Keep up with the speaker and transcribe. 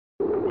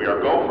We are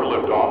go for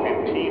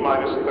liftoff in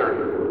T-minus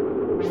 30.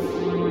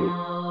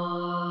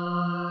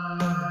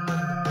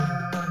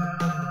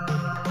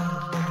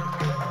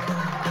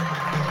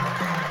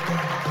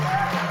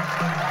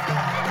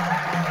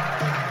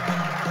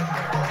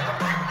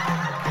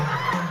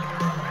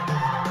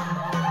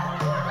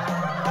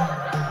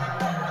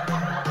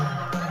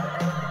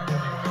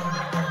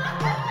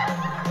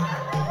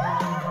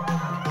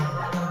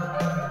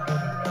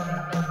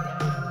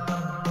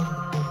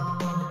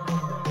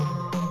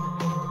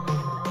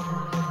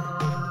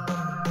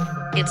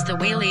 It's the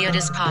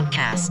Weiliotis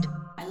podcast.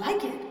 I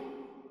like it.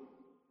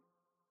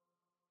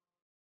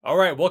 All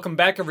right, welcome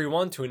back,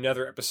 everyone, to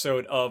another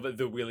episode of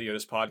the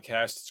Weiliotis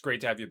podcast. It's great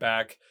to have you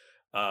back.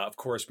 Of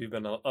course, we've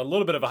been a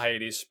little bit of a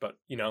hiatus, but,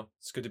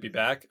 it's good to be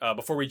back.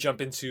 Before we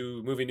jump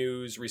into movie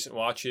news, recent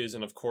watches,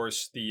 and, of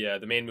course, the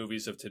main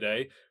movies of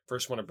today,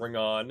 first want to bring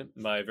on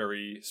my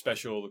very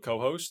special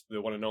co-host,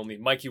 the one and only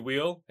Mikey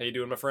Wheel. How you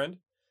doing, my friend?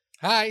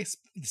 Hi,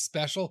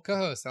 special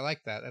co-host. I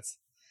like that.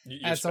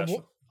 You're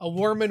special. A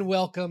warm and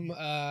welcome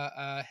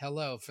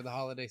hello for the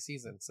holiday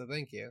season. So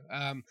thank you.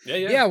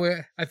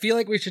 Yeah. I feel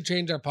like we should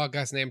change our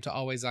podcast name to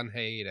Always on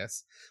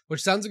Hiatus,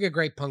 which sounds like a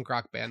great punk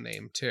rock band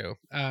name too.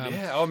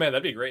 Oh man,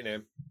 that'd be a great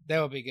name.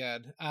 That would be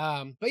good.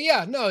 But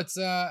yeah, no, it's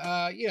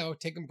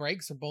taking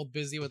breaks. We're both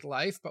busy with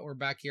life, but we're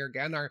back here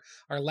again.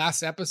 Our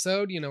last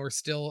episode, we're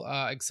still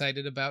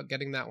excited about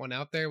getting that one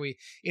out there. We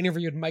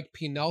interviewed Mike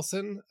P.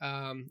 Nelson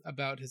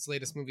about his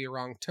latest movie,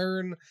 Wrong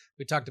Turn.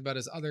 We talked about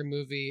his other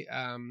movie,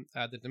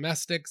 The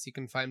Domestic. You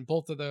can find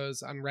both of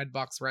those on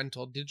Redbox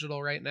Rental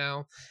Digital right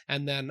now.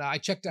 And then I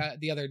checked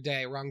the other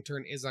day, Wrong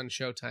Turn is on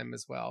Showtime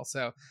as well.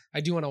 So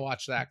I do want to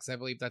watch that because I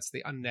believe that's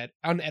the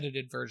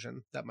unedited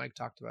version that Mike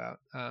talked about.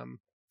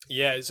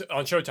 Yeah, it's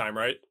on Showtime,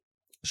 right?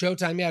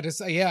 Showtime,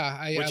 yeah.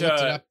 I looked it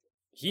up.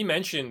 He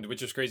mentioned,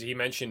 which is crazy, he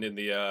mentioned in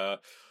the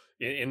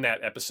in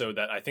that episode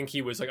that I think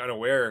he was like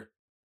unaware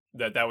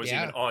that was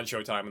even on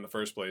Showtime in the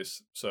first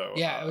place. So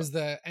yeah, it was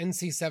the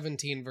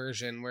NC-17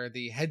 version where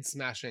the head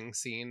smashing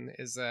scene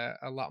is a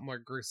lot more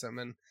gruesome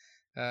and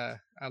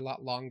a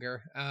lot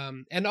longer.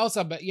 And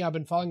also, but yeah, I've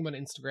been following him on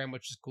Instagram,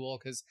 which is cool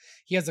because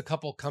he has a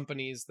couple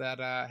companies that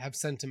have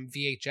sent him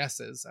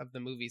VHSs of the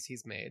movies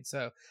he's made.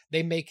 So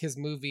they make his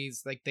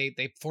movies, like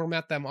they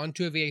format them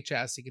onto a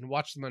VHS. You can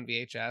watch them on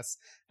VHS,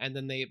 and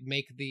then they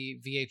make the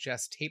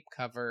VHS tape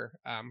cover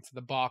for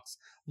the box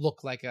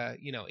look like a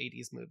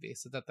 80s movie.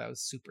 So that was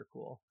super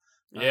cool.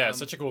 Yeah,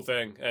 such a cool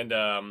thing. And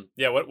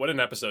what an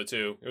episode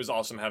too. It was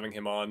awesome having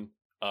him on.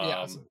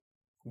 Awesome.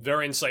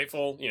 Very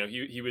insightful.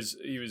 He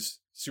was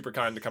super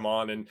kind to come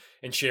on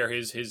and share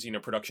his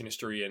production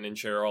history and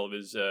share all of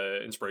his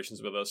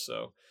inspirations with us.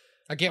 So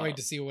I can't wait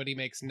to see what he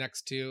makes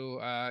next to,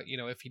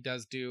 if he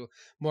does do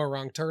more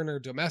Wrong Turn or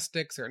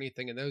Domestics or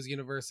anything in those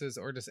universes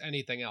or just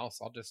anything else.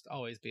 I'll just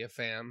always be a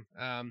fan.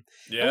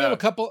 We have a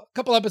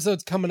couple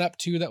episodes coming up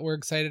too that we're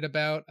excited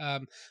about.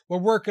 We're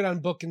working on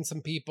booking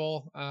some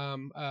people,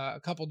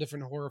 a couple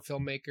different horror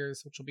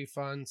filmmakers, which will be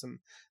fun. Some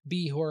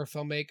B horror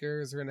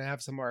filmmakers. We're going to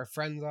have some of our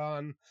friends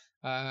on.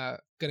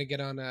 Gonna get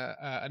on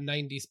a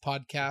 90s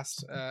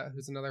podcast,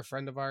 who's another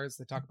friend of ours.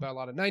 They talk about a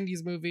lot of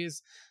 90s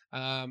movies.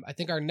 I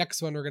think our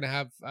next one, we're gonna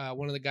have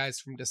one of the guys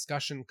from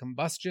Discussion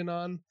Combustion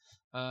on.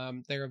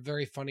 They're a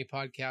very funny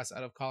podcast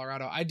out of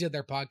Colorado. I did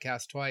their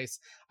podcast twice.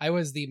 I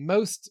was the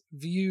most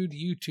viewed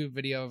YouTube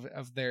video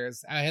of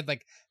theirs. I had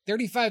like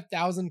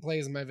 35,000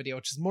 plays in my video,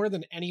 which is more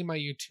than any of my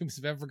YouTubes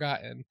have ever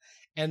gotten.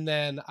 And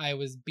then I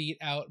was beat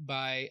out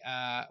by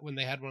when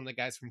they had one of the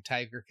guys from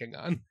Tiger King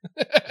on.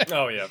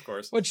 Oh yeah, of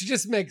course. Which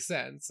just makes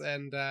sense.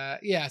 And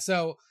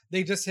so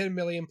they just hit 1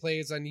 million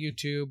plays on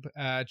YouTube.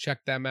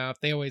 Check them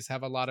out. They always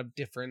have a lot of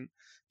different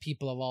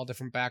people of all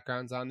different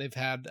backgrounds on. They've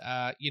had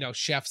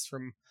chefs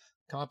from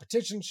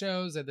competition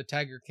shows. They had the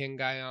Tiger King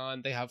guy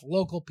on. They have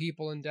local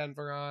people in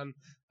Denver on.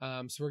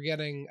 So we're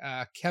getting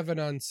Kevin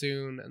on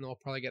soon, and we'll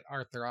probably get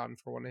Arthur on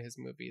for one of his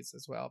movies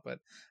as well. But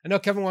I know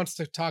Kevin wants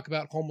to talk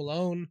about Home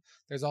Alone.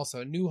 There's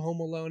also a new Home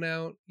Alone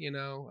out,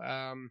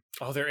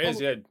 there is,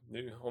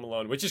 new Home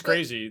Alone, which is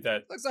crazy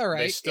that looks all right.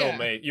 They still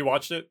made. You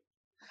watched it?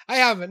 I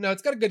haven't. No,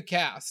 it's got a good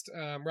cast.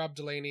 Rob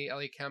Delaney,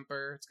 Ellie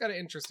Kemper. It's got an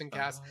interesting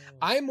cast.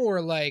 I'm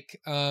more like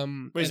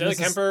wait, is Ellie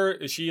Kemper?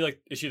 Is she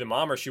the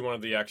mom, or is she one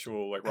of the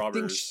actual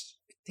robbers?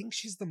 I think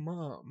she's the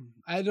mom.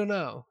 I don't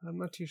know. I'm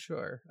not too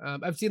sure.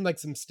 I've seen like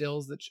some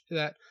stills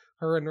that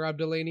her and Rob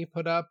Delaney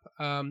put up.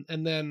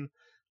 And then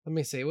let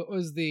me see. What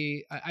was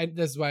this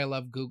is why I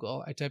love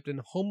Google. I typed in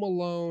Home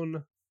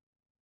Alone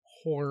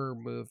horror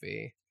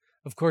movie.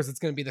 Of course, it's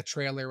going to be the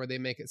trailer where they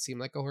make it seem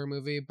like a horror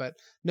movie. But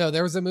no,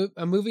 there was a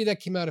movie that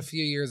came out a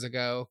few years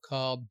ago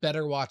called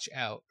Better Watch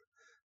Out.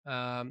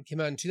 Came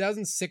out in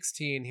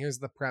 2016. Here's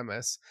the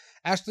premise.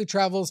 Ashley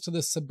travels to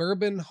the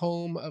suburban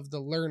home of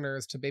the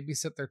Lerners to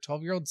babysit their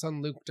 12-year-old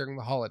son Luke during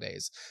the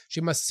holidays.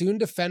 She must soon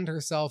defend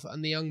herself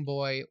and the young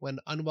boy when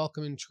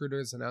unwelcome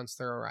intruders announce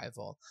their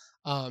arrival.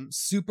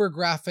 Super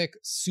graphic,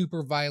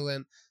 super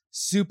violent,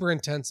 super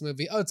intense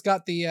movie. Oh, it's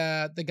got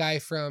the guy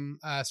from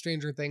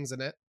Stranger Things in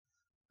it.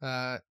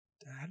 I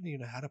don't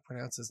even know how to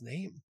pronounce his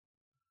name.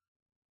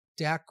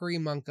 Dacre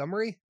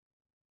Montgomery.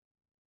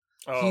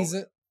 Oh, He's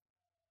yeah.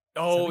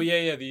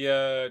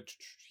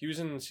 He was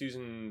in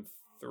season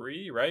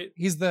 3, right?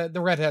 He's the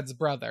redhead's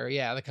brother.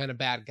 Yeah, the kind of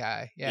bad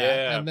guy.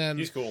 Yeah, and then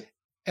he's cool.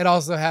 It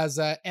also has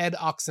Ed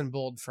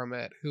Oxenbould from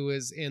it, who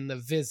is in The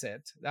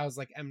Visit. That was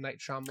like M. Night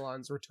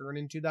Shyamalan's return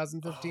in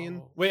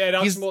 2015. Oh. Wait, Ed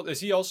Oxenbould,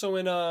 is he also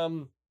in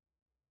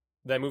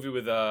that movie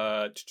with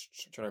I'm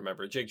trying to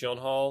remember, Jake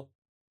Gyllenhaal?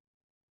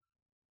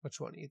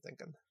 Which one are you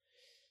thinking?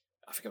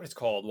 I forget what it's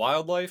called.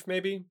 Wildlife,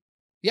 maybe?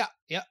 Yeah.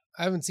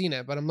 I haven't seen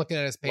it, but I'm looking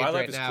at his page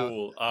Wildlife right is now.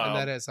 cool. And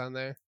that is on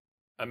there.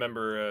 I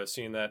remember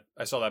seeing that.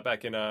 I saw that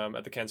back in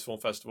at the Cannes Film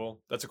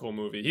Festival. That's a cool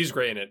movie. He's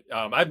great in it.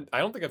 I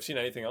don't think I've seen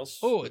anything else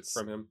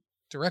from him.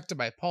 Directed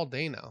by Paul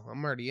Dano.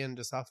 I'm already in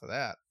just off of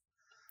that.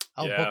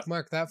 I'll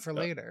bookmark that for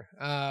later.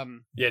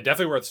 Yeah,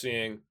 definitely worth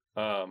seeing.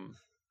 But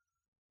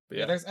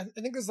yeah, I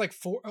think there's like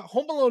 4.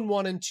 Home Alone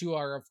 1 and 2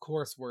 are of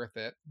course worth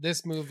it.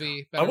 This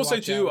movie, I will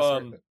say too.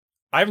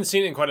 I haven't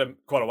seen it in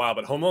quite a while,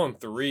 but Home Alone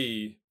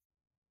 3,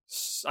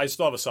 I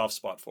still have a soft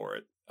spot for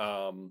it.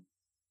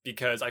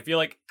 Because I feel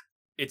like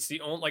it's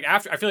the only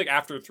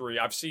after 3,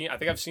 I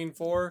think I've seen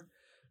 4,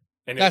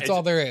 and that's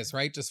all there is,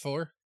 right? Just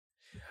 4.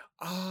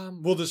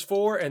 Well, there's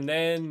 4, and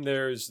then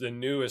there's the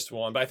newest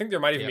one, but I think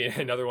there might even be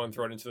another one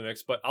thrown into the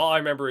mix. But all I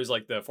remember is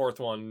like the 4th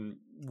one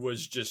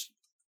was just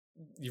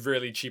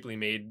really cheaply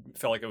made.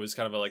 Felt like it was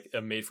kind of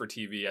a made for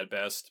TV at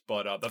best.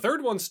 But the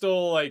 3rd one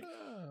still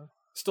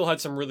had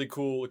some really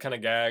cool kind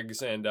of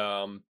gags, and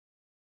I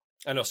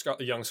know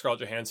young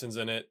Scarlett Johansson's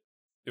in it.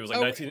 It was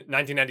like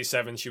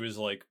 1997. She was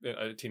like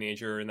a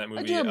teenager in that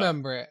movie. I do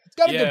remember it. It's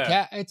got a good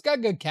cast. It's got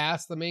a good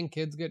cast. The main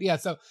kid's good. Yeah.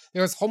 So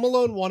there was Home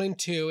Alone 1 and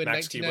 2 in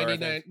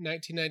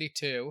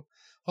 1992.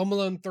 Home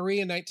Alone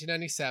 3 in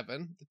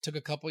 1997. It took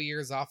a couple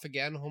years off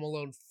again. Home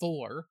Alone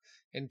 4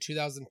 in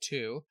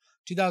 2002.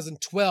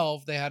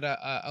 2012 they had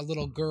a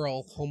little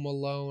girl, Home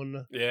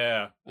Alone.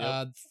 Yeah.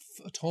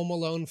 Home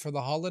Alone for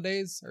the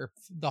Holidays, or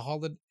the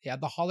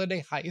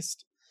Holiday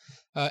Heist.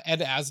 Ed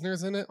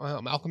Asner's in it.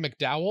 Malcolm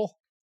McDowell.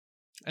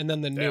 And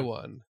then the new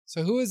one.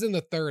 So who is in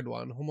the 3rd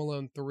one? Home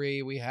Alone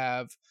 3, we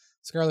have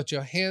Scarlett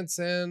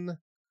Johansson,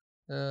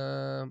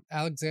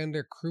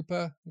 Alexander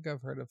Krupa. I think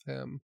I've heard of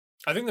him.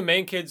 I think the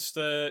main kid's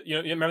you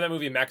remember that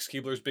movie Max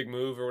Keebler's Big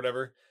Move or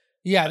whatever?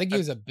 Yeah, I think he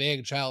was a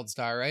big child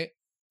star, right?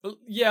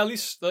 Yeah, at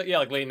least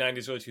like late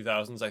 90s, early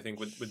 2000s, I think,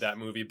 with that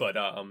movie. But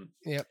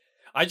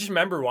I just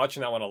remember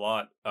watching that one a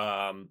lot.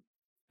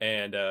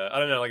 And I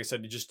don't know, like I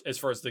said, just as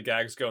far as the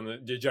gags go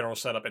and the general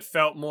setup, it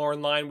felt more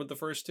in line with the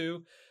first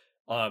 2.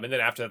 And then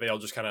after that, they all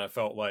just kind of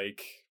felt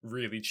like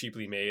really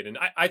cheaply made. And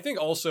I think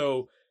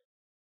also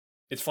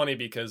it's funny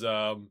because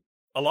a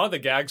lot of the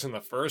gags in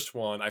the first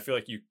one, I feel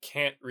like you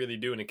can't really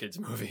do in a kid's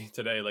movie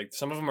today. Like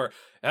some of them are,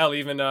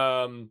 even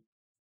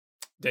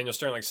Daniel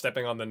Stern, like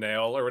stepping on the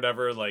nail or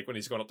whatever, like when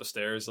he's going up the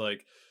stairs,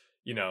 like,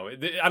 I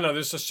don't know,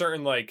 there's a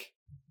certain gags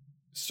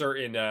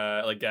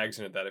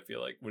in it that I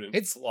feel like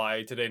wouldn't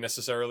fly today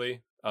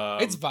necessarily.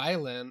 It's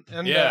violent.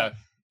 And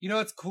you know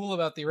what's cool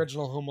about the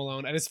original Home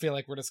Alone? I just feel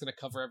like we're just going to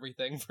cover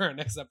everything for our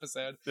next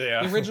episode.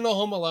 Yeah. The original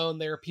Home Alone,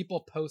 there are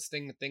people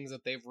posting things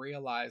that they've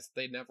realized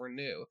they never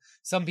knew.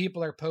 Some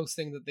people are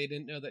posting that they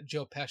didn't know that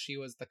Joe Pesci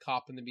was the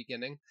cop in the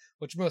beginning,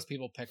 which most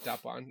people picked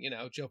up on.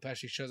 Joe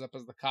Pesci shows up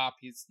as the cop.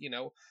 He's,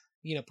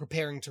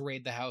 preparing to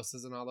raid the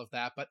houses and all of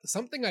that. But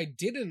something I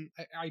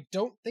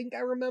don't think I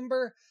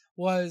remember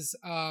was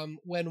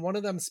when one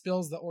of them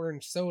spills the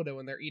orange soda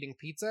when they're eating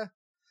pizza.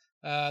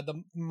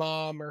 The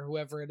mom or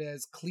whoever it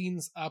is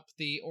cleans up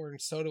the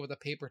orange soda with a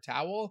paper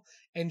towel,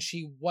 and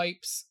she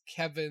wipes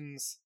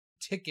Kevin's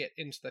ticket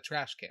into the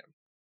trash can.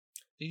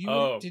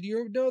 Did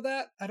you know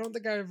that? I don't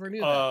think I ever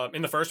knew that.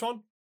 In the first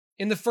one?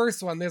 In the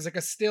first one, there's like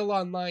a still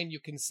online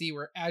you can see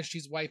where as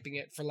she's wiping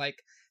it for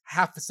like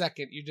half a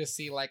second, you just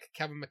see like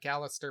Kevin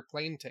McAllister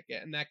plane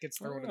ticket, and that gets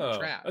thrown in the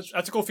trash.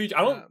 That's a cool feature.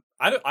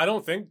 I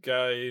don't think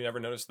you ever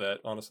noticed that,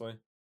 honestly.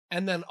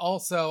 And then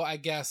also, I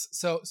guess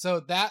so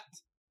that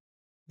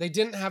they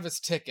didn't have his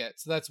ticket,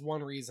 so that's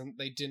one reason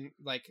they didn't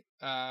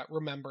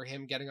remember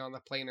him getting on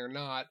the plane or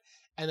not.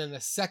 And then the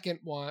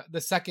second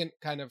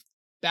kind of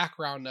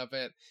background of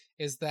it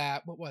is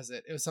that, what was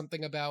it? It was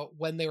something about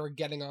when they were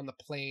getting on the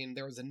plane,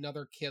 there was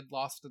another kid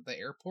lost at the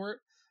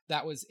airport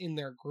that was in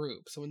their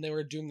group. So when they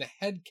were doing the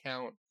head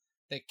count,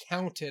 they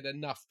counted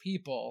enough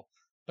people,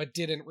 but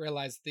didn't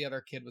realize the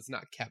other kid was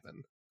not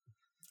Kevin.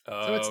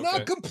 So it's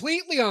not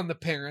completely on the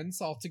parents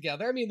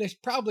altogether. I mean,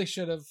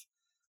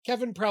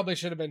 Kevin probably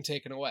should have been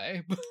taken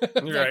away.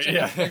 Right,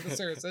 yeah.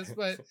 Services,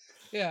 but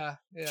yeah.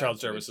 Child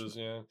services,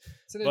 yeah.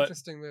 It's an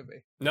interesting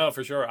movie. No,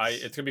 for sure.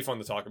 It's gonna be fun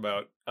to talk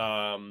about.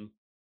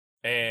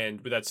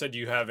 And with that said, do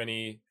you have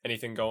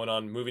anything going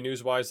on movie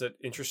news wise that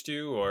interests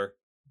you? Or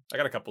I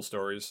got a couple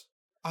stories.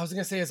 I was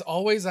gonna say, as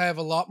always, I have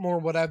a lot more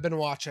what I've been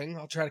watching.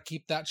 I'll try to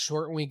keep that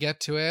short when we get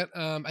to it.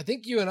 I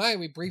think you and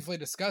we briefly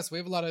discussed, we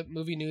have a lot of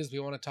movie news we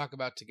want to talk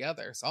about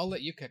together. So I'll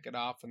let you kick it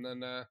off, and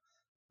then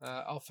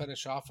I'll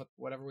finish off with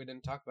whatever we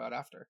didn't talk about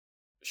after.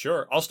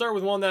 Sure. I'll start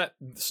with one that,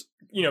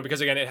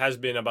 because again, it has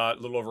been about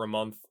a little over a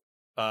month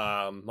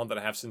month and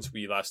a half since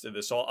we last did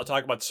this. So I'll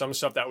talk about some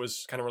stuff that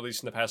was kind of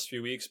released in the past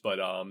few weeks, but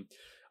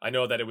I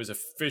know that it was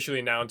officially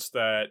announced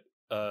that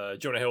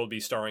Jonah Hill will be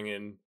starring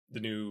in the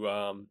new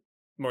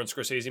Martin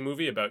Scorsese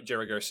movie about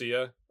Jerry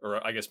Garcia,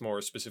 or I guess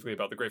more specifically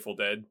about the Grateful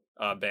Dead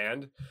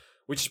band,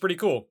 which is pretty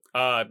cool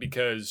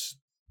because,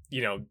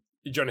 you know,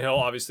 Jonah Hill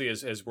obviously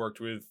has worked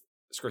with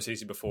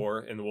Scorsese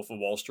before in The Wolf of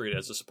Wall Street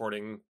as a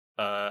supporting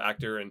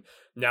actor, and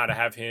now to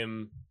have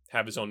him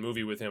have his own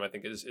movie with him, I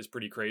think is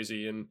pretty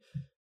crazy. And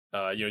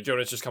you know,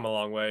 Jonah's just come a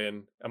long way,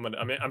 and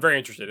I'm very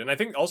interested. And I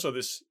think also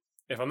this,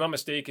 if I'm not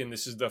mistaken,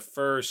 this is the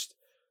first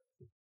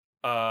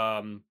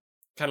kind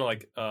of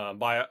like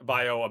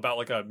bio about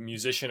like a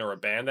musician or a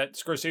band that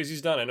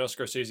Scorsese's done. I know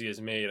Scorsese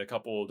has made a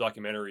couple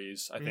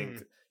documentaries. I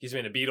think he's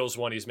made a Beatles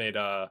one. He's made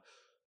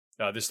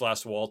This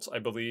Last Waltz, I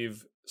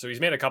believe. So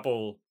he's made a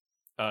couple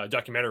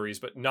documentaries,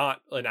 but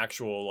not an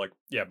actual like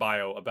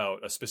bio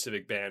about a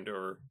specific band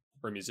or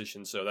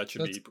musician. So that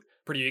should be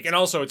pretty unique. And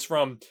also it's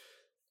from,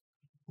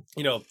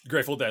 you know,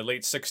 Grateful Dead,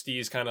 late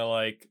 60s, kind of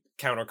like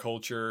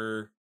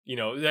counterculture, you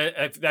know,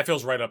 that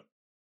feels right up,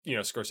 you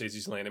know,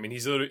 Scorsese's lane. I mean,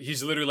 he's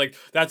literally like,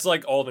 that's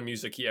like all the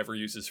music he ever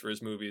uses for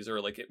his movies,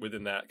 or like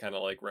within that kind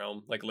of like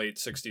realm, like late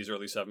 60s,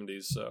 early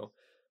 70s. So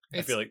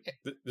I feel like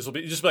this will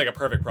be just like a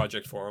perfect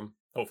project for him,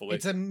 hopefully.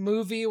 It's a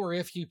movie where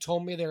if you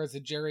told me there was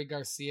a Jerry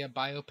Garcia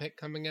biopic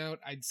coming out,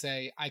 I'd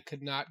say I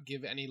could not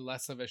give any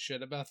less of a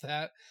shit about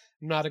that.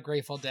 I'm not a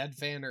Grateful Dead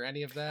fan or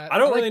any of that. I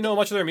don't really know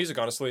much of their music,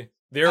 honestly.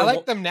 I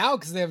like them now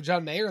because they have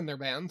John Mayer in their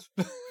band.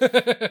 Oh,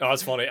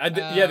 that's funny.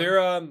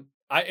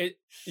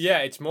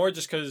 It's more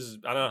just because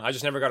I don't know. I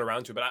just never got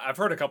around to it, but I've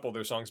heard a couple of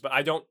their songs, but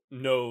I don't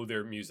know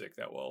their music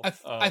that well.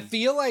 I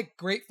feel like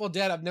Grateful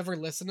Dead. I've never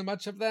listened to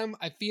much of them.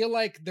 I feel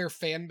like their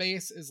fan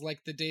base is like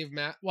the Dave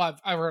Well,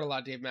 I've heard a lot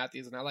of Dave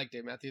Matthews, and I like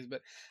Dave Matthews,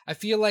 but I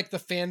feel like the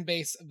fan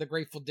base of the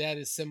Grateful Dead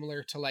is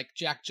similar to like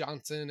Jack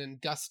Johnson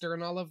and Guster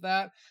and all of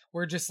that.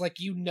 Where just like,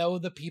 you know,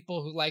 the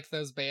people who like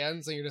those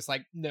bands, and you're just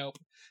like, nope,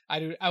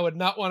 I would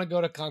not want to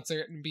go to a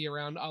concert and be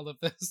around all of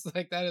this.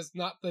 Like, that is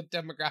not the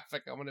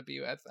demographic I want to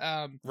be with.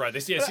 Right. They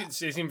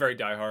seem very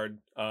diehard.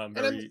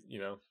 Very, you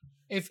know.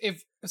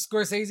 If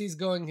Scorsese's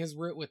going his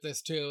route with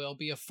this too, it'll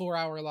be a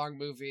 4-hour long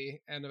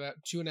movie, and about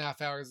 2.5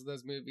 hours of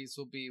those movies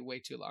will be way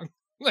too long.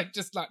 Like,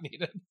 just not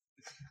needed.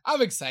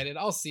 I'm excited.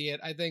 I'll see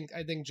it. I think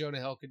Jonah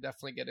Hill could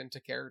definitely get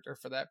into character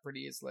for that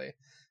pretty easily.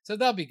 So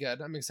that'll be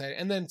good. I'm excited.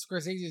 And then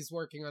Scorsese's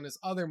working on his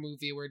other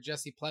movie where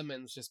Jesse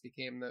Plemons just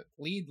became the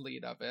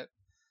lead of it.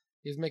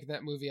 He's making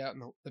that movie out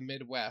in the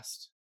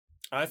Midwest.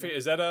 I think,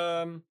 is that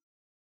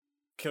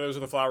Killers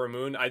of the Flower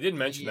Moon? I did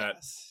mention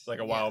that like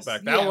a while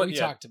back. We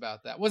talked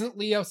about that. Wasn't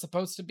Leo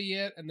supposed to be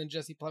it, and then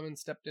Jesse Plemons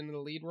stepped into the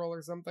lead role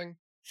or something?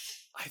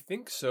 I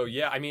think so.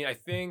 Yeah. I mean, I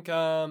think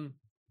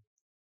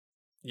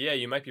yeah,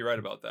 you might be right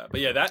about that. But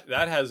yeah,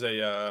 that has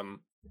a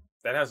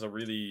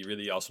really,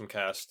 really awesome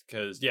cast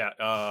because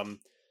so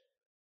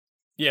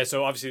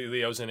obviously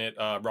Leo's in it,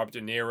 Robert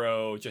De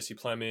Niro, Jesse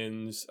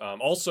Plemons,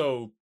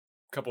 also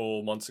a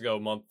couple months ago,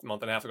 month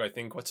and a half ago, I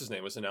think, what's his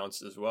name was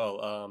announced as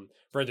well.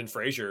 Brendan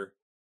Fraser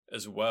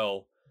as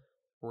well.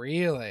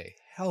 Really?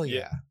 Hell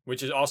yeah.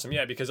 Which is awesome.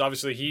 Yeah, because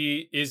obviously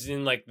he is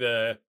in like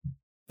the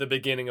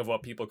beginning of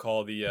what people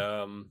call the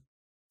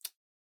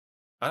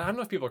I don't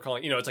know if people are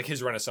calling, you know, it's like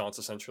his renaissance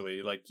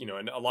essentially. Like, you know,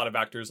 and a lot of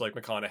actors like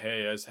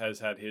McConaughey has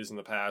had his in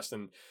the past,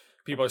 and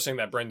people are saying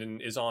that Brendan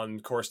is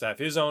on course to have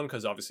his own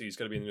because obviously he's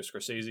going to be in the new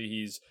Scorsese.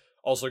 He's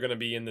also going to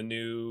be in the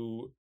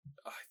new,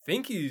 I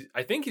think he's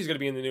going to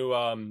be in the new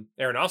Darren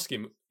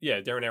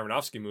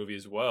Aronofsky movie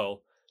as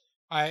well.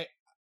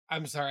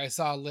 I'm sorry, I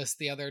saw a list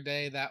the other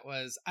day that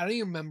was, I don't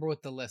even remember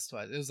what the list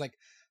was. It was like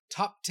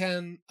top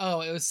 10.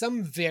 Oh, it was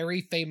some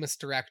very famous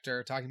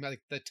director talking about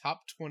like the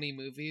top 20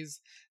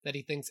 movies that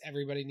he thinks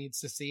everybody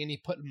needs to see, and he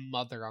put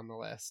Mother on the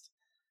list.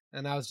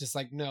 And I was just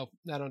like, no,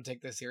 I don't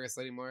take this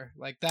seriously anymore.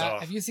 Like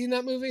that. Have you seen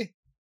that movie?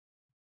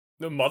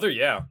 The Mother,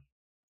 yeah.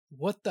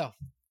 That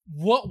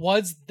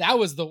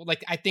was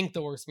I think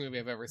the worst movie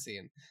I've ever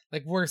seen.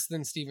 Like worse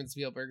than Steven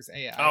Spielberg's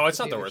AI. Oh, it's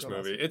not the worst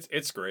movie.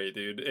 It's great,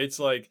 dude. It's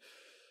like,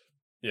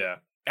 yeah.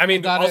 I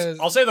mean,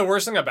 I'll say the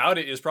worst thing about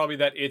it is probably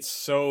that it's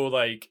so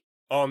like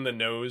on the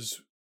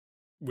nose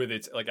with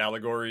its like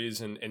allegories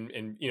and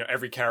you know,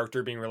 every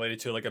character being related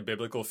to like a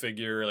biblical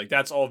figure. Like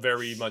that's all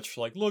very much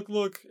like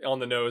look on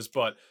the nose,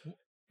 but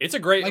it's a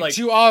great like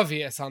too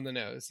obvious on the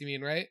nose. You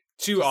mean, right?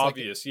 Too just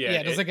obvious, like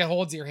it just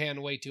holds your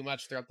hand way too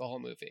much throughout the whole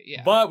movie.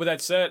 Yeah. But with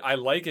that said, I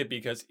like it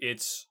because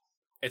it's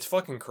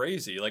fucking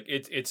crazy. Like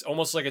it's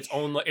almost like its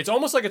own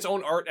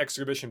art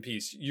exhibition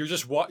piece. You're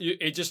just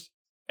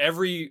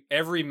every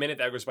minute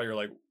that goes by, you're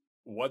like,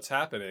 what's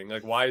happening?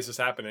 Like, why is this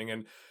happening?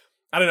 And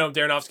I don't know,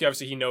 Aronofsky,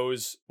 obviously he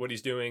knows what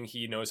he's doing.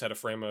 He knows how to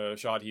frame a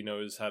shot. He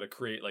knows how to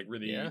create like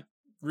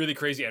really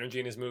crazy energy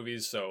in his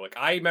movies. So like,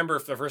 I remember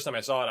the first time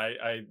I saw it,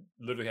 I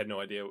literally had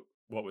no idea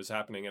what was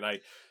happening. And I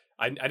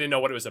didn't know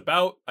what it was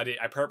about. I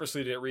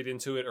purposely didn't read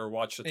into it or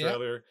watch the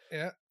trailer.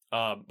 Yeah.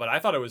 But I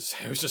thought it was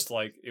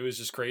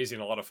just crazy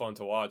and a lot of fun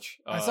to watch.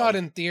 I saw it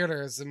in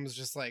theaters and was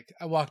just like,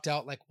 I walked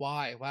out like,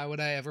 why would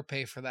I ever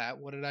pay for that?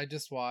 What did I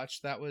just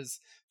watch? That was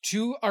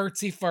too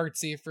artsy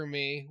fartsy for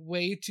me,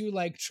 way too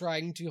like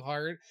trying too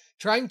hard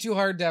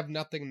to have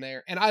nothing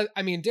there. And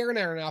I mean Darren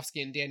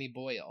Aronofsky and Danny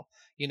Boyle,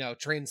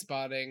 Train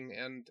Spotting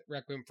and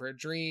Requiem for a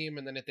Dream,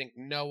 and then I think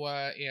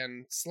Noah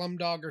and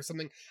Slumdog or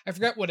something. I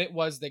forgot what it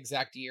was the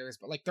exact years,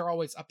 but like they're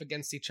always up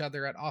against each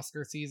other at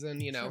Oscar season.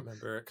 I can't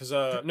remember because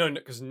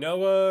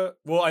Noah.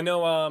 Well, I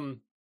know.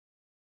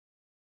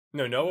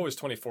 No, Noah was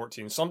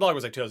 2014. Slumdog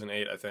was like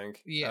 2008, I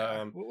think.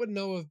 Yeah. What would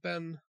Noah have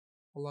been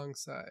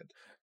alongside?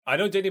 I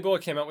know Danny Boyle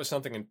came out with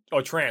something in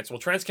Trance. Well,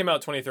 Trance came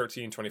out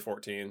 2013,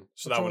 2014.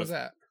 So Which that one was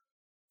that?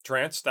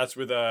 Trance. That's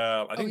with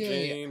I think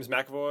James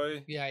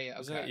McAvoy. Yeah.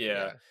 Okay.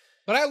 Yeah.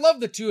 But I love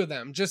the two of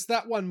them. Just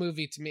that one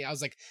movie to me, I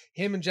was like,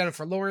 him and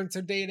Jennifer Lawrence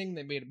are dating.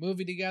 They made a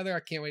movie together. I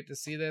can't wait to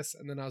see this.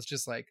 And then I was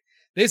just like,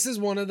 this is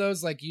one of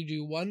those, like, you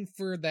do one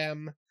for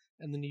them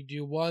and then you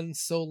do one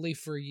solely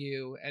for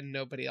you and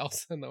nobody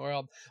else in the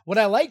world. What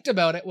I liked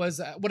about it was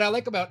what I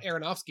like about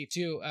Aronofsky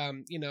too.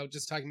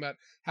 Just talking about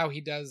how he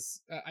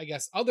does, I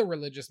guess, other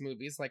religious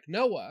movies like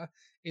Noah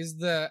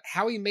is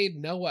how he made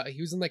Noah.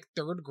 He was in like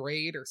 3rd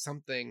grade or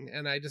something.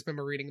 And I just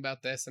remember reading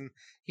about this and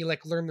he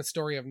like learned the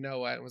story of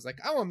Noah and was like,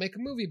 I want to make a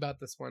movie about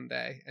this one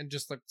day and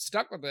just like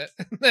stuck with it.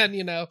 And then,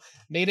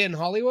 made it in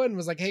Hollywood and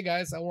was like, hey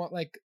guys, I want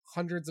like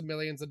hundreds of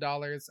millions of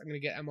dollars. I'm going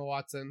to get Emma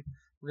Watson.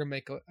 We're going to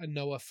make a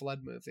Noah flood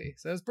movie.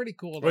 So it was pretty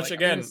cool. Which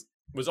again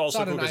was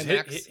also cool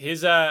because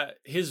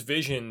his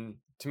vision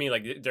to me,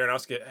 like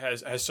Aronofsky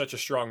has such a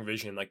strong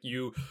vision. Like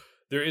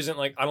there isn't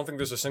like, I don't think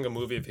there's a single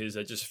movie of his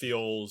that just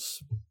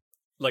feels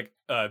like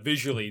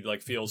visually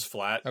like feels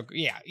flat.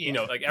 Yeah.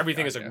 Like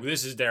everything is like,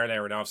 this is Darren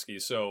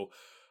Aronofsky. So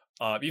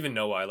even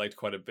Noah I liked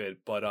quite a bit,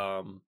 but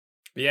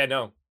yeah,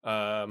 no.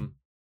 But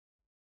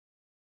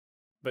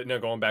no,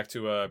 going back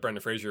to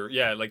Brendan Fraser,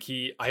 yeah, like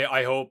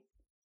I hope,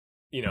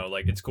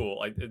 like it's cool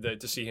like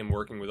to see him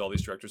working with all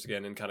these directors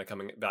again and kind of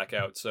coming back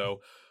out.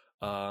 So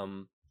I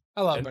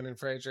love Brendan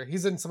Fraser.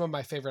 He's in some of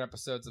my favorite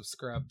episodes of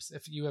Scrubs.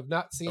 If you have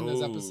not seen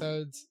those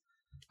episodes,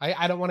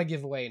 I don't want to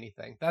give away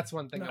anything. That's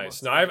one thing.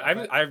 Nice. No,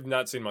 I've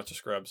not seen much of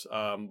Scrubs,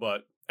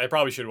 but I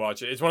probably should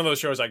watch it. It's one of those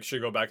shows I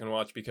should go back and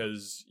watch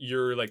because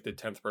you're like the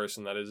 10th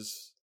person that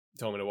has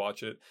told me to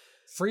watch it.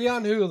 Free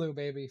on Hulu,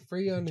 baby.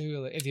 Free on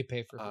Hulu if you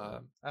pay for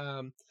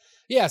Hulu.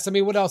 Yes, I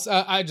mean, what else?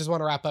 I just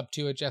want to wrap up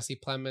too with Jesse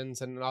Plemons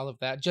and all of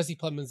that. Jesse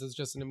Plemons is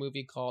just in a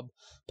movie called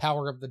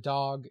Power of the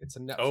Dog. It's a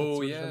Netflix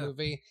original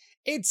movie.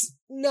 It's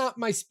not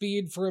my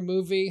speed for a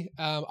movie.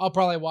 I'll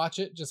probably watch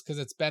it just because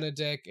it's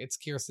Benedict, it's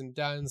Kirsten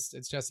Dunst,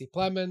 it's Jesse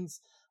Plemons.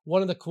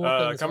 One of the cool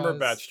things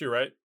Cumberbatch too,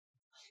 right?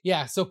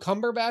 Yeah, so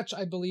Cumberbatch,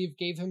 I believe,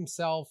 gave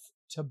himself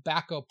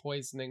tobacco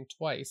poisoning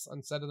twice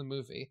on set of the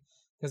movie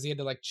because he had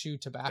to like chew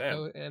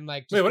tobacco. Damn. And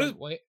like just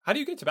how do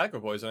you get tobacco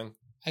poisoning?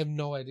 I have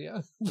no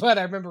idea, but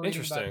I remember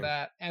reading about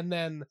that. And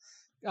then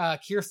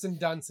Kirsten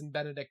Dunst and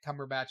Benedict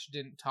Cumberbatch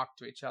didn't talk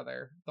to each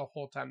other the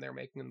whole time they were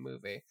making the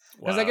movie.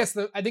 Because I guess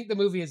I think the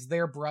movie is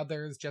their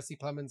brothers. Jesse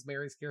Plemons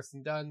marries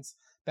Kirsten Dunst.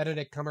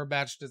 Benedict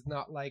Cumberbatch does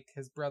not like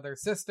his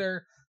brother's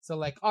sister. So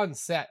like on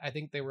set, I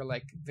think they were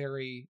like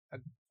very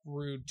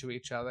rude to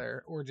each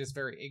other or just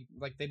very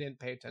like they didn't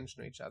pay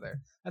attention to each other.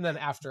 And then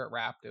after it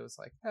wrapped, it was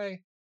like,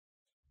 hey,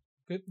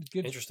 good,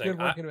 interesting. Good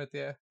working with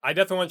you. I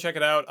definitely want to check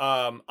it out.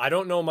 I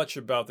don't know much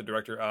about the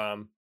director,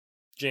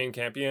 Jane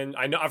Campion.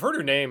 I've heard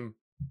her name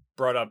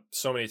brought up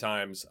so many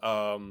times.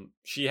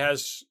 She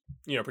has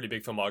pretty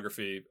big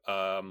filmography.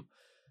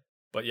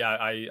 But yeah,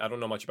 I don't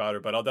know much about her,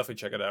 but I'll definitely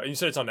check it out. And you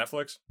said it's on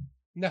Netflix?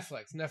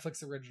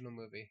 Netflix original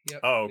movie. Yep.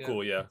 Oh, yeah.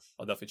 Cool. Yeah,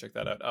 I'll definitely check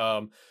that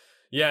out.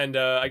 Yeah, and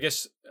I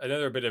guess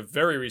another bit of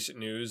very recent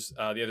news.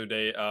 The other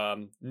day,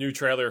 new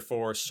trailer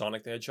for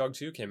Sonic the Hedgehog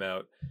 2 came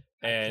out.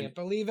 And I can't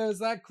believe it was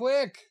that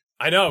quick.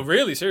 I know,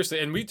 really, seriously.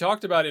 And we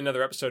talked about it in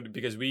another episode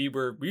because we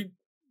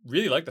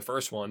really liked the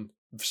first one.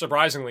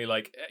 Surprisingly,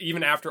 like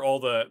even after all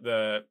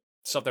the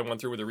stuff that went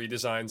through with the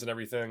redesigns and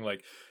everything,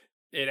 like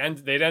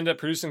they'd end up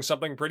producing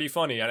something pretty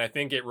funny. And I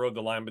think it rode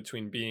the line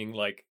between being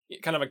like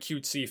kind of a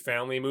cutesy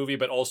family movie,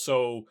 but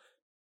also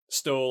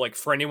still like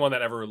for anyone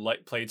that ever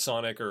played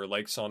Sonic or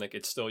liked Sonic,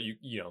 it's still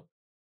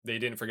they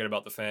didn't forget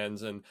about the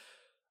fans. And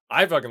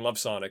I fucking love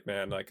Sonic,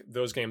 man. Like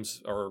those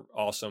games are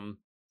awesome.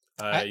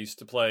 I used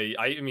to play.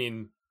 I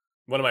mean,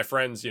 one of my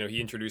friends, he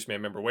introduced me. I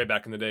remember way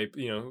back in the day,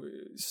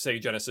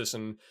 Sega Genesis,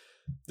 and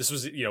this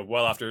was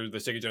well after the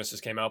Sega Genesis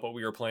came out. But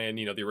we were playing,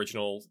 the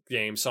original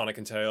game, Sonic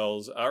and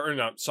Tails, or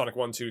not Sonic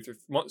 1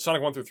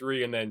 through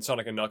 3, and then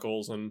Sonic and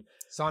Knuckles, and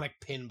Sonic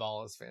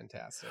Pinball is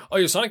fantastic. Oh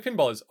yeah, Sonic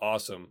Pinball is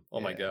awesome.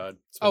 Oh my god.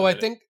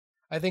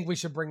 I think we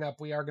should bring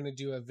up. We are going to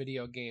do a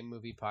video game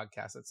movie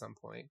podcast at some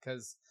point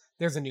because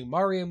there's a new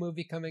Mario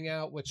movie coming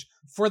out, which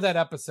for that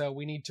episode,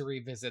 we need to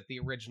revisit the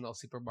original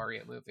Super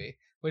Mario movie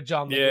with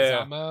John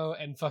Leguizamo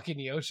and fucking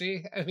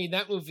Yoshi. I mean,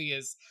 that movie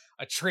is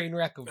a train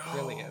wreck of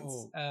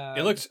brilliance.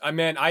 It looks,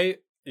 I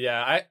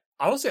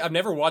honestly, I've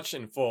never watched it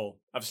in full.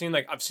 I've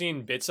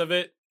seen bits of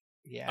it,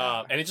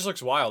 Yeah. And it just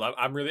looks wild.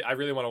 I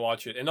really want to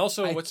watch it. And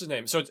also, what's his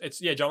name? So it's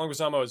John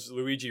Leguizamo is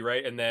Luigi,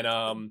 right? And then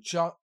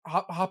John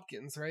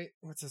Hopkins, right?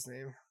 What's his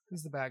name?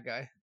 Who's the bad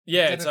guy?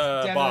 yeah, Dennis,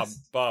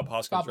 it's Bob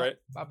Hoskins, right?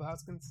 Bob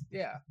Hoskins.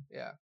 Yeah.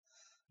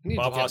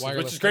 Bob Hoskins,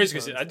 which is crazy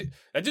because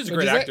that dude's a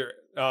great actor.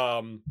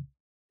 I'm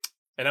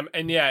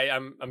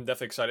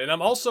definitely excited. And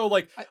I'm also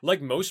like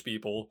most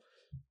people,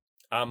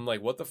 I'm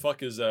like, what the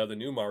fuck is the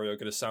new Mario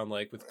going to sound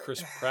like with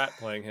Chris Pratt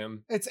playing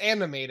him? It's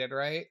animated,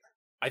 right?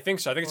 I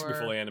think so. I think it's going to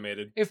be fully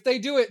animated. If they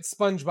do it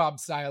SpongeBob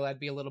style, I'd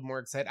be a little more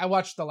excited. I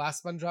watched the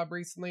last SpongeBob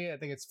recently. I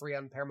think it's free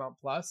on Paramount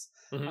Plus.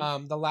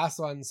 Mm-hmm. The last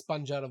one,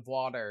 Sponge Out of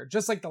Water.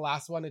 Just like the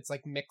last one, it's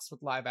like mixed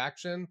with live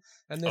action.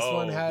 And this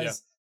one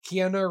has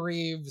Keanu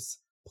Reeves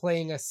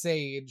playing a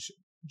sage,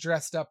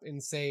 dressed up in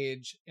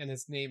sage, and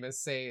his name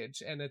is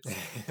Sage. And it's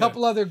a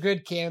couple other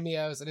good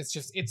cameos, and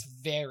it's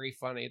very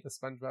funny, the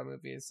SpongeBob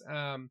movies.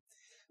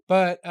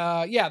 But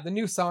the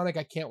new Sonic,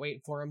 I can't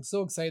wait for. I'm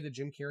so excited that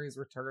Jim Carrey's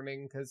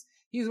returning because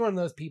he's one of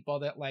those people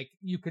that like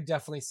you could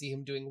definitely see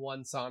him doing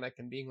one Sonic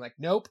and being like,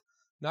 nope,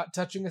 not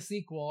touching a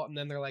sequel. And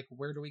then they're like,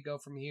 where do we go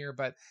from here?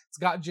 But it's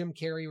got Jim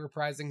Carrey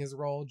reprising his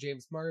role.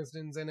 James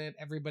Marsden's in it.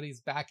 Everybody's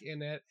back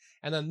in it.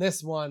 And then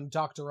this one,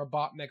 Dr.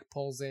 Robotnik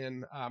pulls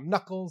in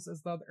Knuckles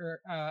as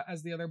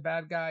the other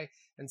bad guy,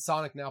 and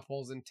Sonic now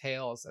pulls in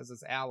Tails as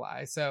his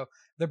ally. So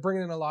they're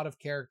bringing in a lot of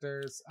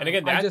characters. And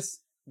again,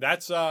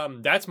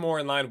 that's more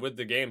in line with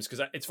the games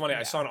because it's funny. Yeah.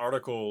 I saw an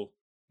article.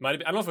 I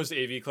don't know if it was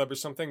the AV Club or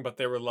something, but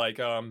they were like,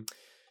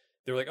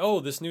 oh,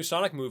 this new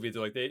Sonic movie.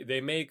 They're like,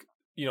 they make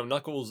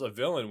Knuckles a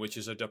villain, which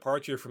is a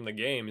departure from the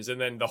games.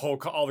 And then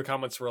all the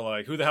comments were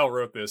like, who the hell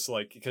wrote this?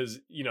 Like, because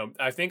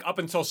I think up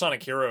until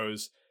Sonic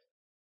Heroes,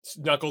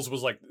 Knuckles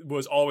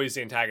was always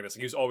the antagonist.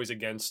 Like, he was always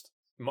against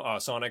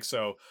Sonic.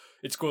 So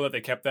it's cool that they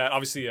kept that.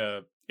 Obviously,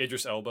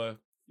 Idris Elba,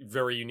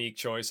 very unique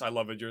choice. I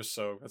love Idris,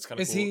 so that's kind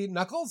of cool. Is he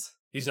Knuckles?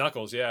 He's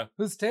Knuckles, yeah.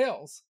 Who's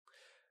Tails?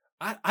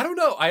 I don't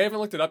know. I haven't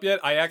looked it up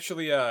yet. I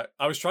actually I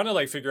was trying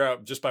to figure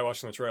out just by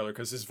watching the trailer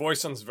because his voice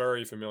sounds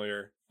very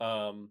familiar.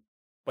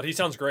 But he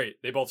sounds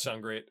great. They both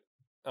sound great.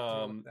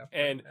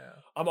 And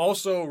I'm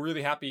also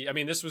really happy. I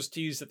mean, this was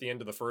teased at the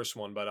end of the first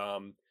one, but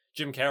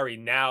Jim Carrey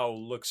now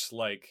looks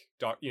like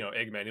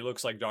Eggman. He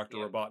looks like Dr.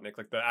 Robotnik,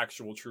 like the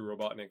actual true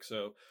Robotnik.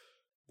 So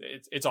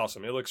it's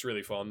awesome. It looks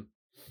really fun.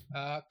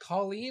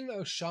 Colleen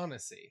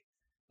O'Shaughnessy.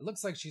 It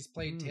looks like she's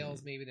played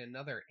Tails maybe in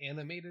another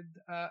animated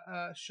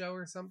show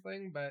or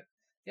something, but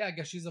yeah, I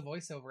guess she's a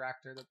voiceover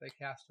actor that they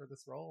cast for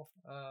this role.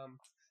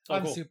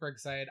 I'm cool. Super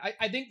excited.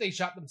 I think they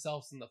shot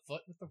themselves in the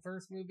foot with the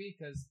first movie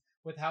because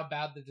with how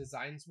bad the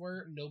designs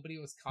were, nobody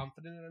was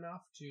confident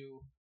enough to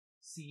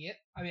see it.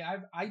 I mean,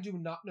 I do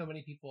not know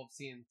many people have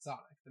seen Sonic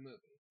the movie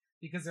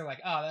because they're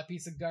like, oh, that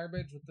piece of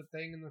garbage with the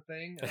thing and the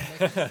thing. And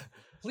I'm like,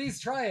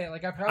 please try it.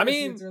 Like, I promise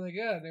you it's really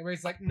good. And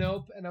everybody's like,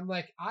 nope. And I'm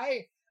like,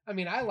 I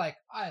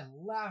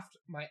laughed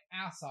my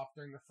ass off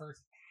during the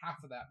first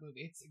half of that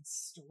movie. It's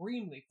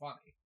extremely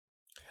funny.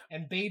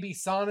 And Baby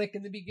Sonic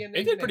in the beginning.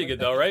 It did pretty good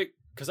though, right?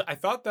 Because I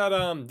thought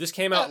that this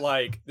came out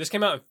like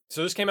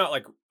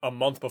a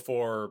month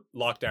before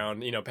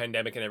lockdown,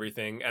 pandemic and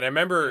everything. And I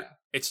remember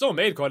it still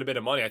made quite a bit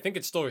of money. I think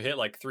it still hit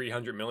like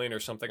 300 million or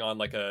something on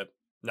like a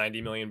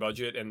 90 million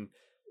budget. And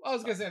I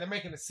was gonna say they're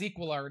making a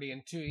sequel already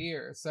in 2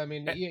 years. So I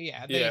mean,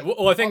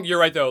 Well, I think you're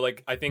right though.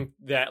 Like I think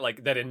that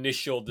like that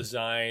initial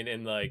design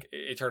and like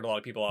it turned a lot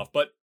of people off.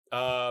 But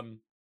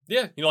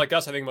like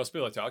us, I think most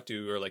people I talk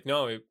to are like,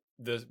 no,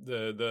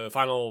 the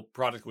final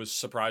product was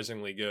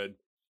surprisingly good.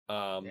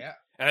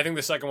 And I think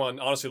the second one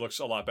honestly looks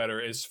a lot better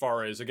as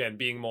far as again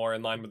being more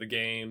in line with the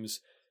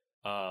games.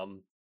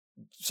 Some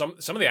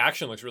of the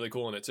action looks really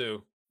cool in it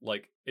too.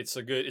 Like it's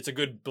a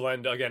good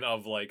blend again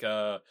of like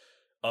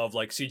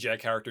CGI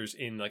characters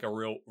in like a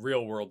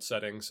real world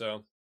setting.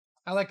 So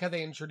I like how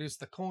they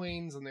introduced the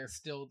coins and there's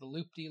still the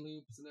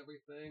loop-de-loops and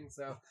everything.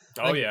 So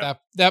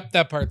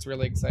that part's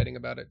really exciting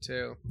about it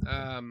too.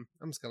 I'm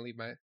just gonna leave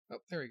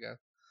there we go.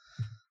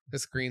 The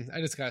screen.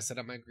 I just gotta set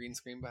up my green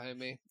screen behind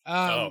me.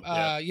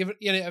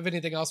 You have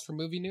anything else for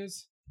movie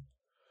news?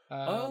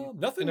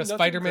 Nothing.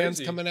 Spider-Man's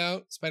crazy. coming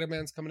out.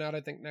 Spider-Man's coming out,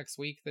 I think, next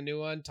week. The new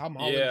one. Tom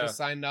Holland just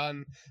signed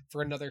on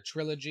for another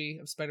trilogy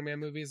of Spider-Man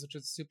movies, which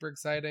is super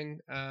exciting.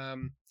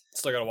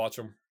 Still gotta watch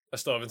them. I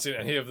still haven't seen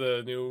any of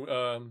the new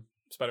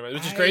Spider-Man,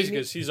 which is crazy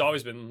because he's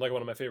always been like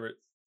one of my favorite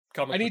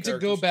comic. I need to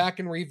go back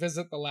and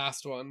revisit the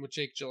last one with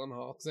Jake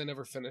Gyllenhaal because I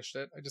never finished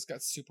it. I just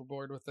got super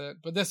bored with it.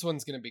 But this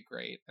one's gonna be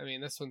great. I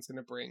mean, this one's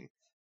gonna bring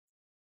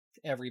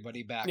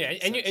everybody back. Yeah,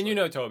 and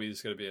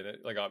Toby's gonna be in it.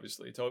 Like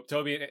obviously,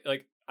 Toby.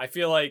 Like I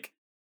feel like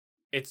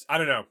it's I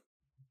don't know.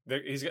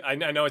 I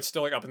know it's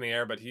still like up in the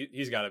air, but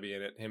he's got to be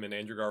in it. Him and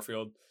Andrew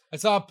Garfield. I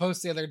saw a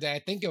post the other day. I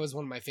think it was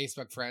one of my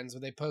Facebook friends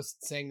where they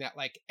posted saying that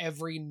like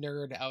every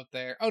nerd out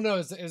there. Oh no,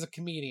 it was a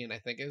comedian. I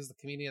think it was the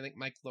comedian. I think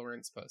Mike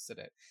Lawrence posted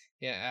it.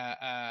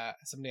 Yeah,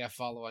 somebody I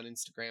follow on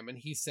Instagram, and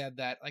he said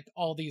that like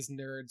all these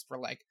nerds were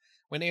like,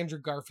 when Andrew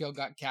Garfield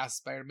got cast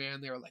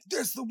Spider-Man, they were like,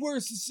 "This is the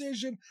worst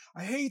decision.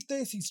 I hate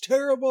this. He's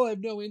terrible. I have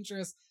no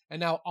interest." And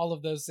now all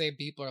of those same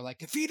people are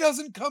like, "If he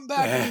doesn't come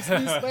back in this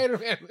new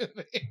Spider-Man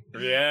movie,"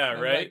 yeah,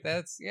 right. Like,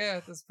 that's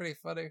pretty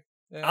funny.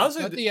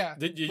 Honestly,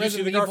 did you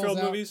see the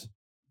Garfield movies?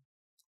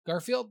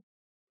 Garfield?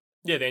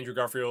 Yeah, the Andrew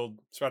Garfield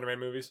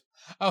Spider-Man movies.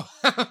 Oh,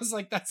 I was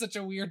like, that's such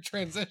a weird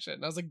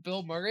transition. I was like,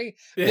 Bill Murray?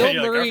 Yeah,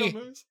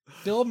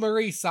 Bill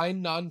Murray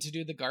signed on to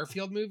do the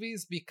Garfield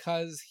movies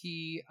because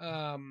he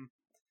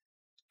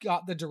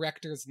got the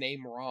director's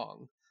name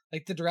wrong.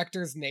 Like, the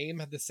director's name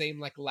had the same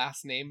like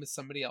last name as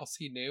somebody else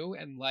he knew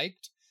and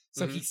liked.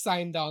 So he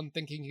signed on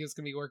thinking he was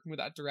going to be working with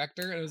that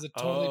director, and it was a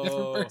totally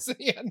different person.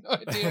 He had no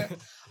idea.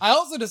 I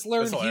also just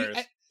learned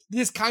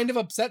this kind of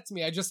upsets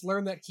me. I just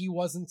learned that he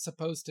wasn't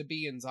supposed to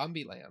be in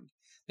Zombieland.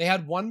 They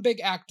had one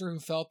big actor who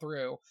fell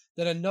through,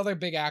 then another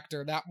big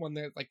actor, that one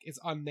that like is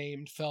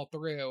unnamed, fell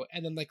through,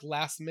 and then like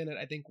last minute,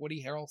 I think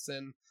Woody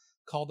Harrelson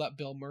called up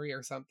Bill Murray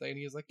or something, and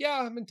he was like,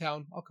 "Yeah, I'm in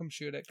town. I'll come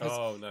shoot it."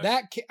 Oh,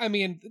 nice.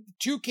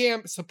 Two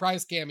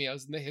surprise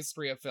cameos in the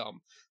history of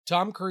film: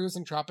 Tom Cruise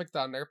in Tropic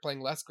Thunder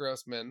playing Les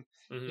Grossman,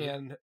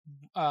 and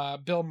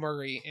Bill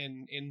Murray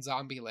in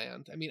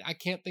Zombieland. I mean, I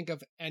can't think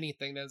of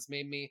anything that has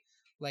made me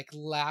like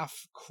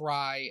laugh,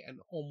 cry, and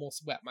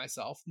almost wet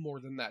myself more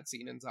than that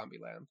scene in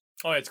Zombieland.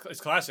 Oh, it's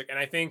classic, and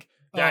I think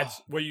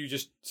that's what you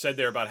just said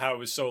there about how it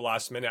was so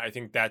last minute. I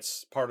think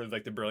that's part of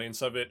like the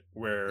brilliance of it,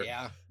 where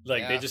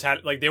they just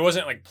had like, they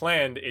wasn't like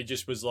planned. It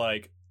just was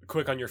like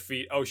quick on your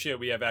feet. Oh shit,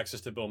 we have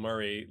access to Bill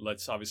Murray.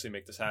 Let's obviously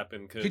make this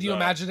happen. Could you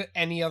imagine it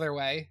any other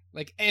way?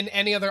 Like in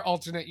any other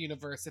alternate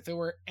universe, if it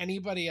were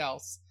anybody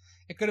else,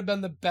 it could have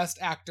been the best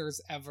actors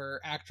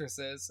ever,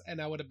 actresses,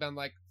 and I would have been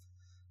like,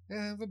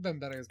 yeah, it would have been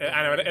better as Bill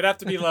I know, it'd have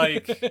to be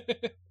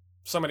like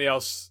somebody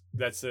else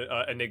that's an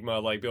enigma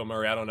like Bill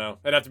Murray. I don't know.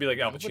 It'd have to be like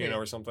Al Pacino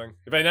or something.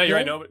 But now you're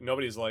right.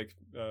 Nobody's like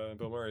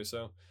Bill Murray.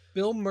 So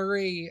Bill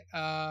Murray.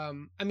 I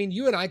mean,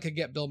 you and I could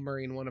get Bill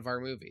Murray in one of our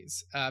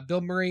movies.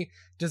 Bill Murray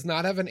does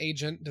not have an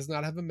agent, does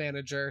not have a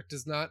manager,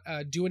 does not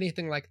do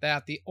anything like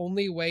that. The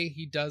only way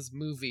he does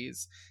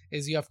movies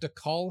is you have to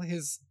call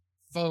his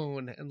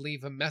phone and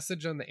leave a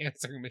message on the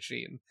answering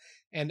machine,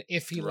 and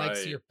if he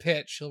likes your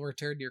pitch, he'll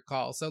return your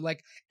call. So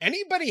like,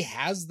 anybody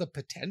has the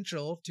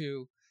potential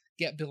to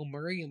get Bill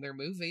Murray in their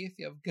movie if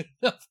you have good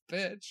enough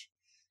pitch.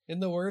 In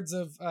the words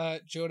of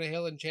Jonah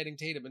Hill and Channing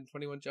Tatum in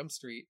 21 Jump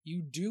Street,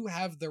 you do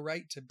have the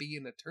right to be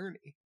an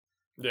attorney.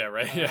 Yeah,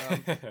 right. Yeah.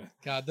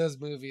 God, those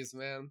movies,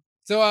 man.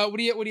 So what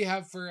do you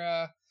have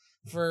for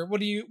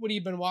what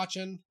you been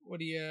watching? What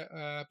do you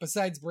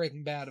besides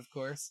Breaking Bad, of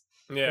course?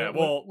 Yeah,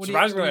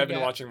 surprisingly, I've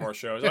been watching more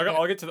shows.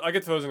 I'll get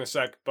to those in a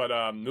sec.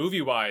 But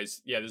movie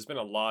wise, yeah, there's been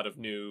a lot of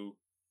new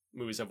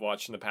movies I've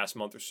watched in the past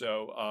month or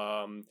so.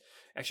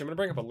 Actually, I'm gonna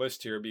bring up a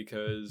list here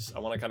because I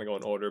want to kind of go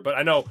in order. But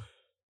I know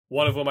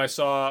one of them I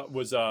saw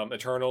was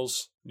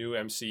Eternals, new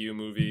MCU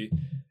movie.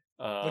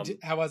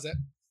 How was it?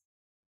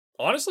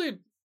 Honestly,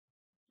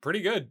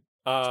 pretty good.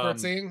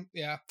 Worth seeing,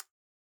 yeah.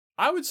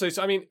 I would say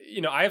so. I mean,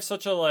 I have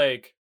such a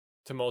like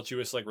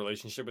tumultuous like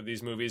relationship with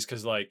these movies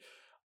because like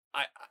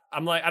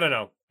I'm like, I don't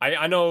know.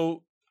 I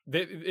know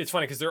it's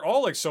funny because they're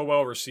all like so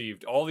well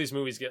received. All these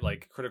movies get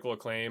like critical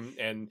acclaim,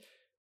 and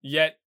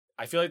yet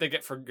I feel like they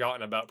get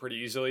forgotten about pretty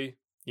easily.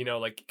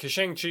 Like because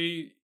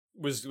Shang-Chi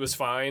was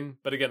fine,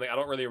 but again, like I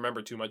don't really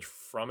remember too much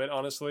from it,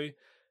 honestly.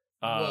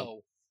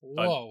 Whoa.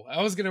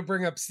 I was gonna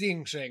bring up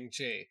seeing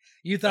Shang-Chi.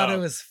 You thought it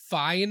was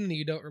fine and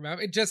you don't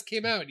remember? It just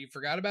came out. You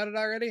forgot about it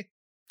already?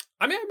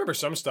 I mean, I remember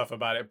some stuff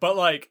about it, but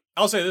like,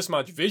 I'll say this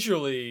much.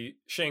 Visually,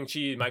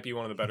 Shang-Chi might be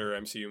one of the better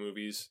MCU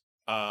movies.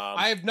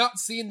 I have not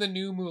seen the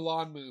new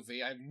Mulan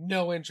movie. I have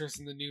no interest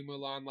in the new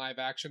Mulan live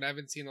action. I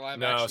haven't seen the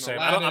live action. No, same.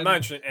 I'm not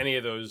interested in any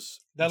of those.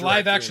 The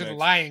live action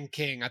Lion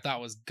King I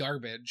thought was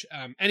garbage.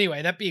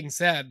 Anyway, that being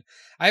said,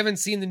 I haven't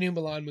seen the new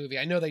Mulan movie.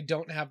 I know they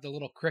don't have the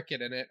little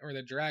cricket in it, or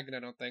the dragon,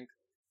 I don't think.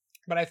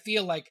 But I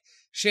feel like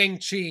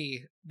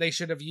Shang-Chi, they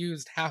should have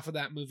used half of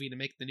that movie to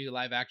make the new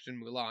live action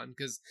Mulan,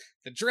 because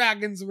the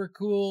dragons were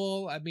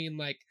cool. I mean,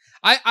 like,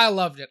 I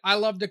loved it. I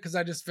loved it because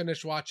I just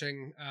finished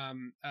watching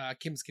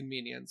Kim's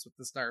Convenience with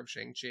the star of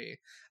Shang-Chi.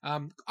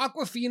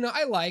 Awkwafina,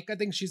 I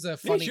think she's a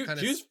funny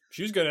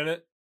She's good in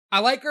it. I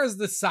like her as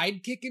the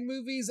sidekick in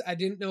movies. I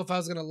didn't know if I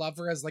was going to love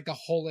her as like a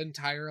whole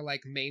entire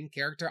like main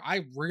character.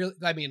 I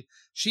mean,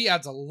 she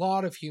adds a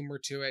lot of humor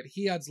to it.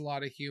 He adds a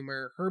lot of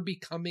humor. Her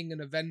becoming an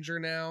Avenger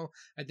now,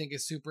 I think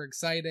is super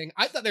exciting.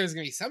 I thought there was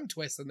going to be some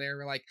twist in there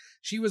where like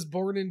she was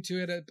born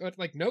into it, but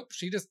like, nope,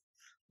 she just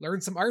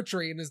learned some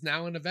archery and is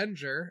now an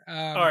Avenger. All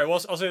right. Well,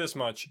 I'll say this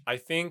much. I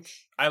think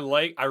I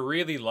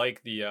really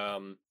like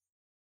the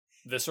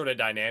sort of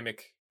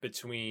dynamic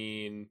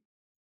between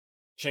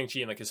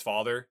Shang-Chi and like his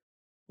father.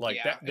 Like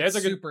there's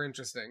a good, super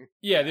interesting.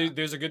 Yeah,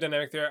 there's a good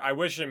dynamic there. I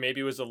wish it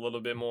maybe was a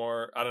little bit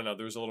more. I don't know.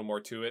 There was a little more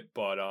to it,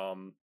 but I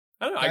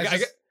don't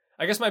know.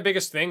 I guess my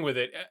biggest thing with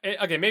it.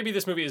 Okay, maybe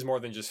this movie is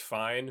more than just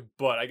fine,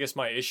 but I guess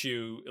my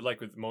issue,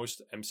 like with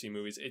most MC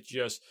movies, it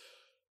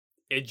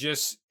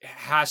just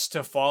has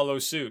to follow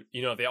suit.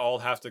 They all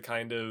have to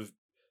kind of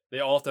they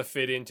all have to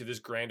fit into this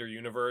grander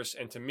universe.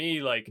 And to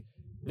me, like,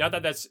 not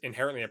that that's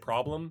inherently a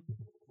problem,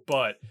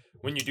 but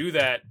when you do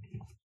that,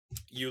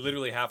 you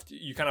literally have to,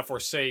 you kind of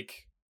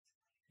forsake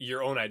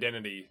your own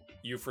identity.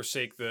 You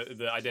forsake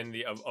the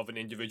identity of an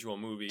individual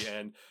movie.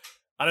 And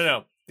I don't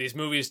know, these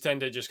movies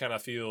tend to just kind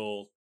of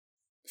feel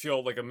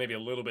like maybe a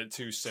little bit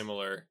too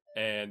similar.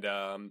 And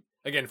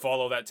again,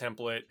 follow that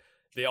template.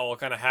 They all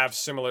kind of have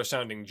similar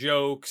sounding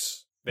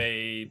jokes.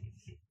 I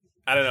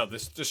don't know,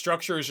 the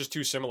structure is just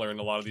too similar in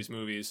a lot of these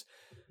movies.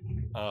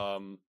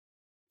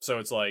 So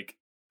it's like,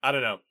 I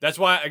don't know. That's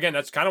why, again,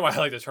 that's kind of why I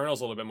like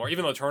Eternals a little bit more,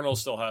 even though Eternals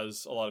still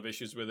has a lot of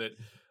issues with it.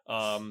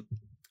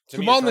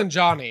 Kumail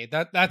Nanjiani,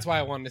 that's why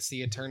I wanted to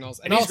see Eternals.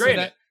 And he's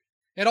great.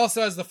 It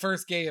also has the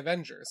first gay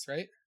Avengers,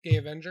 right? Gay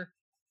Avenger?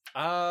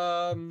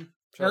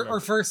 Or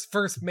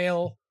first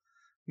male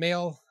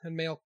and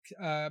male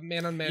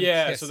man-on-man.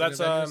 Yeah, so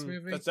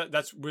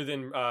that's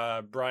within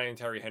Brian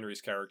Terry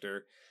Henry's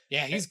character.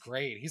 Yeah, he's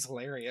great. He's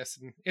hilarious.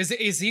 And is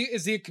he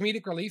a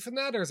comedic relief in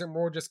that, or is it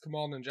more just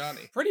Kumail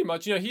Nanjiani? Pretty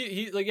much,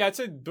 he like, yeah, I'd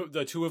say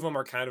the two of them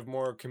are kind of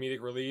more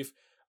comedic relief.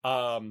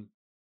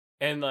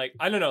 And like,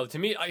 I don't know. To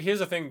me, here's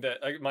the thing that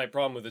my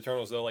problem with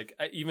Eternals though, like,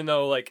 even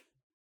though like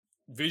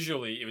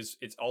visually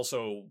it's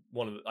also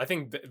one of the, I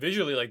think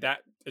visually like that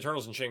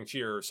Eternals and Shang-Chi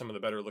are some of the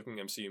better looking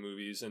MCU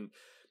movies, and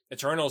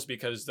Eternals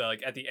because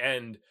like at the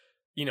end,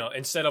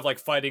 instead of like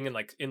fighting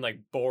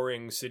in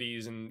boring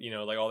cities and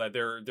like all that,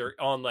 they're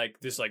on like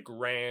this like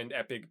grand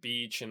epic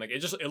beach, and like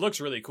it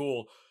looks really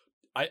cool.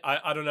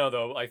 I don't know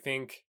though. I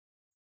think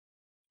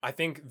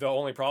the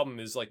only problem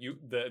is like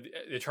the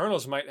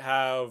Eternals might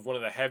have one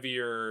of the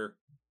heavier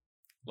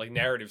like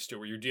narratives to it,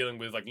 where you're dealing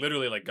with like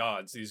literally like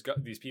gods,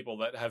 these people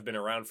that have been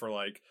around for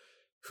like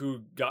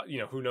who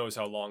knows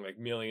how long, like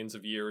millions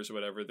of years or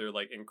whatever. They're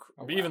like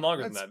even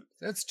longer than that.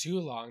 That's too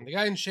long. The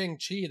guy in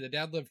Shang-Chi, the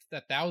dad lived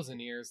 1,000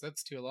 years.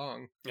 That's too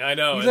long. I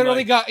know. He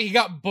literally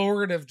got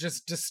bored of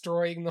just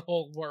destroying the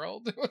whole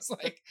world. It was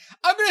like,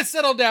 I'm gonna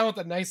settle down with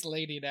a nice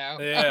lady now.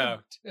 Yeah.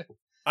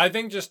 I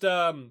think just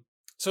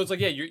so it's like,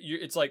 yeah,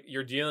 it's like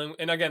you're dealing,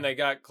 and again, they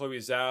got Chloe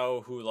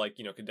Zhao, who like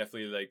could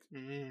definitely like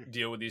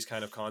deal with these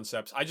kind of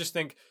concepts. I just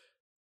think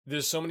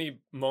there's so many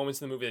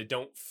moments in the movie that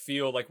don't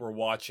feel like we're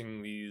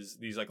watching these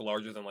like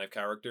larger than life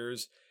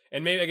characters,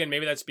 and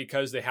maybe that's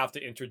because they have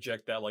to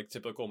interject that like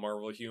typical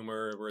Marvel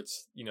humor where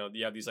it's you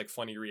have these like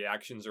funny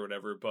reactions or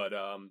whatever. But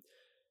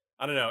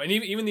I don't know, and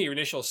even the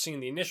initial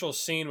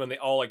scene when they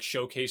all like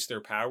showcase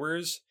their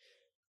powers,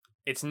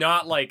 it's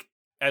not like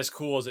as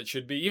cool as it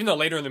should be, even though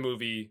later in the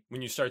movie,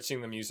 when you start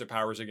seeing them use their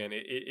powers again,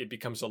 it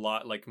becomes a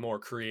lot like more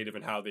creative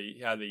in how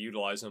they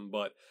utilize them.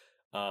 But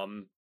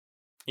I'm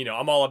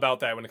all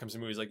about that when it comes to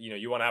movies. Like,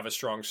 you want to have a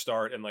strong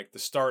start, and like the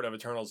start of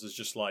Eternals is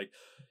just like,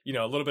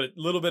 a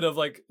little bit of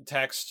like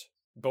text,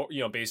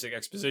 basic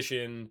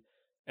exposition,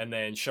 and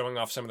then showing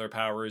off some of their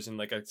powers in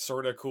like a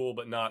sort of cool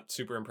but not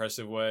super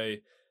impressive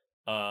way.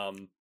 But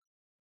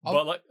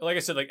like I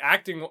said, like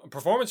acting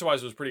performance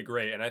wise was pretty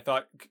great, and I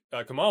thought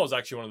Kamal was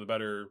actually one of the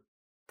better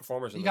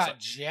performers. He got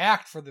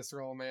jacked for this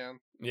role, man.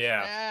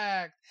 Yeah,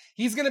 jacked.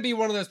 He's gonna be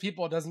one of those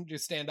people that doesn't do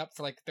stand up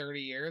for like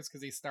 30 years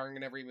because he's starring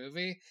in every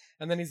movie,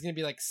 and then he's gonna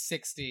be like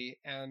 60,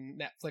 and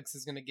Netflix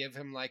is gonna give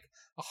him like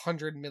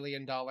 $100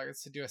 million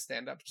to do a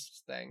stand up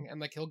thing,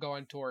 and like he'll go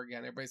on tour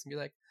again. Everybody's gonna be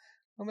like,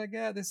 oh my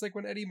god, this is like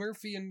when Eddie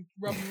Murphy and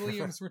Robin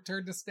Williams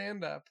returned to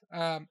stand-up.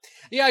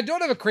 Yeah, I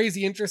don't have a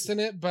crazy interest in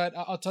it, but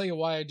I'll tell you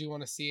why I do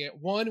want to see it.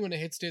 One, when it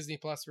hits Disney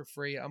Plus for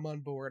free, I'm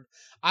on board.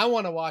 I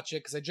want to watch it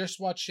because I just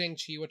watched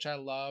Shang-Chi, which I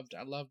loved.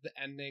 I loved the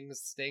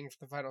endings, staying for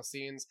the final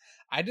scenes.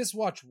 I just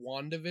watched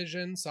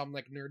WandaVision, so I'm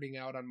like nerding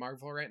out on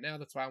Marvel right now.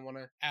 That's why I want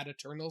to add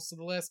Eternals to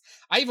the list.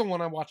 I even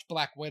want to watch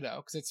Black Widow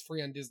because it's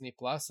free on Disney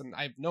Plus, and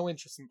I have no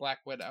interest in Black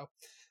Widow.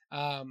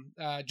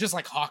 Just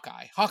like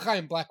Hawkeye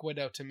and Black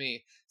Widow to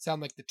me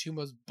sound like the two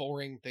most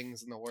boring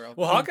things in the world.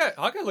 Well,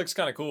 Hawkeye looks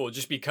kind of cool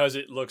just because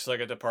it looks like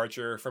a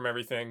departure from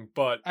everything,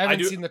 but I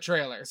haven't seen the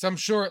trailer, so I'm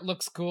sure it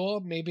looks cool.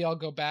 Maybe I'll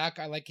go back.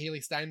 I like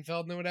Haley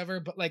Steinfeld and whatever,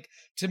 but like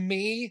to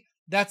me,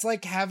 that's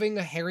like having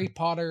a Harry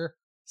Potter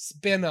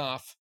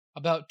spin-off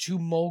about two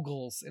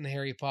moguls in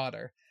Harry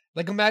Potter.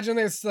 Like imagine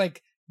there's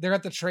like they're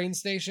at the train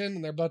station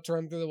and they're about to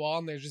run through the wall,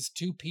 and there's just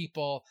two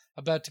people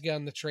about to get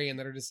on the train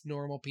that are just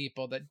normal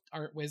people that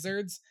aren't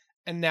wizards.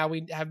 And now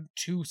we have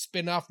two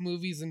spin-off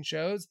movies and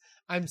shows.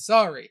 I'm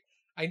sorry.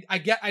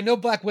 I know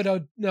Black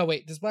Widow. No,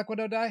 wait, does Black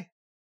Widow die?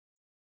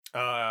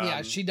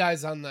 Yeah, she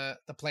dies on the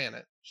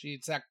planet. She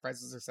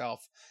sacrifices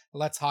herself,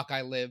 lets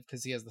Hawkeye live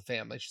because he has the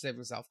family. She saved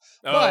herself.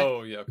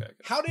 Oh, yeah, okay.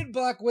 How did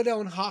Black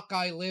Widow and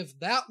Hawkeye live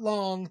that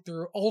long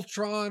through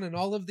Ultron and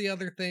all of the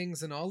other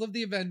things and all of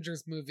the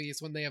Avengers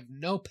movies when they have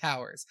no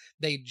powers?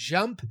 They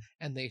jump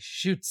and they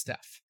shoot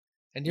stuff.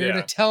 And you're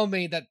going to tell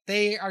me that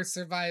they are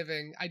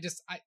surviving.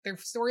 Their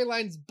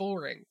storyline's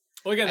boring.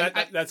 Well, again,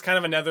 that's kind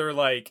of another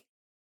like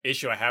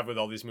issue I have with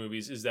all these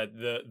movies is that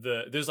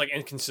there's like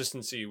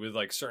inconsistency with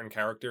like certain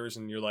characters,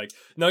 and you're like,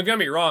 no, don't get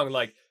me wrong,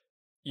 like,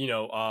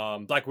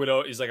 Black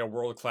Widow is like a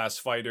world-class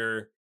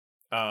fighter.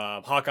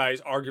 Hawkeye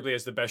arguably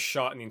has the best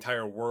shot in the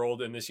entire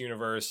world in this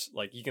universe.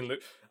 Like he can,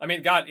 I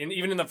mean, God,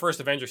 even in the first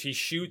Avengers, he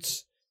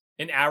shoots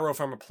an arrow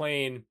from a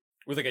plane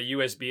with like a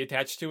USB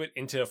attached to it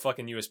into a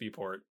fucking USB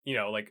port. You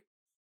know, like.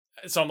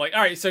 So I'm like,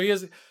 all right. So he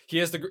has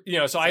the, you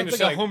know. So I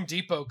understand. Like a Home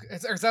Depot,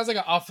 or sounds like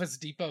an Office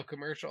Depot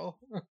commercial.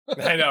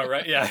 I know,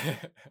 right? Yeah.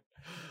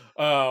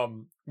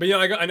 But you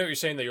know, I know what you're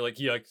saying that you're like,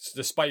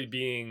 despite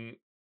being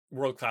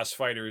world-class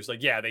fighters,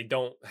 like, yeah, they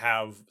don't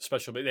have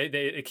special,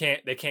 they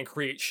can't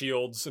create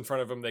shields in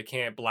front of them. They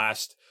can't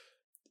blast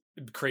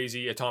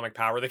crazy atomic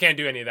power. They can't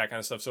do any of that kind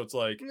of stuff. So it's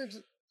like,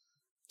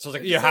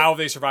 how have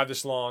they survived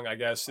this long, I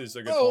guess, is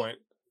a good point.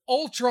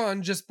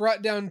 Ultron just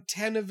brought down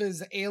 10 of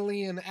his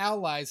alien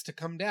allies to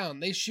come down.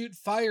 They shoot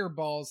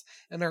fireballs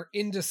and are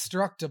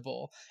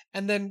indestructible.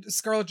 And then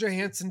Scarlett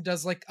Johansson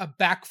does like a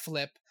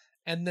backflip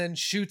and then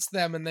shoots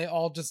them and they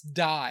all just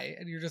die.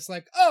 And you're just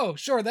like, oh,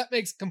 sure, that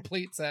makes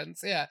complete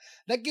sense. Yeah,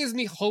 that gives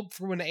me hope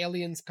for when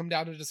aliens come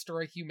down to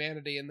destroy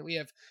humanity and that we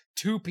have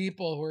two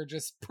people who are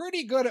just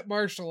pretty good at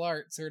martial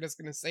arts who are just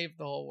going to save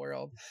the whole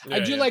world. I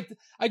do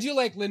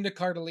like Linda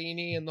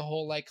Cardellini and the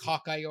whole like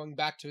Hawkeye going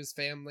back to his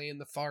family and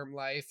the farm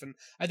life. And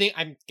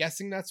I'm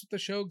guessing that's what the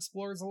show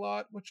explores a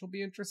lot, which will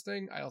be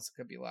interesting. I also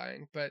could be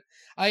lying, but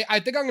I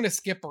think I'm going to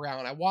skip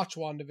around. I watched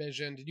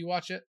WandaVision. Did you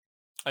watch it?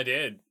 I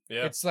did.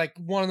 Yeah. It's like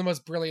one of the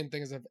most brilliant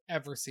things I've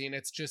ever seen.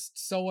 It's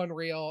just so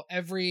unreal.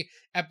 Every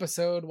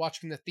episode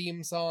watching the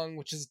theme song,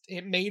 which is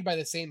made by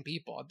the same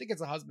people. I think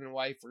it's a husband and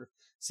wife or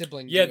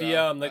sibling. Yeah,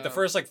 duo. The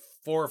first like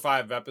 4 or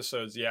 5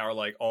 episodes, are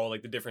like all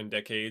like the different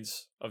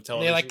decades of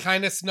television. They like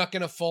kind of snuck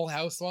in a Full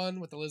House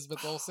one with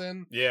Elizabeth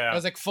Olsen. Yeah. It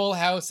was like Full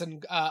House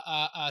and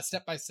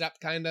Step by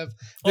Step kind of.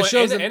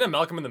 And a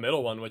Malcolm in the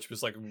Middle one, which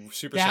was like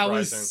super surprising. That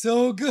was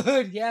so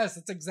good. Yes,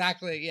 it's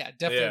exactly. Yeah,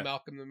 definitely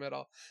Malcolm in the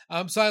Middle.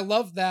 So I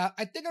love that.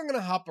 I think I'm going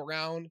to hop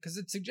around because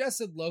it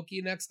suggested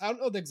Loki next. I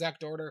don't know the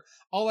exact order.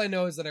 All I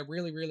know is that I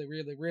really, really,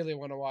 really, really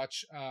want to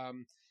watch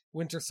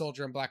Winter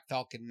Soldier and Black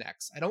Falcon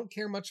next. I don't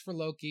care much for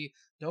Loki.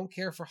 Don't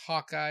care for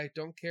Hawkeye.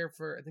 Don't care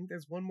for, I think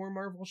there's one more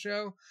Marvel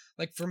show.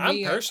 Like for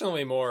me, I'm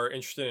personally more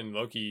interested in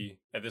Loki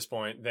at this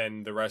point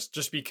than the rest,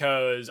 just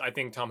because I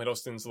think Tom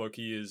Hiddleston's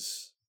Loki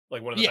is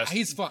like one of the best. Yeah,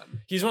 he's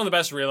fun. He's one of the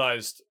best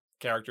realized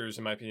characters,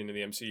 in my opinion, in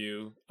the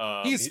MCU.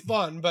 He's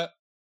fun, but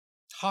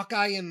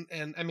Hawkeye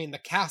and I mean the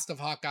cast of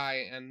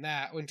Hawkeye and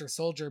that Winter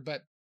Soldier,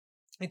 but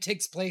it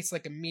takes place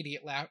like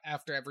immediately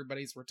after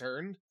everybody's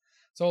returned.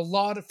 So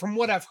from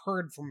what I've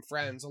heard from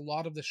friends, a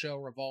lot of the show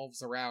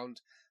revolves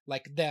around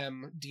like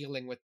them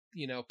dealing with,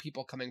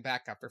 people coming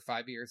back after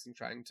 5 years and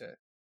trying to,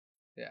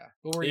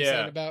 What were you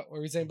saying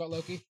about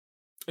Loki?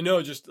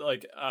 No, just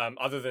like,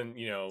 other than,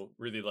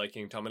 really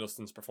liking Tom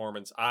Hiddleston's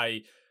performance,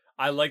 I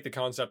like the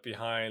concept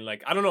behind,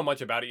 like, I don't know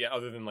much about it yet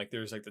other than like,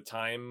 there's like the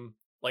time,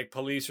 like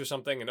police or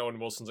something. And Owen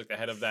Wilson's like the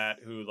head of that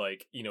who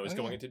like, is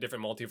going into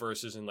different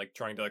multiverses and like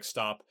trying to like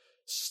stop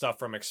stuff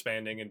from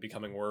expanding and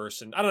becoming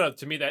worse. And I don't know,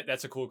 to me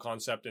that's a cool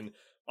concept. And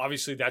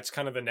obviously that's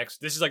kind of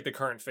this is like the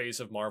current phase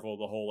of Marvel,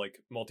 the whole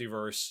like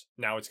multiverse.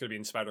 Now it's going to be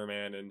in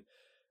Spider-Man, and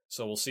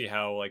so we'll see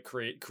how like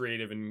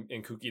creative and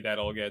kooky that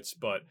all gets.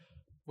 But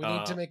we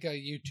need to make a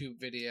YouTube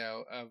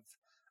video of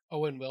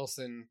Owen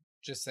Wilson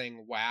just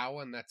saying wow,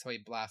 and that's how he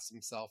blasts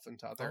himself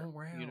into other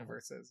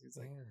universes. He's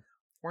like,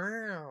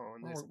 wow.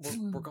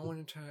 We're going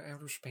into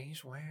outer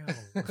space.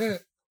 Wow.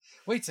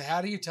 Wait, so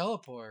how do you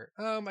teleport?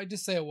 I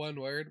just say one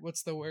word.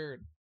 What's the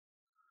word?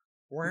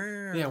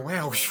 Wow. Yeah,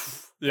 wow.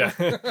 Yeah.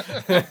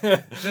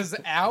 Does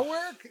ow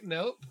work?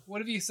 Nope.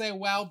 What if you say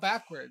wow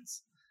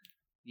backwards?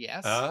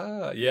 Yes.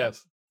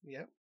 Yes.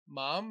 Yep.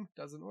 Mom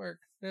doesn't work.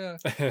 Yeah.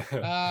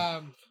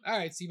 All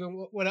right. So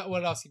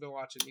what else you been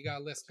watching? You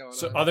got a list going on.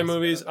 So other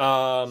movies,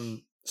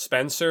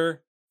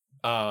 Spencer,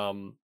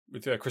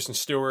 with Kristen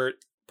Stewart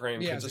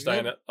playing Princess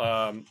Diana.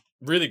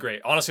 Really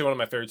great. Honestly, one of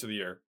my favorites of the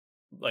year.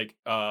 Like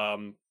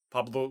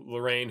Pablo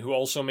Larraín, who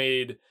also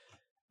made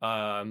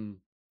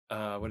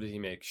what did he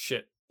make?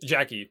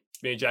 Jackie.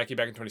 Made Jackie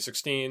back in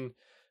 2016.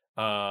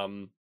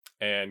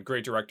 And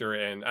great director.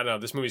 And I don't know,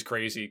 this movie's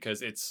crazy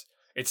because it's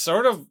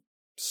sort of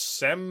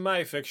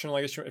semi-fictional,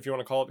 I guess, if you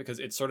want to call it, because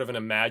it's sort of an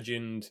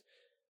imagined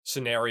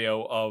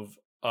scenario of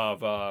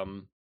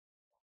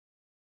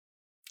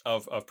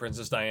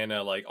Princess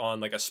Diana, like on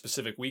like a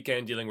specific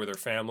weekend dealing with her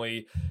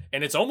family.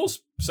 And it's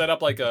almost set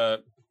up like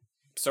a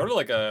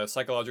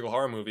psychological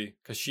horror movie,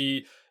 because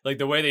she, like,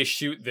 the way they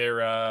shoot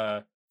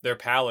their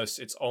palace,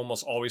 it's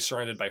almost always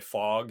surrounded by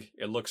fog.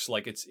 It looks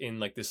like it's in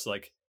like this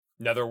like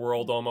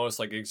netherworld, almost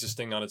like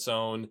existing on its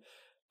own.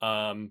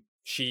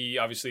 She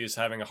obviously is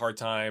having a hard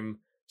time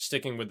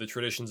sticking with the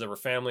traditions of her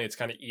family. It's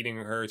kind of eating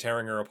her,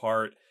 tearing her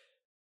apart.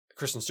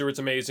 Kristen Stewart's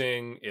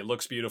amazing. It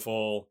looks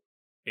beautiful.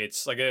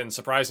 It's, again,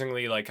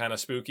 surprisingly like kind of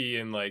spooky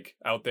and like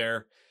out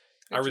there.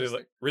 I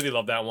really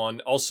love that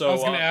one. Also, I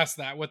was going to ask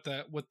that what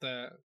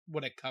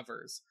it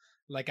covers.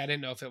 Like, I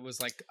didn't know if it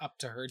was like up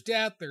to her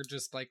death or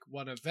just like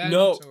one event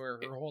or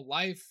her whole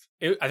life.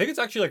 I think it's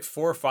actually like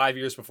 4 or 5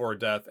 years before her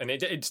death, and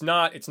it's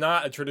not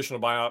a traditional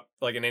biop,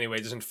 like, in any way.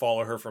 It doesn't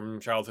follow her from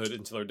childhood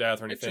until her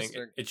death or anything.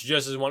 It's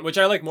just as one, which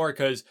I like more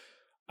because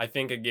I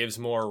think it gives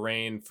more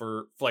reign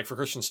for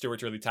Kristen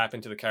Stewart to really tap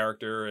into the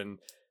character and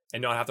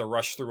not have to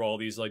rush through all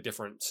these like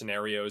different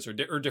scenarios or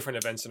different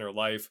events in her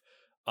life.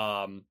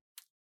 But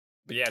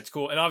yeah, it's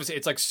cool. And obviously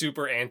it's like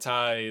super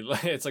anti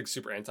like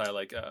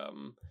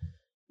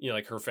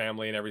like her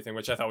family and everything,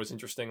 which I thought was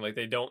interesting. Like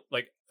they don't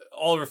like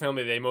all of her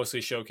family, they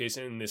mostly showcase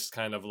in this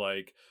kind of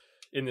like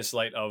in this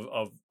light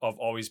of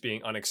always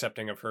being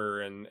unaccepting of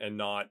her and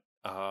not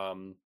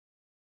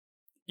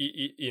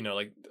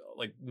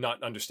like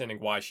not understanding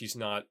why she's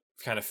not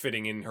kind of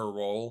fitting in her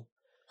role.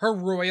 Her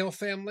royal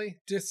family,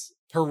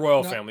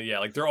 family, yeah,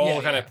 like they're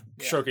all kind of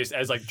showcased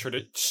as like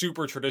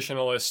super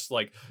traditionalist,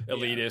 like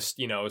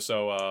elitist,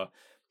 So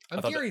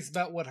I'm curious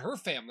about what her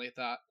family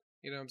thought.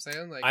 You know what I'm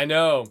saying? Like I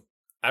know,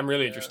 I'm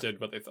really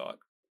interested what they thought.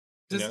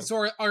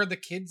 So are the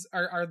kids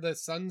are the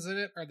sons in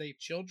it? Are they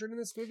children in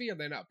this movie? Are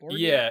they not born?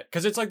 Yeah,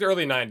 because it's like the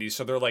early '90s,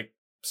 so they're like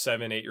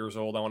 7-8 years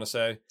old. I want to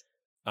say,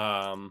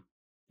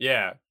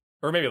 yeah,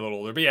 or maybe a little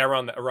older, but yeah,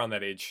 around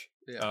that age.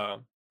 Yeah.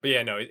 But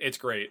yeah, no, it's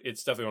great.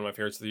 It's definitely one of my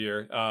favorites of the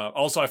year.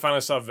 Also, I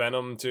finally saw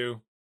Venom too.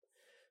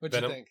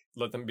 What'd you think?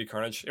 Let Them Be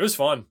Carnage. It was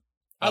fun.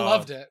 I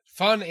loved it.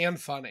 Fun and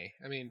funny.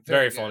 I mean,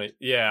 very funny.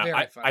 Yeah,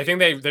 very funny. I think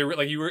they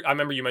like you were. I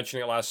remember you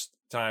mentioning it last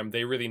time.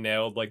 They really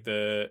nailed like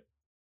the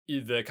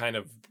kind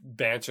of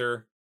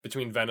banter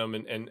between Venom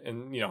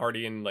and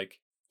Hardy, and like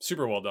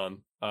super well done.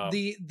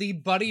 The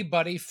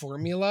buddy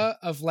formula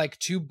of like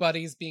two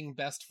buddies being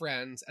best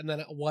friends, and then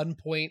at one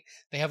point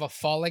they have a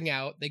falling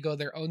out, they go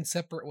their own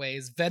separate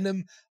ways.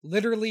 Venom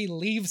literally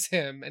leaves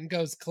him and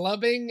goes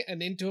clubbing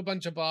and into a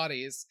bunch of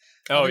bodies.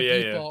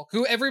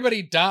 Who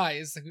everybody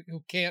dies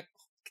who can't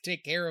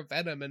take care of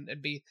Venom and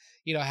be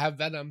have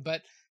Venom,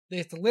 but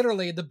it's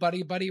literally the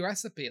buddy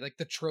recipe, like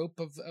the trope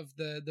of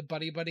the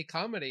buddy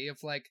comedy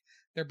of like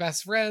they're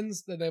best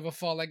friends, then they have a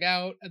falling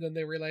out, and then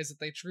they realize that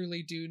they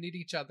truly do need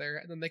each other,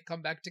 and then they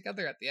come back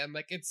together at the end.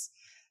 Like it's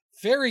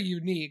very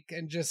unique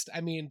and just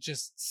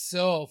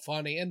so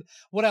funny. And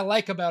what I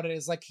like about it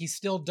is like he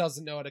still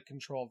doesn't know how to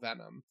control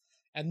Venom.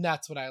 And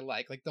that's what I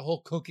like the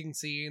whole cooking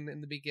scene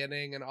in the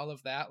beginning and all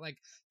of that. Like,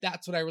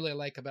 that's what I really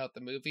like about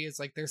the movie.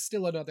 It's like, there's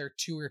still another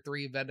 2 or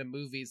 3 Venom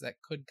movies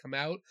that could come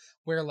out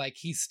where like,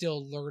 he's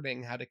still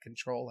learning how to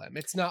control him.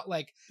 It's not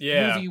like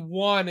movie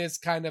 1 is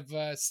kind of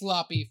a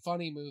sloppy,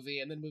 funny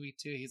movie. And then movie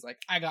 2, he's like,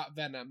 I got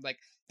Venom. Like,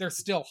 they're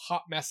still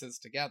hot messes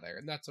together.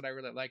 And that's what I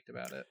really liked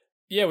about it.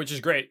 Yeah, which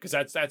is great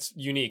because that's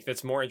unique.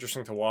 That's more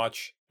interesting to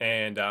watch.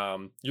 And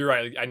you're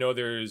right. I know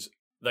there's,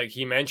 like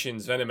Venom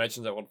mentions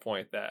at one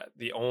point that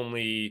the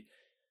only,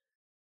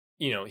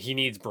 he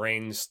needs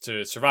brains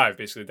to survive.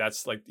 Basically,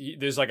 that's like,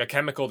 there's like a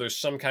chemical, there's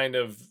some kind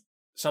of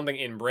something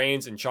in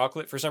brains and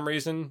chocolate for some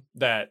reason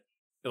that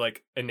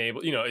like enable,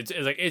 it's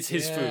like, it's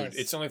his food.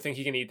 It's the only thing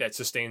he can eat that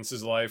sustains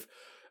his life.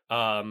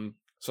 So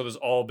there's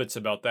all bits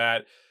about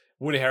that.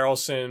 Woody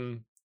Harrelson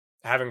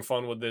having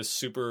fun with this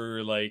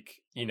super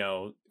like,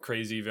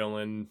 crazy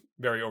villain,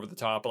 very over the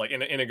top, but like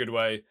in a good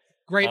way.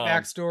 Great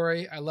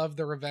backstory. I love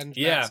the revenge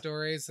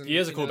backstories. And, he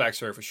has a cool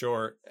backstory for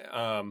sure.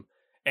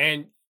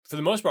 And for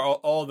the most part,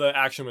 all the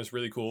action was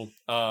really cool.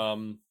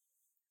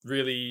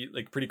 Really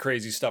like pretty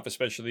crazy stuff,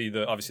 especially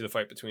obviously the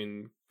fight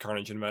between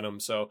Carnage and Venom.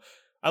 So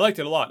I liked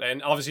it a lot.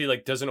 And obviously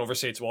like doesn't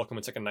overstay its welcome.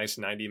 It's like a nice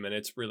 90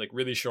 minutes,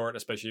 really short,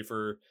 especially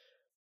for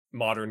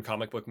modern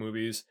comic book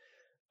movies.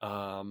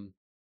 And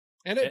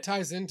it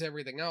ties into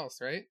everything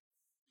else, right?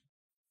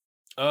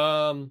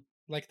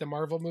 Like the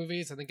Marvel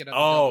movies, I think it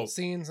has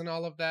scenes and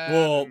all of that.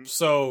 Well,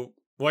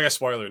 I guess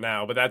spoiler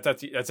now, but that's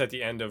at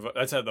the end of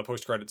that's at the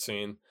post credit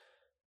scene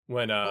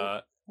when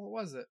what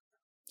was it?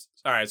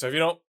 All right, so if you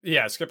don't,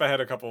 skip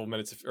ahead a couple of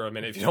minutes or a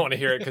minute if you don't want to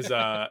hear it, because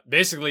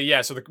basically,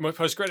 so the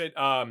post credit,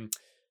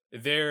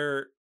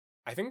 they're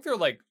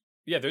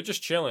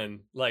just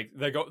chilling, like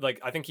they go, like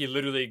I think he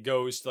literally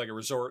goes to like a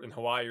resort in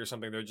Hawaii or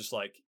something. They're just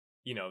like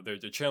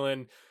they're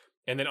chilling,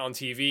 and then on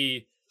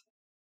TV.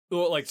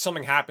 Well, like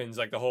something happens,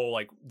 like the whole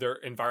like their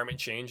environment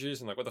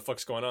changes, and like what the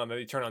fuck's going on? Then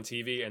they turn on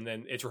TV, and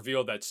then it's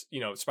revealed that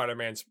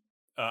Spider-Man's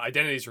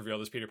identity is revealed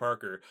as Peter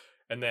Parker,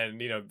 and then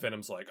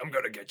Venom's like, "I'm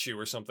gonna get you"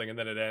 or something, and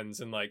then it ends,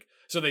 and like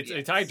so they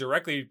tie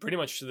directly pretty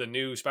much to the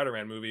new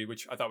Spider-Man movie,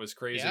 which I thought was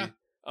crazy. Yeah,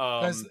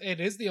 because it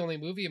is the only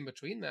movie in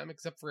between them,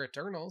 except for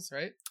Eternals,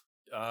 right?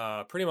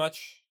 Pretty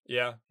much,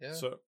 yeah.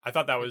 So I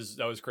thought that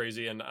was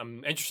crazy, and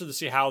I'm interested to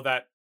see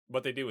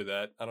what they do with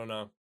that. I don't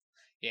know.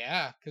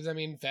 Yeah, because I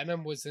mean,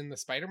 Venom was in the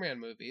Spider-Man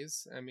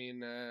movies. I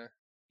mean,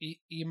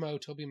 emo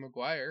Tobey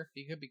Maguire,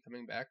 he could be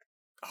coming back.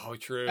 Oh,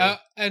 true.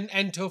 And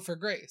Topher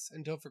Grace,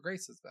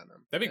 is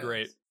Venom. That'd be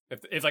great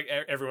if like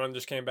everyone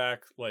just came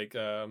back. Like,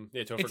 Topher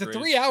Grace. It's a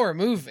 3-hour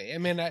movie. I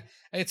mean,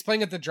 it's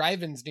playing at the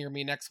drive-ins near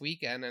me next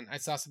weekend, and I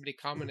saw somebody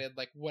commented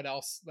like, "What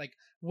else? Like,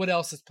 what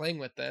else is playing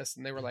with this?"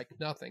 And they were like,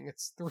 "Nothing.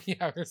 It's 3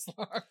 hours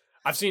long."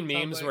 I've seen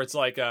memes where it's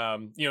like, they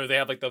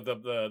have like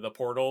the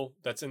portal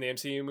that's in the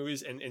MCU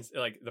movies, and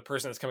like the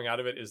person that's coming out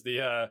of it is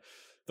the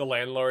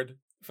landlord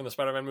from the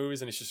Spider-Man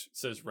movies, and it just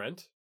says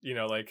rent.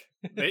 Like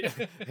they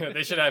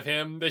they should have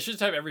him. They should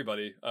have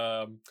everybody.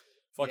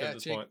 Fuck it at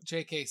this point.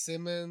 J.K.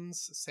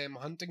 Simmons, Sam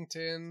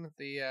Huntington,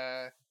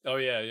 the Oh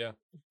yeah.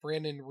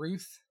 Brandon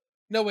Ruth.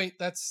 No, wait,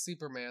 that's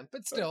Superman.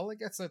 But still, I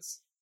guess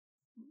that's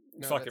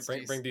fuck it.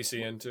 Bring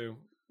DC in too.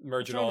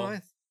 Merge it I don't all. know,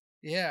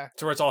 yeah.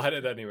 To where it's all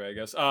headed anyway, I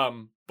guess.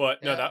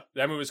 But no,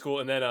 that movie was cool.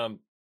 And then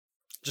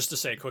just to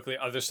say quickly,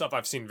 other stuff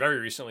I've seen very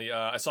recently.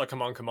 I saw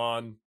Come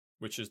On,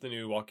 which is the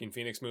new Joaquin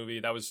Phoenix movie.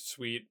 That was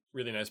sweet.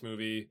 Really nice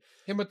movie.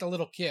 Him with the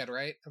little kid,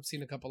 right? I've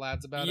seen a couple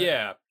ads about it.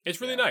 Yeah, it's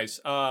really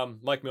nice.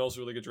 Mike Mills,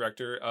 really good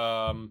director.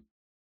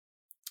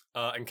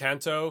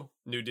 Encanto,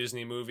 new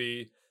Disney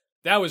movie.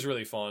 That was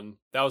really fun.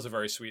 That was a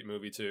very sweet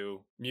movie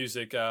too.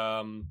 Music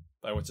by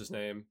what's his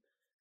name?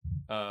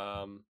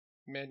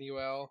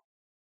 Manuel.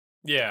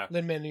 Yeah.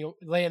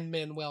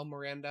 Lin-Manuel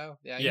Miranda.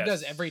 Yeah, he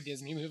does every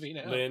Disney movie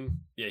now.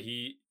 Yeah,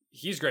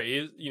 he's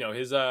great.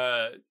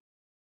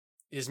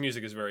 His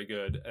music is very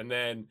good. And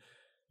then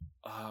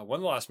one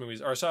of the last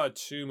movies, or I saw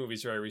 2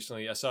 movies very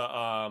recently. I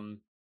saw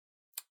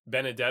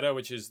Benedetta,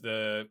 which is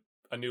a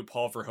new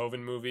Paul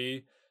Verhoeven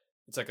movie.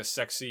 It's like a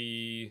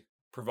sexy,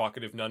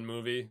 provocative nun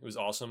movie. It was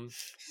awesome.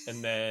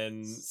 And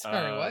then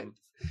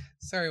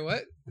Sorry,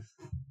 what?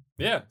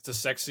 Yeah, it's a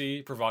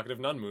sexy, provocative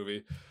nun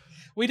movie.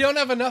 We don't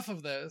have enough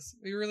of those.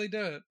 We really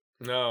don't.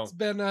 No. It's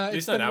been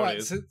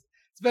nowadays.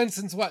 It's been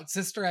since what?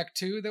 Sister Act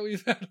 2 that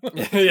we've had.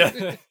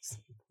 Yeah.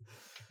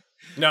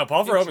 No,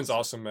 Paul Verhoeven's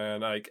awesome,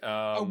 man. Like,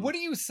 what are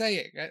you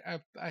saying?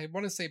 I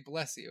want to say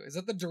bless you. Is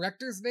that the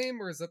director's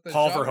name or is that the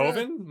Paul genre?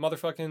 Verhoeven?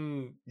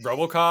 Motherfucking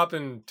RoboCop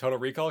and Total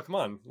Recall? Come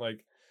on,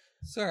 like.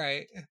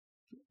 Sorry,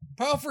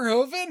 Paul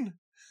Verhoeven.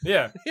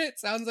 Yeah. It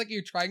sounds like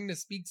you're trying to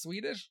speak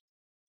Swedish.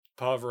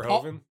 Paul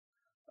Verhoeven.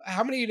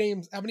 How many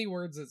names? How many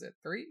words is it?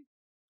 3?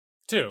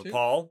 2.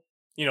 Paul.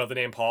 You know the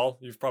name Paul.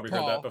 You've probably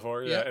heard that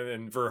before. Yeah. And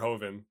then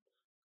Verhoeven.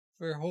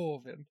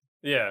 Verhoeven.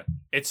 Yeah.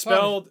 It's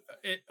spelled.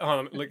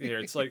 Look here.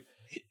 It's like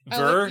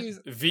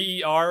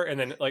Ver, and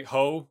then like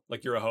ho,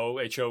 like you're a hoe,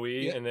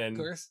 HOE, and then. Of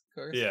course.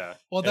 Yeah.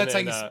 Well, that's how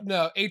you.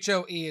 No,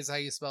 HOE is how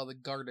you spell the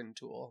garden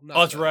tool. Oh,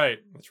 that's right.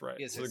 That's right.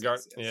 Yes, so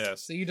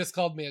yes. So you just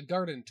called me a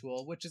garden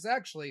tool, which is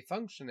actually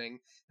functioning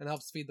and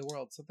helps feed the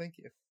world. So thank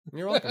you.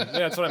 You're welcome.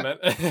 Yeah, that's what I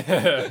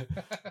meant.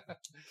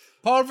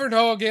 Paul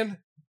Verhoeven.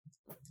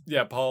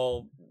 Yeah,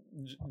 Paul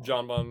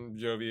John Bon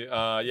Jovi.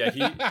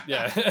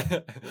 Yeah.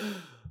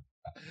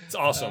 It's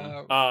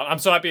awesome. I'm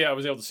so happy I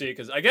was able to see it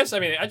because I guess,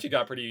 it actually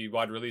got pretty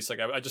wide release. Like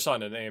I just saw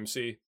it in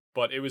AMC,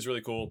 but it was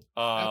really cool.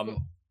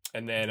 Cool.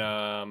 And then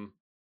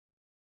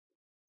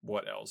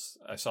what else?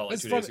 I saw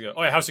 2 days ago.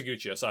 Oh yeah, House of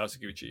Gucci. I saw House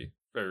of Gucci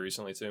very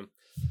recently too.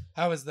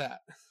 How was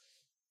that?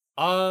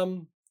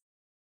 Overall,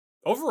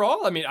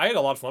 I had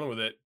a lot of fun with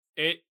it.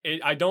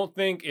 I don't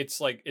think it's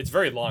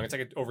very long. It's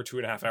like over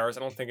 2.5 hours.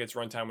 I don't think its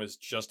runtime was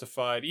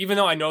justified, even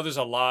though I know there's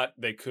a lot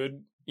they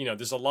could.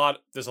 There's a lot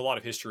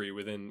of history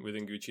within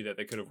Gucci that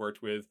they could have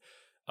worked with.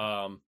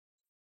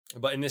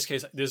 But in this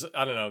case,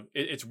 I don't know.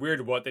 It's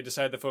weird what they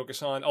decided to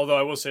focus on. Although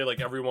I will say,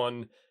 like,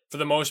 everyone for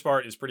the most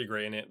part is pretty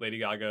great in it. Lady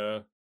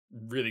Gaga,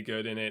 really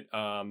good in it.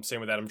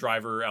 Same with Adam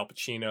Driver, Al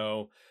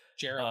Pacino,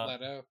 Jared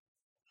Leto.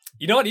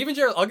 You know what? Even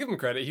Jared, I'll give him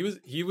credit. He was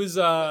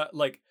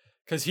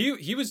because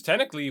he was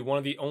technically one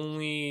of the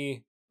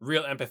only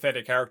real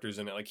empathetic characters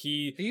in it. Like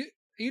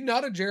Are you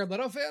not a Jared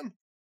Leto fan?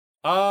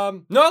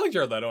 No, I like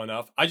Jared Leto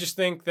enough. I just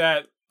think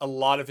that a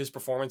lot of his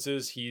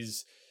performances,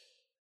 he's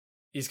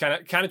kind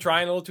of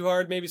trying a little too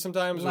hard, maybe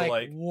sometimes.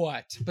 Like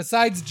what?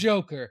 Besides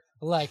Joker,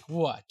 like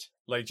what?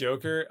 Like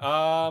Joker,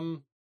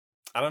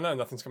 I don't know.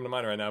 Nothing's coming to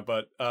mind right now,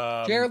 but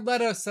Jared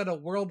Leto set a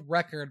world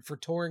record for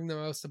touring the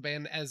most a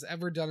band has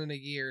ever done in a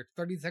year.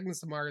 30 Seconds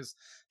to Mars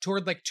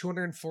toured like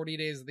 240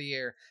 days of the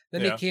year.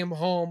 Then he came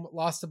home,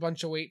 lost a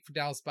bunch of weight for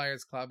Dallas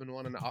Buyers Club, and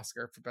won an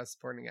Oscar for Best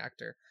Supporting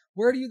Actor.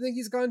 Where do you think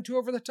he's gone too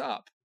over the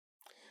top?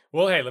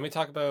 Well, hey, let me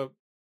talk about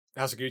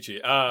House of Gucci.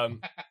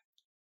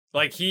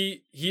 Like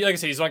he, like I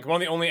say, he's like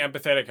one of the only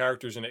empathetic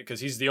characters in it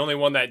because he's the only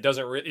one that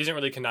isn't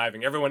really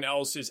conniving. Everyone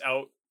else is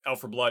out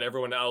for blood.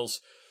 Everyone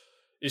else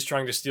is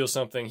trying to steal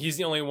something. He's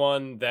the only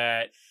one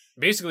that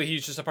basically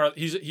he's just a part.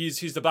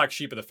 He's the black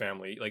sheep of the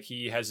family. Like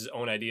he has his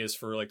own ideas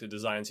for like the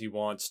designs he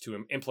wants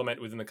to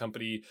implement within the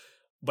company,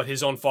 but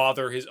his own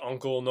father, his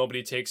uncle,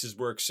 nobody takes his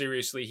work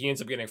seriously. He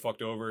ends up getting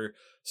fucked over.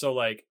 So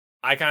like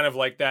I kind of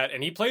like that,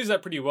 and he plays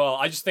that pretty well.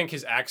 I just think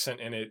his accent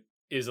in it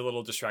is a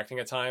little distracting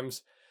at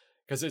times.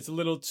 Because it's a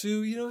little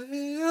too,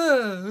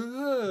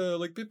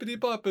 like bippity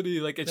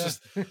boppity, like it's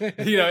just,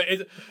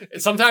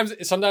 sometimes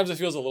it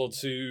feels a little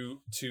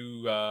too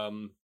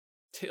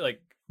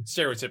like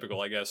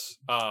stereotypical, I guess.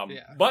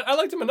 But I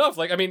liked him enough.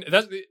 Like,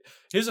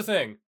 here's the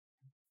thing.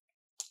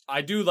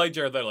 I do like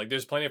Jared Leto. Like,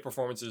 there's plenty of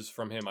performances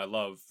from him. I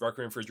love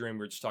Requiem for a Dream.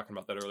 We were just talking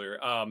about that earlier.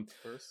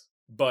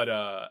 But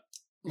like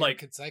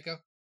American Psycho.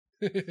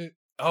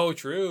 Oh,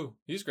 true.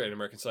 He's great in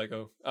American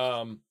Psycho.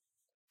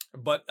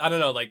 But I don't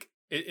know, like.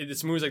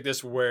 It's movies like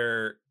this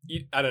where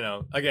I don't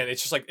know. Again,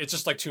 it's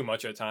just like too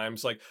much at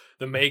times. Like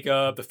the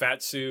makeup, the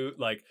fat suit,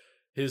 like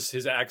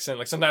his accent.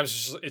 Like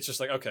sometimes it's just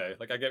like okay,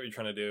 like I get what you're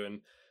trying to do.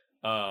 And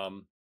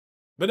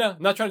but no,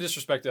 I'm not trying to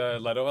disrespect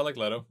Leto. I like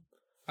Leto.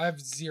 I have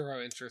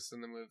zero interest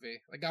in the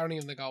movie. Like, I don't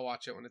even think I'll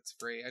watch it when it's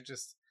free.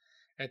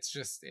 It's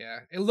just, yeah.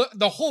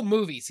 The whole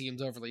movie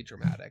seems overly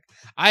dramatic.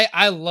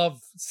 I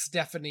love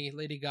Stephanie,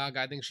 Lady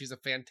Gaga. I think she's a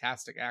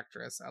fantastic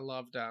actress. I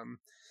loved A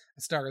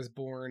Star Is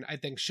Born. I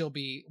think she'll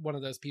be one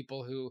of those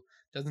people who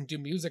doesn't do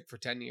music for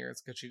 10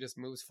 years because she just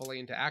moves fully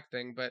into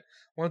acting. But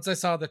once I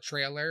saw the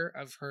trailer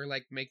of her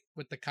like make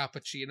with the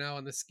cappuccino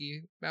on the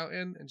ski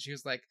mountain, and she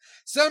was like,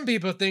 some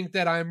people think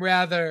that I'm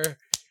rather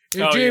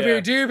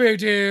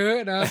dooby,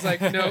 and I was like,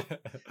 nope,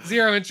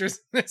 zero interest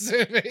in this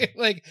movie.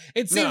 Like,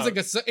 it seems like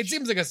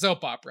a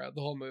soap opera,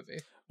 the whole movie.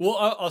 Well,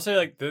 I'll say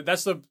like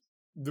that's the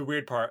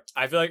weird part.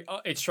 I feel like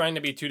it's trying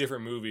to be two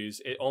different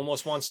movies. It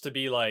almost wants to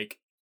be like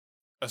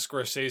a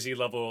Scorsese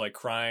level like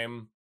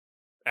crime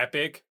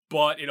epic,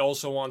 but it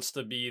also wants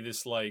to be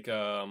this like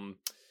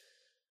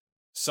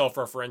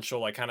self-referential,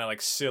 like kind of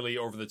like silly,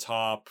 over the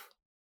top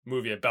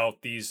movie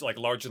about these like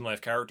larger than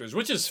life characters,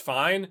 which is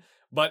fine.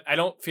 But I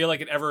don't feel like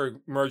it ever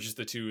merges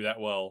the two that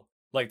well.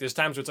 Like, there's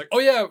times where it's like, oh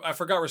yeah, I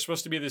forgot we're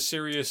supposed to be this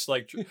serious,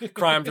 like,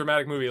 crime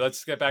dramatic movie.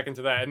 Let's get back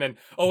into that. And then,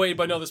 oh wait,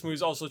 but no, this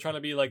movie's also trying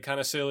to be, like, kind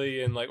of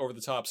silly and, like, over the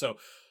top. So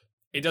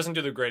it doesn't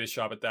do the greatest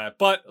job at that.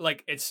 But,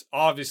 like, it's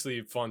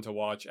obviously fun to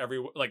watch. Al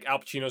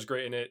Pacino's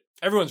great in it.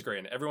 Everyone's great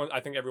in it. I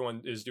think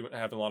everyone is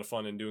having a lot of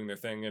fun and doing their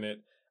thing in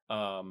it.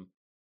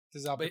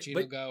 Does Al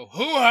Pacino go,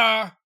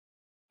 hoo-ha?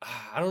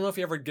 I don't know if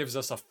he ever gives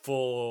us a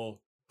full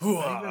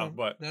hoo-ha,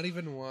 but... Not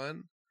even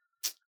one?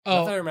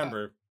 Not that I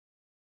remember,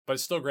 but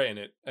it's still great in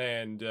it.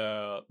 And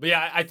but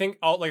yeah, I think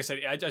like I said,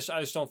 I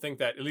just don't think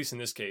that, at least in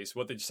this case,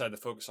 what they decided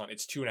to focus on,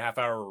 its 2.5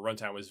 hour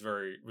runtime was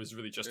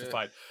really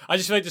justified. I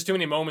just feel like there's too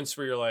many moments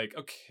where you're like,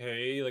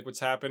 okay, like what's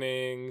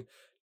happening?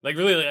 Like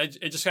really,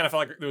 it just kind of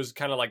felt like there was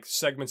kind of like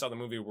segments of the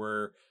movie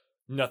where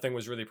nothing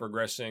was really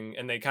progressing,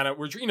 and they kind of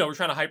we're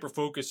trying to hyper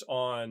focus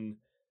on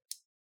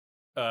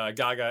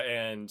Gaga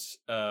and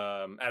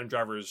Adam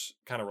Driver's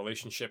kind of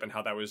relationship and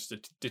how that was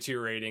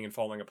deteriorating and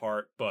falling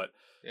apart, but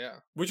yeah,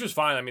 which was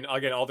fine. I mean,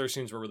 again, all their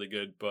scenes were really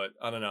good, but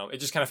I don't know, it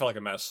just kind of felt like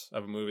a mess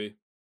of a movie.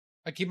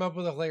 I came up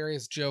with a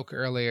hilarious joke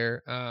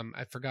earlier.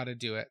 I forgot to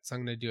do it, so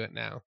I'm going to do it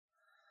now.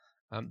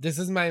 This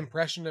is my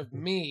impression of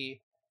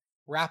me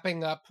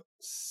wrapping up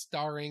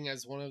starring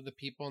as one of the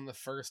people in the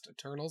first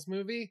Eternals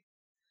movie,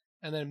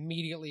 and then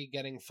immediately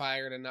getting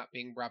fired and not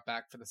being brought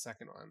back for the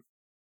second one.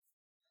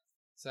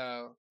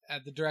 So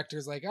the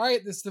director's like, all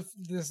right,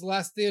 this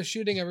last day of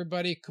shooting,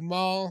 everybody.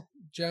 Kamal,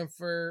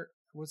 Jennifer,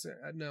 what's it?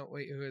 No,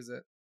 wait, who is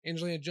it?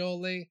 Angelina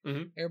Jolie.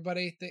 Mm-hmm.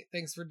 Everybody,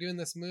 thanks for doing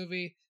this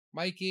movie.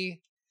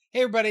 Mikey.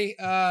 Hey, everybody.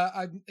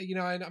 I'm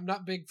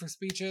not big for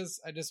speeches.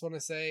 I just want to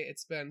say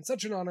it's been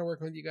such an honor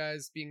working with you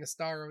guys. Being a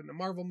star in a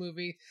Marvel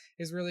movie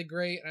is really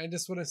great. And I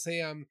just want to say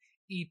I'm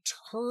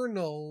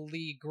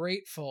eternally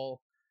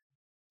grateful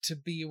to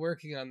be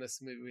working on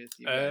this movie with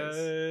you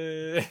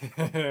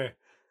guys.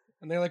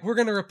 And they're like, we're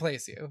going to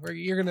replace you.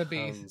 You're going to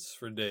be...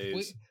 for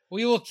days.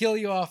 We will kill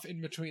you off in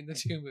between the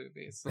two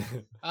movies.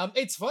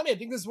 It's funny. I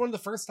think this is one of the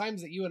first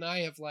times that you and I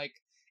have, like,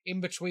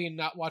 in between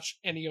not watched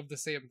any of the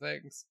same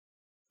things.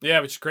 Yeah,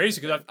 which is crazy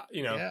because,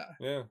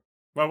 Yeah.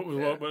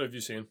 What have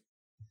you seen?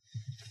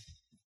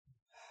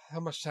 How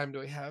much time do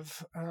we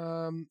have?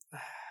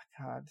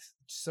 God,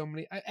 so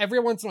many. Every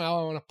once in a while,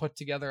 I want to put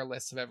together a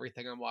list of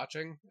everything I'm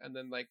watching, and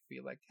then like be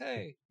like,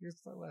 "Hey, here's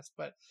the list."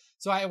 But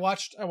so I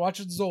watched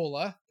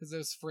Zola because it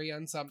was free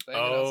on something.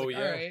 And I was like,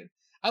 yeah. All right,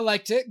 I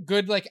liked it.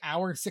 Good, like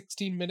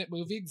 16-minute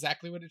movie,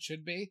 exactly what it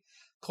should be.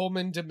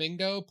 Coleman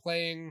Domingo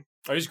playing.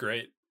 Oh, he's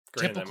great.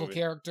 Typical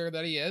character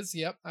that he is.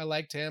 Yep, I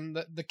liked him.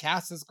 The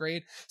cast is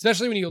great,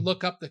 especially when you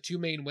look up the two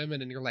main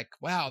women and you're like,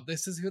 wow,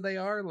 this is who they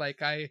are.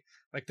 Like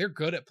they're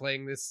good at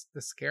playing this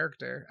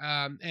character.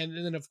 And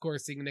then of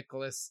course seeing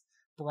Nicholas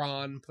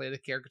Braun play the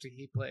character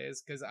he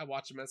plays, because I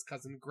watch him as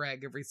cousin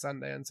Greg every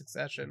Sunday on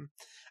Succession.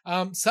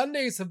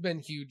 Sundays have been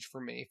huge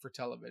for me for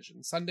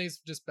television. Sundays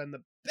have just been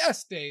the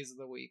best days of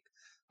the week.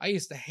 I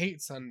used to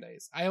hate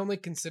Sundays. I only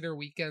consider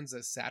weekends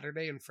as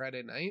Saturday and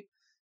Friday night,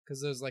 because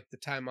there's like the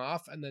time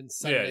off, and then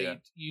Sunday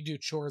you do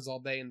chores all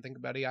day and think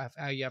about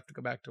how you have to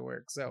go back to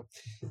work. So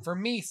for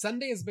me,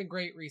 Sunday has been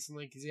great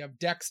recently because you have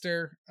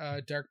Dexter,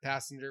 Dark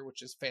Passenger,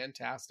 which is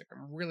fantastic.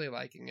 I'm really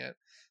liking it.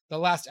 The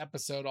last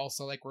episode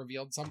also like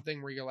revealed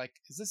something where you're like,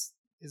 is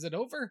it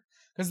over?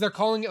 Because they're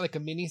calling it like a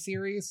mini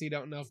series, so you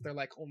don't know if they're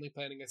like only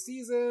planning a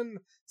season,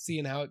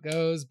 seeing how it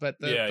goes. But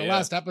the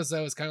last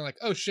episode is kind of like,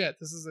 oh shit,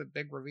 this is a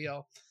big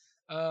reveal.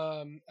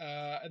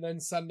 And then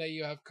Sunday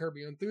you have Curb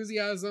Your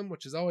Enthusiasm,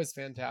 which is always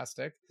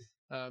fantastic.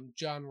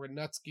 John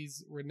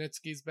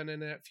Rudnitsky's been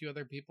in it. A few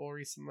other people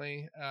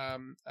recently.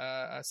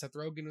 Seth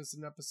Rogen was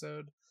in an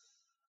episode.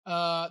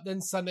 Then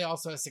Sunday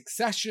also has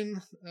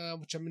Succession,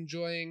 which I'm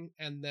enjoying,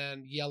 and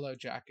then Yellow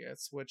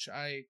Jackets, which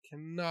I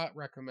cannot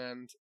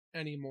recommend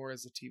anymore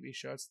as a TV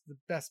show. It's the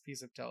best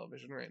piece of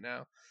television right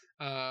now.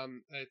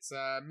 It's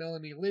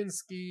Melanie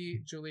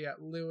Linsky, Juliette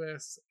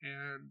Lewis,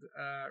 and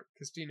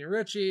Christina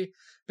Ricci.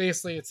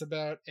 Basically, it's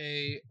about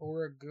a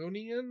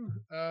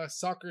Oregonian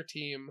soccer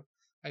team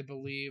I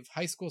believe,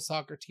 high school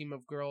soccer team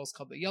of girls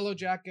called the Yellow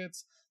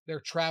Jackets. They're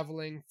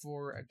traveling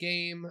for a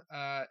game,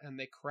 and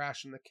they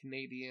crash in the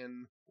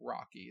Canadian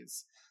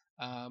Rockies.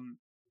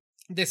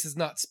 This is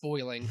not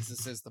spoiling because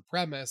this is the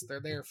premise. They're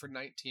there for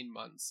 19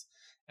 months.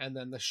 And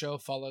then the show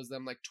follows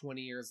them like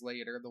 20 years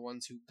later, the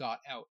ones who got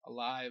out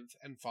alive,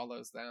 and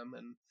follows them.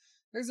 And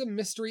there's a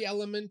mystery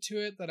element to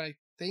it that I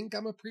think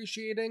I'm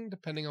appreciating,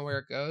 depending on where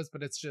it goes.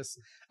 But it's just,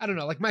 I don't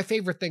know. Like, my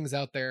favorite things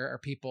out there are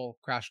people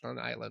crashing on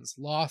islands.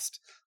 Lost,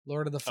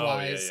 Lord of the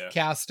Flies,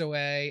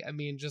 Castaway. I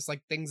mean, just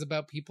like things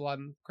about people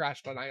on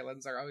crashed on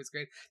islands are always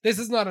great. This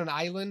is not an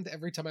island.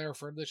 Every time I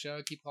refer to the show,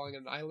 I keep calling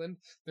it an island.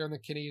 They're in the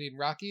Canadian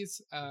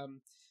Rockies.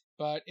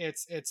 But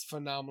it's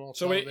phenomenal.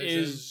 So television. It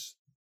is.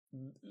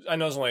 I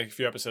know there's only a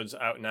few episodes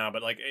out now,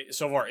 but like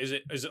so far, is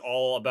it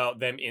all about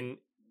them in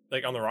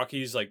like on the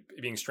Rockies, like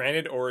being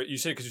stranded, or you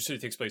said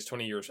it takes place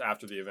 20 years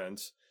after the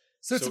events?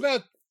 So it's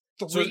about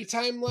three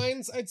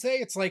timelines, I'd say.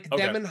 It's like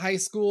them in high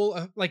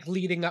school, like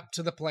leading up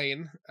to the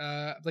plane,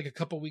 like a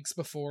couple weeks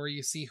before.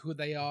 You see who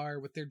they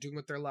are, what they're doing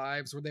with their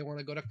lives, where they want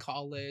to go to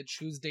college,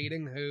 who's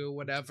dating who,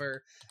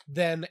 whatever.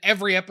 Then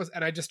every episode,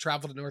 and I just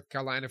traveled to North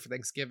Carolina for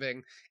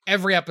Thanksgiving.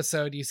 Every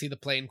episode, you see the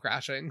plane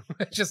crashing.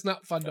 It's just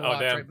not fun to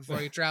watch right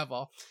before you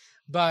travel.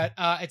 But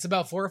it's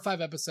about 4 or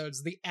 5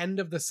 episodes. The end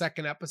of the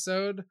second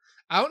episode,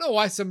 I don't know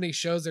why so many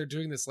shows are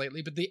doing this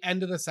lately, but the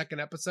end of the second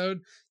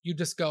episode, you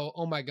just go,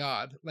 oh my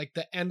God. Like,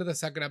 the end of the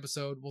second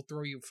episode will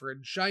throw you for a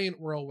giant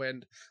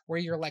whirlwind where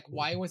you're like,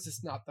 why was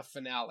this not the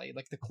finale?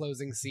 Like the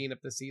closing scene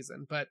of the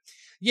season. But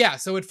yeah,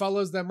 so it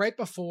follows them right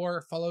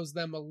before, follows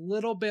them a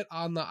little bit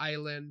on the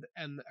island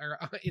or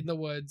in the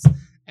woods.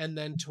 And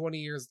then 20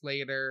 years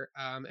later,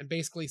 and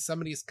basically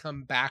somebody's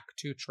come back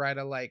to try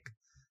to like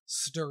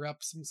stir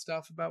up some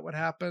stuff about what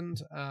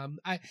happened.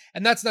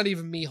 And that's not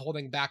even me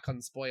holding back on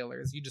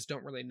spoilers. You just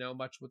don't really know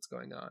much what's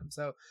going on.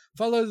 So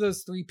follow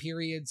those 3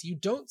 periods. You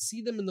don't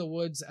see them in the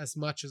woods as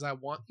much as I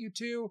want you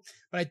to,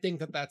 but I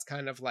think that that's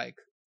kind of like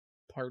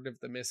part of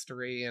the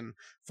mystery and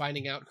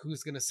finding out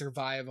who's going to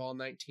survive all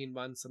 19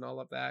 months and all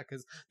of that,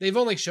 because they've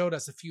only showed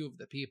us a few of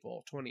the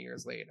people 20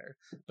 years later,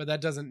 but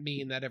that doesn't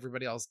mean that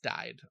everybody else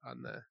died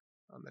on the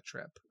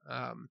trip.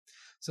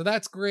 So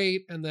that's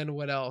great. And then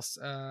what else?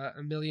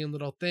 A Million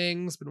Little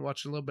Things. Been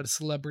watching a little bit of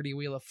Celebrity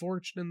Wheel of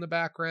Fortune in the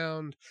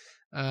background.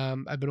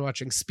 I've been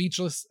watching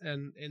Speechless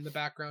and in the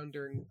background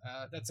during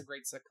that's a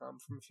great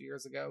sitcom from a few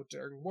years ago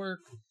during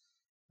work.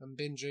 I'm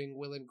binging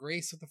Will and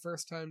Grace for the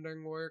first time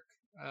during work.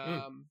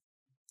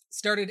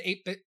 Started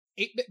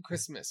 8-Bit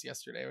Christmas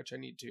yesterday, which I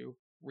need to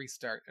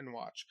restart and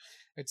watch.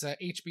 It's a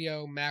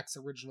HBO Max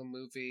original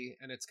movie,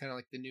 and it's kind of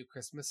like the new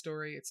Christmas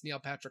Story. It's Neil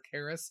Patrick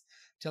Harris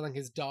telling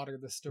his daughter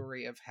the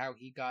story of how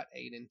he got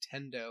a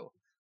Nintendo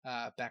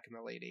back in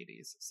the late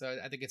 80s. So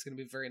I think it's going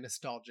to be very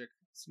nostalgic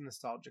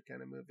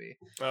kind of movie.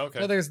 Oh,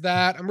 okay. So there's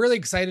that. I'm really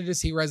excited to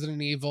see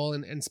Resident Evil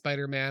and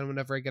Spider-Man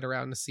whenever I get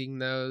around to seeing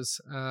those.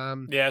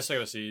 Yeah, I still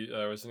got to see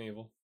Resident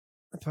Evil.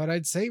 But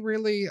I'd say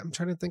really, I'm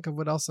trying to think of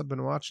what else I've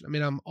been watching. I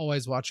mean, I'm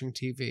always watching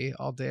TV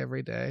all day,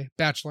 every day.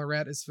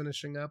 Bachelorette is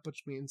finishing up,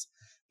 which means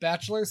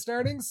Bachelor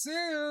starting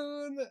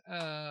soon.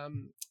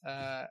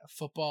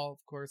 Football,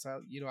 of course. I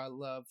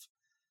love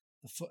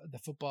the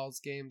football's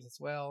games as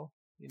well.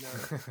 You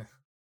know,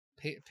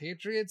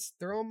 Patriots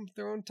throwing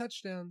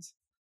touchdowns.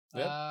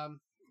 Yep.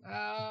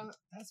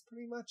 That's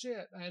pretty much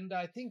it. And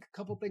I think a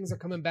couple things are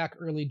coming back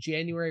early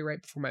January,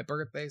 right before my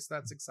birthday, so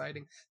that's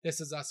exciting.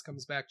 This Is Us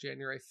comes back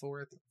January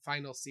 4th,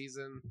 final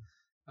season.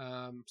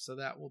 So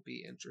that will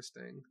be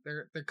interesting.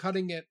 They're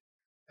cutting it.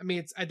 I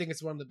mean, I think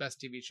it's one of the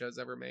best TV shows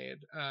ever made.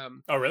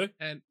 Oh, really?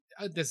 And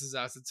This Is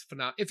Us, it's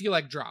phenomenal. If you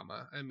like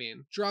drama, I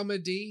mean, drama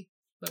D.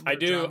 I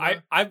do.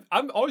 Drama.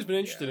 I've always been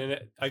interested in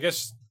it. I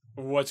guess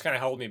what's kind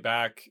of held me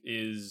back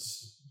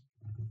is,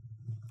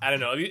 I don't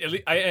know.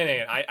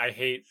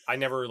 I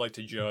never like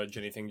to judge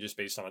anything just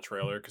based on a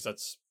trailer, because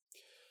that's,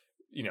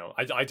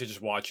 I like to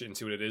just watch it and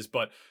see what it is.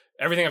 But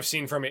everything I've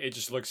seen from it, it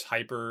just looks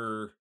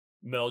hyper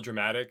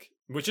melodramatic,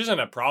 which isn't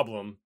a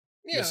problem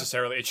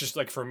necessarily. It's just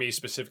like for me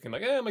specifically,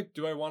 I'm like,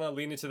 do I want to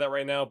lean into that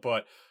right now?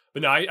 But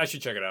no, I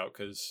should check it out,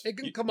 because it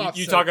can come off.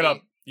 You talk it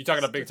up. You talk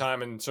it up big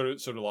time, and so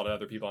do a lot of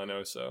other people I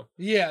know. So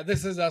yeah,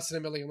 This Is Us and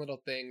A Million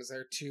Little Things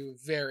are 2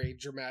 very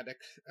dramatic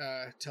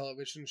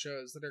television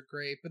shows that are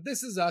great. But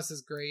This Is Us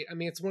is great. I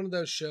mean, it's one of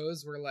those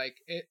shows where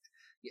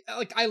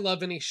I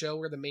love any show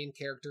where the main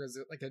character is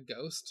like a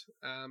ghost.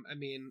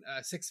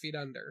 6 Feet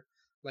Under,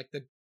 like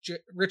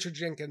Richard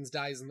Jenkins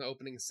dies in the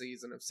opening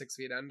season of 6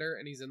 Feet Under,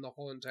 and he's in the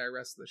whole entire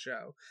rest of the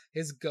show.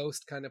 His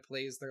ghost kind of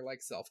plays their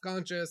like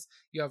self-conscious.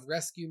 You have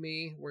Rescue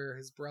Me, where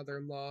his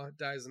brother-in-law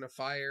dies in a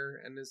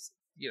fire and is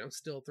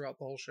still throughout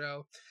the whole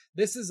show.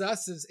 This Is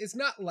Us it's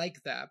not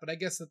like that, but I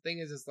guess the thing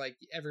is like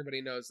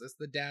everybody knows this.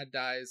 The dad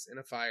dies in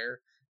a fire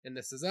in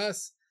This Is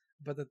Us,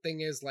 but the thing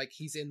is like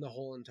he's in the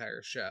whole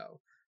entire show.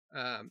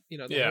 The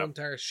whole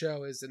entire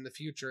show is in the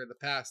future, the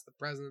past, the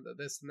present, the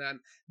this and that.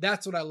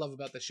 That's what I love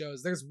about the show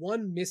is there's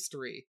one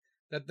mystery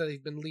that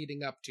they've been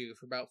leading up to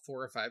for about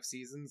 4 or 5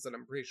 seasons, and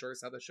I'm pretty sure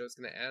is how the show's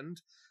going to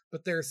end.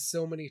 But there's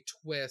so many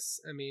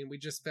twists. I mean, we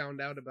just found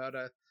out about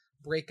a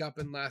breakup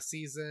in last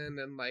season,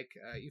 and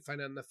you find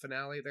out in the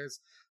finale,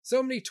 there's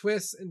so many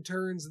twists and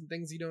turns and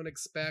things you don't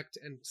expect,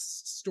 and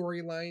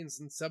storylines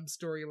and sub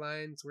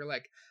storylines where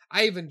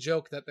I even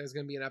joke that there's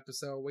going to be an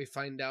episode where we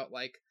find out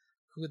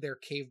who their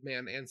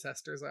caveman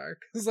ancestors are,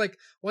 because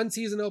one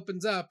season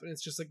opens up and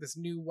it's just this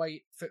new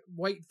white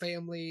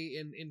family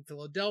in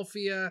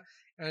Philadelphia,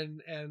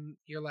 and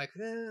you're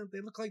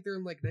they look like they're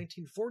in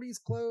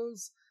 1940s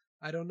clothes.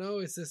 I don't know.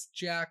 Is this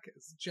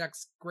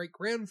Jack's great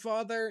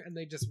grandfather? And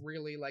they just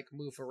really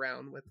move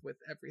around with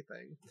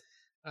everything.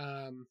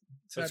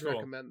 So That's I'd cool.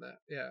 recommend that.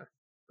 Yeah.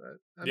 But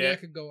I mean, I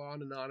could go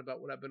on and on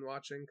about what I've been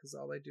watching, because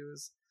all I do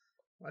is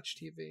watch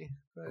TV.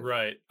 But...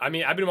 Right. I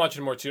mean, I've been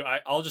watching more too.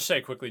 I'll just say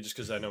quickly, just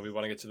because I know we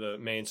want to get to the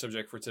main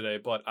subject for today,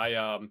 but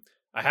I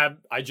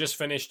just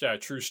finished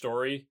True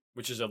Story,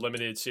 which is a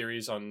limited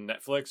series on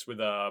Netflix with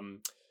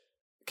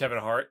Kevin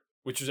Hart,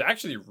 which was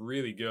actually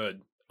really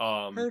good.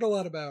 Heard a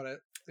lot about it.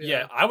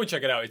 Yeah, I would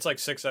check it out. It's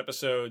 6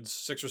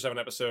 or 7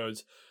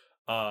 episodes.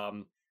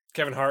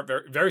 Kevin Hart,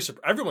 very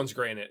everyone's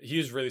great in it.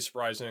 He's really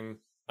surprising.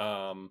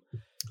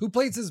 Who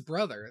plays his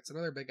brother? It's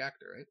another big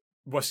actor, right?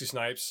 Wesley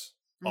Snipes,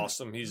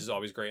 awesome. He's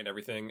always great in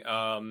everything.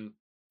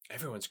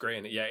 Everyone's great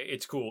in it. Yeah,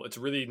 it's cool. It's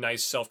really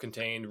nice,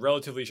 self-contained,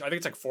 relatively. I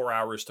think it's 4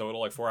 hours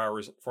total, 4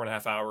 hours,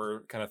 4.5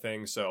 hour kind of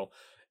thing. So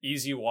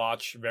easy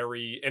watch,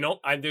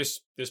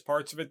 there's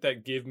parts of it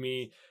that gave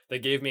me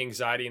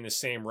anxiety in the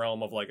same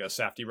realm of a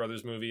Safdie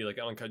Brothers movie, like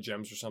Uncut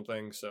Gems or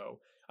something. So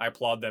I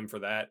applaud them for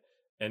that.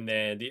 And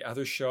then the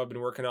other show I've been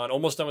working on,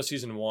 almost done with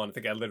season 1. I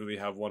think I literally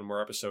have one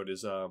more episode,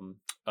 is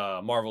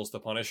Marvel's The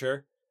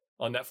Punisher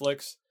on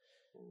Netflix,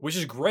 which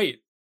is great.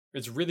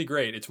 It's really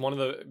great. It's one of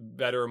the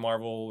better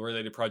Marvel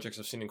related projects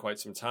I've seen in quite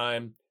some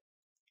time.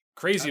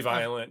 Crazy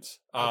violent.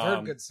 I've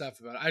heard good stuff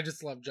about it. I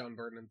just love John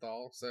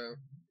Bernthal. So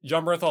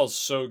John Bernthal is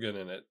so good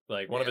in it.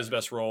 One of his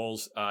best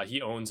roles.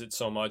 He owns it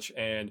so much,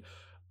 and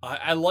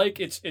I like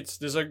it's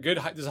there's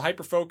a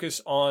hyper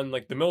focus on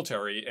the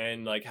military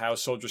and how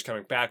soldiers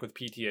coming back with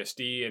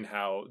PTSD and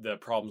how the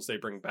problems they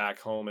bring back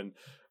home, and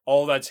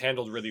all that's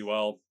handled really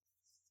well.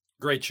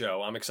 Great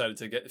show. I'm excited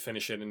to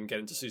finish it and get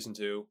into season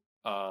 2.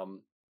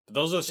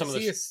 Those are some of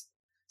the. Is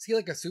he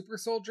a super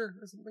soldier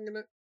or something in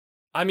it?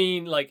 I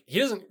mean, he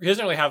doesn't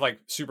really have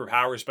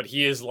superpowers, but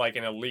he is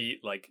an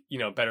elite,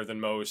 better than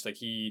most.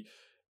 He,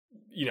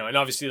 and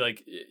obviously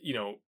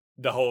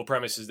the whole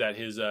premise is that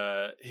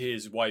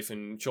his wife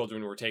and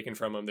children were taken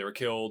from him. They were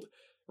killed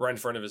right in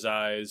front of his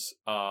eyes.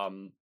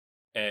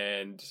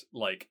 And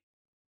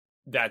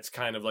that's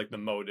kind of the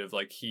motive.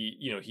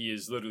 He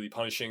is literally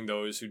punishing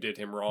those who did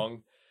him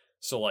wrong.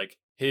 So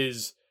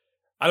his,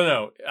 I don't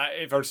know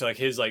if I would say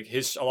his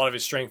a lot of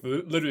his strength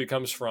literally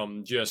comes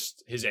from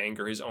just his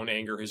anger, his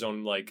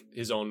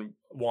own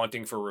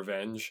wanting for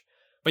revenge.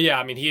 But yeah,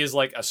 I mean, he is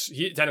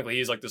technically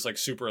he's this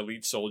super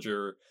elite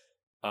soldier.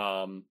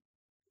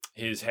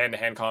 His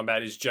hand-to-hand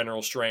combat, his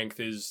general strength,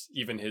 his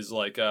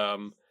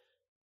the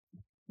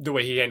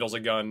way he handles a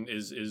gun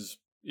is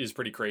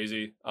pretty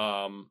crazy.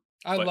 I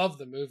love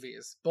the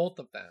movies, both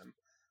of them.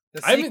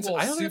 The I sequel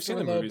is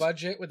super low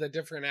budget with a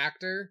different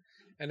actor.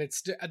 And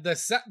it's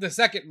the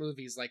second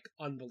movie's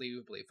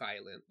unbelievably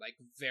violent,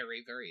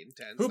 very, very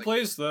intense. Who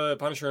plays the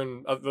Punisher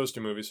in those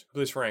 2 movies? Who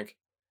plays Frank?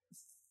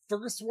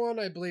 First one,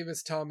 I believe,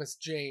 is Thomas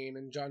Jane,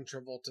 and John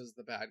Travolta's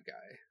the bad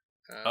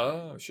guy.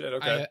 Oh shit!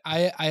 Okay,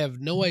 I have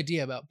no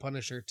idea about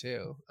Punisher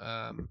 2.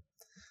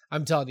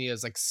 I'm telling you,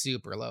 it's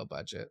super low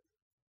budget.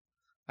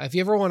 If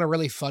you ever want a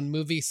really fun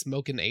movie,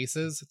 Smokin'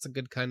 Aces. It's a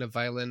good kind of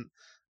violent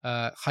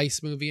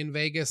heist movie in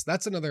Vegas.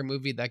 That's another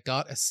movie that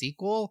got a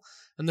sequel,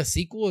 and the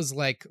sequel is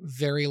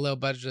very low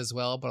budget as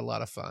well, but a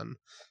lot of fun.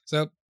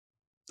 So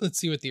let's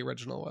see what the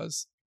original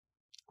was.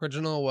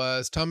 Original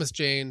was Thomas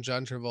Jane,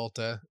 John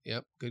Travolta.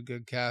 Yep,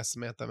 good cast.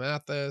 Samantha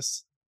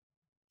Mathis.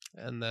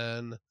 And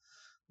then let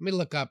me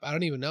look up. I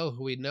don't even know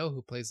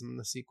who plays him in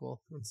the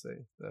sequel. Let's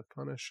see, The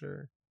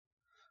Punisher.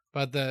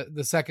 But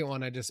the second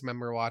one, I just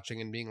remember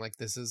watching and being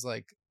this is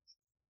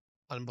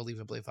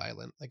unbelievably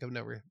violent. I've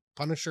never.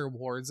 Punisher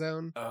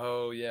Warzone.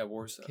 Oh yeah,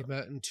 Warzone came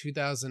out in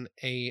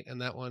 2008,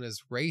 and that one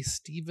is Ray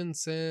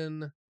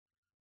Stevenson,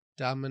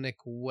 Dominic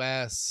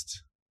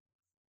West.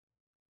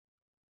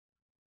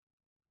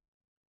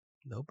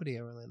 Nobody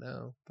I really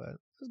know, but it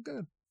was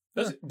good.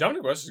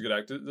 Dominic West is a good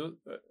actor.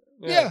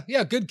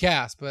 Yeah, good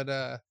cast,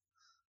 but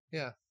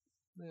yeah.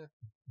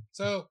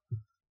 So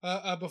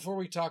before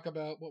we talk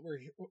about what we're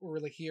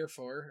really here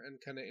for and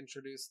kind of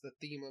introduce the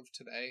theme of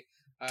today,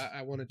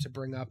 I wanted to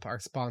bring up our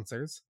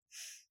sponsors.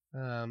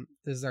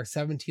 This is our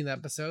 17th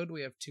episode.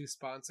 We have 2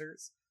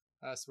 sponsors,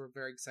 so we're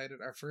very excited.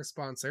 Our first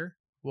sponsor,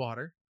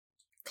 water.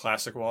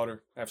 Classic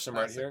water. I have some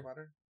Classic right here.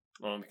 Water.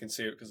 You can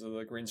see it because of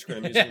the green screen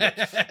I'm using.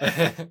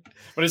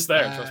 But it's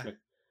there, trust me.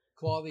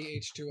 Quality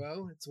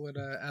H2O. It's what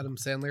Adam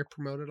Sandler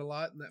promoted a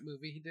lot in that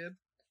movie he did,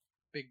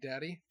 Big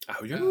Daddy.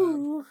 Oh,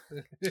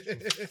 yeah.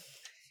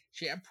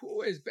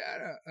 Shampoo is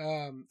better.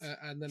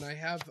 And then I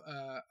have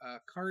a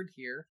card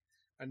here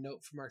a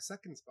note from our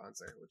second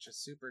sponsor, which is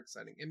super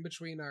exciting. In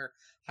between our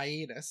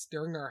hiatus,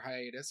 during our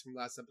hiatus from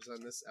last episode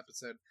and this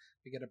episode,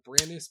 we get a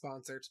brand new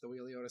sponsor to the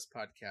Weiliotis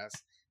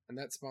podcast, and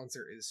that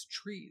sponsor is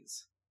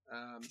Trees.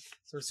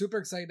 So we're super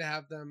excited to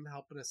have them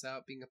helping us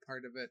out, being a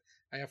part of it.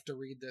 I have to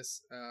read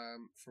this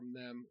from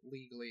them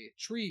legally.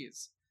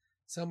 Trees.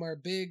 Some are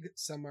big,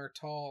 some are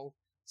tall,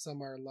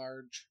 some are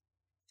large,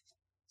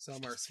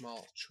 some are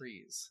small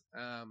trees.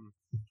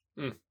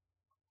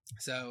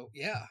 So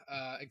yeah,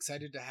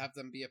 excited to have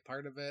them be a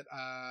part of it.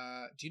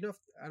 Do you know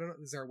I don't know,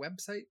 is there a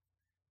website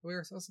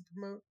we're supposed to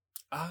promote?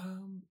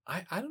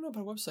 I don't know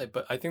about a website,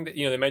 but I think that,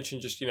 they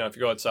mentioned just, if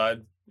you go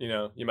outside,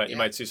 you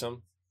might see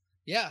some.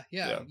 Yeah.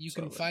 You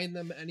can find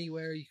them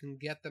anywhere. You can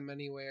get them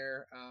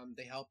anywhere.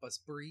 They help us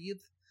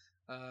breathe.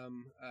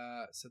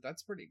 So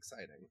that's pretty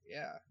exciting.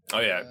 Yeah. Oh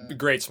yeah.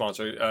 Great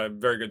sponsor.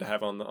 Very good to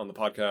have on the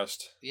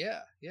podcast. Yeah.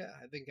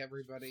 I think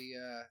everybody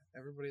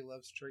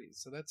loves trees.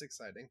 So that's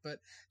exciting. But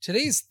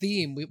today's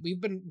theme,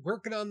 we've been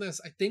working on this,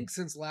 I think,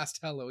 since last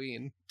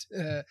Halloween.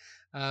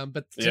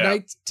 But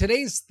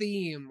today's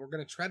theme, we're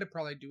going to try to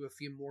probably do a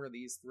few more of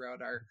these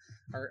throughout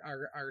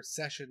our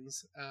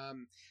sessions.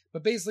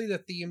 But basically the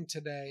theme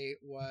today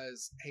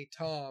was, hey,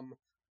 Tom,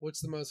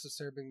 what's the most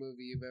disturbing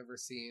movie you've ever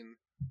seen?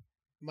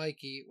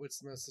 Mikey, what's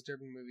the most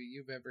disturbing movie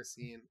you've ever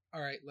seen?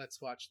 All right,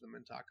 let's watch them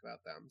and talk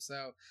about them.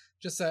 So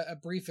just a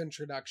brief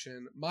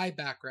introduction. My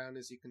background,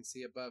 as you can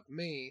see above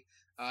me,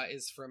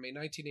 is from a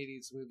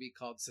 1980s movie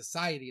called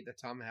Society that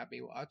Tom had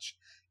me watch.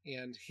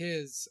 And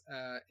his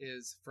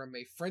is from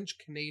a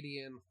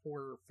French-Canadian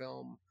horror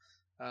film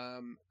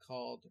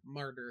called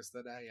Martyrs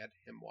that I had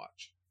him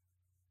watch.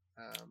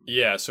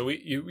 So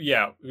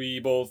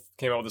we both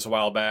came out with this a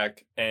while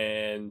back,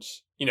 and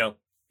a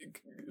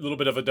little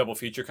bit of a double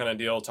feature kind of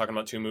deal, talking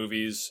about two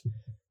movies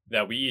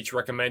that we each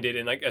recommended.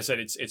 And like I said,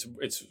 it's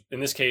in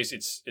this case,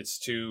 it's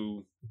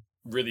two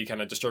really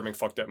kind of disturbing,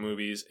 fucked up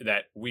movies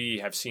that we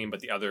have seen, but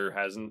the other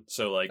hasn't.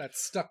 So like that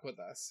stuck with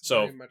us.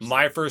 So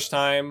my first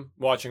time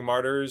watching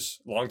Martyrs,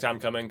 long time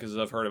coming because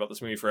I've heard about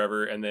this movie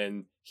forever. And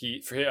then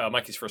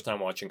Mikey's first time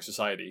watching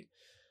Society.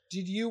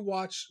 Did you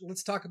watch?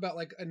 Let's talk about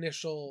like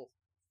initial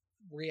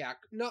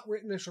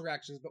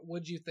reactions, but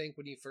what'd you think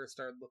when you first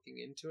started looking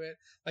into it?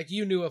 Like,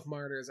 you knew of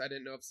Martyrs, I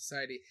didn't know of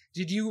Society.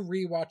 Did you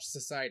rewatch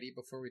Society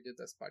before we did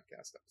this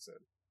podcast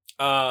episode?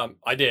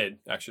 I did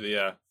actually.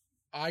 Yeah,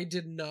 I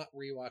did not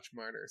rewatch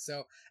Martyrs,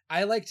 so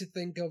I like to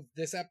think of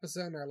this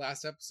episode and our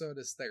last episode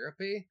as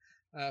therapy.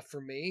 For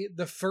me,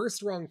 the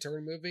first Wrong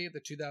Turn movie, the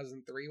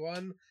 2003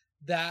 one,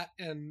 that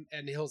and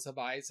Hills Have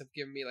Eyes have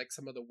given me like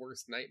some of the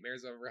worst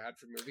nightmares I've ever had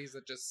for movies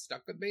that just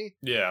stuck with me.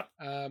 Yeah.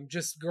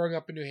 Just growing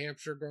up in New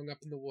Hampshire, growing up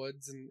in the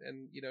woods,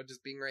 and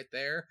just being right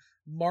there.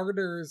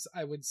 Martyrs,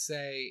 I would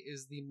say,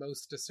 is the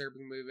most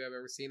disturbing movie I've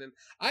ever seen. And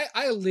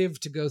I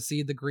live to go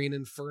see The Green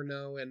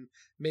Inferno and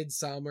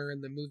Midsummer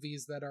and the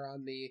movies that are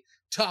on the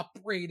top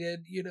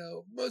rated,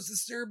 most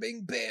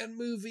disturbing banned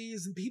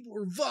movies, and people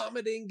were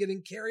vomiting,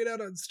 getting carried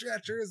out on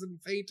stretchers and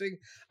fainting.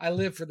 I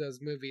live for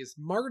those movies.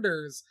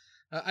 Martyrs,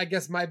 I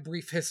guess my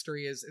brief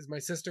history is my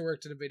sister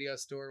worked at a video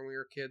store when we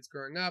were kids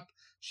growing up.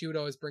 She would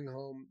always bring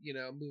home,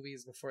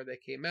 movies before they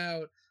came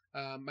out.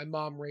 My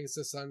mom raised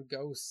us on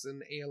ghosts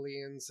and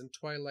aliens and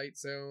Twilight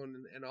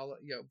Zone and all,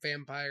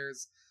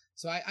 vampires.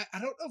 So I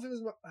don't know if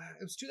it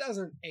was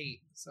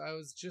 2008. So I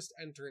was just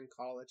entering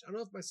college. I don't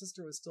know if my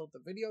sister was still at the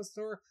video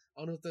store.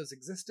 I don't know if those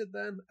existed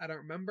then. I don't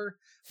remember.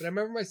 But I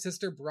remember my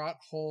sister brought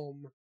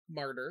home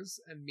Martyrs,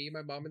 and me,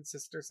 my mom, and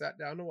sister sat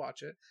down to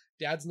watch it.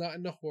 Dad's not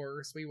into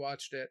horror, so we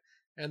watched it.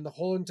 And the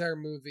whole entire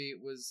movie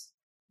was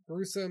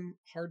gruesome,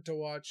 hard to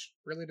watch,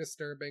 really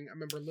disturbing. I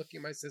remember looking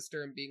at my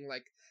sister and being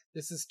like,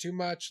 this is too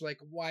much. Like,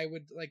 why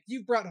would, like,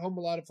 you've brought home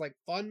a lot of, like,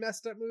 fun,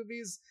 messed up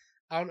movies.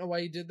 I don't know why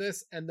you did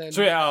this. And then...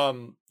 So, yeah,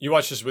 you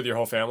watched this with your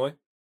whole family?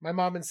 My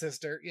mom and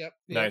sister, yep.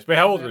 Nice. Wait,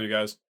 how old were you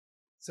guys?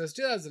 So, it's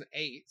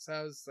 2008, so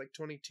I was, like,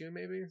 22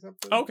 maybe or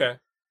something. Okay.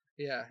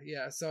 Yeah.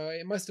 So,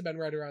 it must have been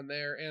right around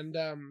there. And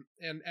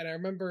I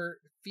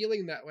remember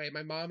feeling that way.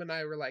 My mom and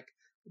I were like,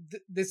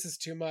 this is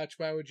too much.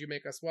 Why would you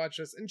make us watch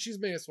this? And she's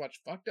made us watch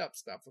fucked up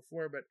stuff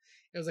before, but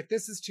it was like,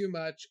 this is too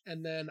much.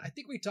 And then I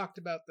think we talked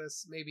about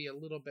this maybe a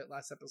little bit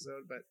last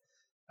episode, but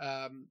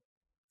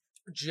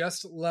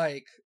just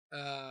like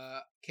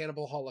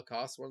Cannibal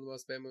Holocaust, one of the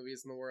most banned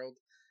movies in the world,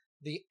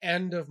 the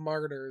end of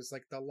Martyrs,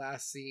 like the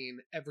last scene,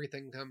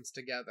 everything comes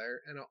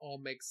together and it all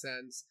makes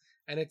sense.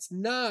 And it's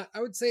not,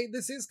 I would say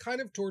this is kind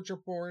of torture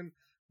porn,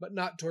 but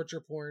not torture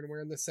porn,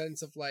 where in the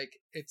sense of like,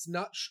 it's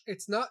not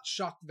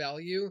shock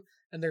value.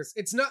 And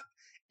it's not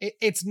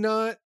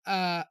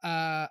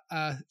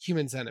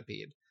Human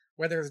Centipede,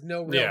 where there's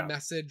no real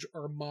message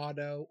or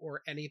motto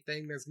or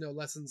anything. There's no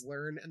lessons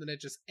learned, and then it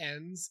just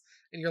ends.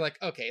 And you're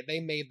like, okay, they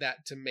made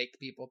that to make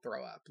people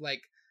throw up.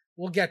 Like,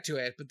 we'll get to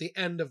it, but the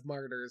end of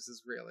Martyrs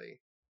is really...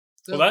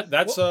 So, well,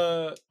 that's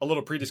a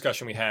little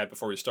pre-discussion we had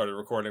before we started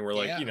recording. We're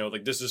like,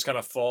 like, this is kind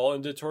of fall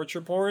into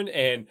torture porn,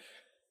 and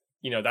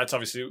that's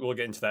obviously, we'll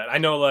get into that. I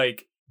know,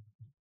 like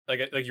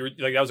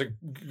that was a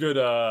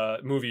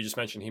good movie you just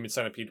mentioned, Human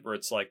Centipede, where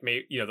it's like,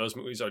 those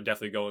movies are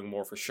definitely going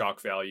more for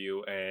shock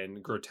value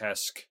and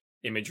grotesque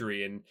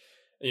imagery, and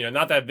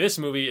not that this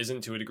movie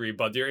isn't to a degree,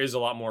 but there is a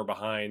lot more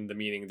behind the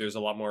meaning. There's a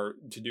lot more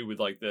to do with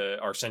like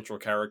our central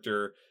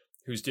character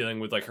who's dealing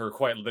with like her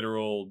quite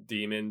literal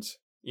demons,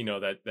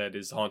 that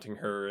is haunting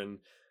her and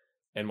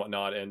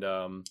whatnot, and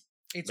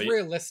it's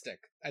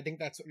realistic. I think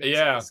that's what makes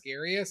it the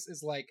scariest.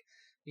 Is like,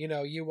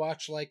 you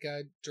watch like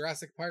a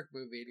Jurassic Park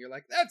movie and you're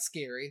like, that's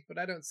scary, but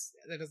it's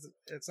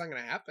not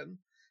going to happen.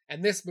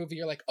 And this movie,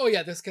 you're like, oh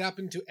yeah, this could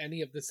happen to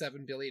any of the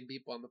 7 billion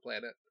people on the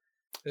planet.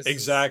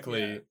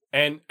 Exactly.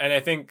 And I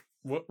think,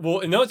 well,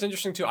 it's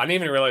interesting too. I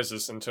didn't even realize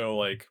this until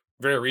like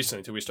very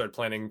recently, until we started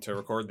planning to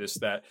record this,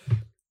 that,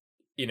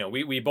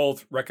 we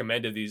both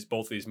recommended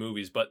both these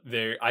movies, but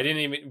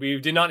we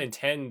did not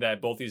intend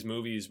that both these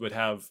movies would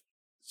have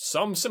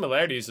some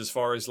similarities as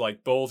far as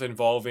like both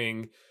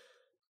involving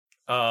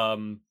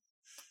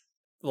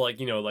like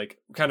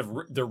kind of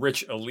the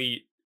rich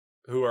elite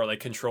who are like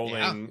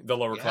controlling the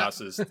lower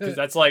classes, because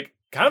that's like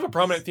kind of a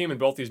prominent theme in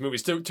both these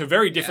movies to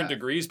very different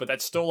degrees, but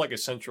that's still like a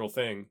central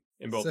thing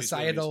in both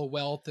societal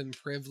wealth and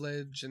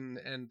privilege and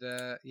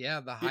the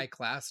high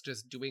class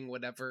just doing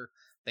whatever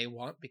they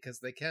want because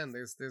they can.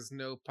 There's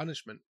no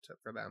punishment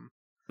for them.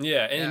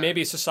 And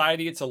maybe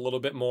society, it's a little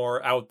bit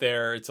more out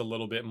there, it's a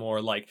little bit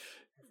more like,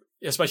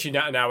 especially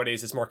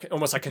nowadays, it's more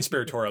almost like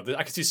conspiratorial.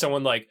 I could see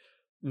someone like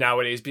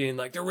nowadays being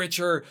like, the rich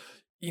are,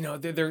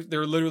 they're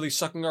literally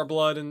sucking our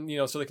blood, and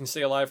so they can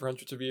stay alive for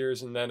hundreds of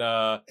years, and then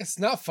it's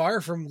not far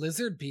from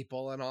lizard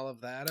people and all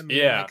of that. I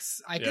mean,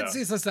 I could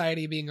see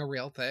society being a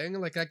real thing.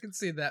 Like I could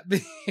see that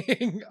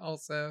being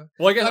also.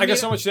 Well, I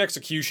guess so much the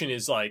execution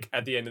is like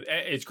at the end,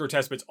 it's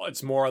grotesque, but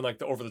it's more on like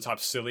the over the top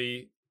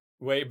silly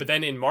way. But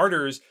then in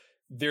Martyrs,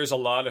 there's a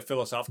lot of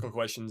philosophical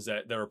questions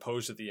that are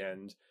posed at the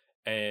end,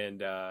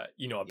 and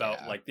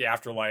about like the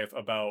afterlife,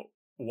 about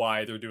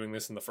why they're doing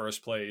this in the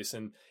first place,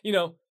 and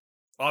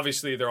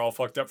obviously they're all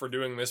fucked up for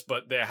doing this,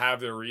 but they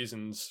have their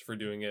reasons for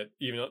doing it,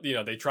 even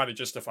though they try to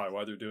justify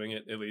why they're doing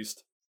it, at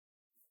least.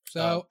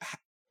 So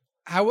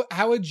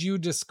how would you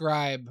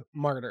describe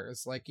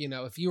Martyrs? Like,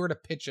 if you were to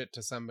pitch it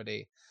to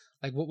somebody,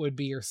 like what would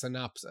be your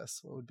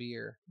synopsis? What would be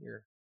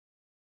your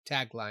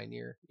tagline,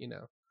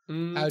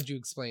 how would you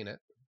explain it?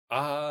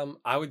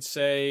 I would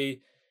say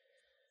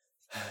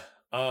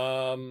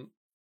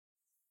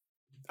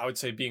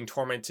being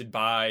tormented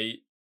by,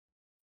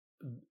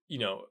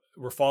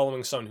 we're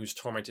following someone who's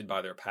tormented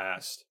by their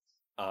past,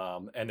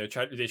 and they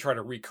try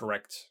to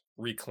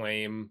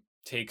reclaim,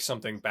 take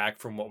something back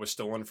from what was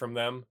stolen from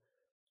them,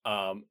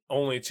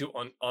 only to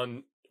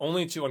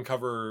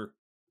uncover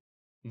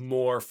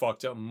more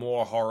fucked up,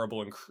 more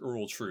horrible and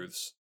cruel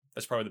truths.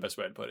 That's probably the best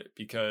way to put it,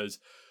 because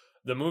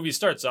the movie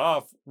starts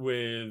off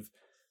with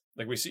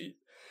like we see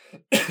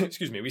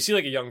we see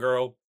like a young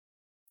girl.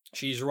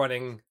 She's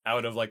running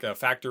out of like a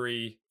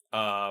factory,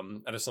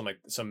 out of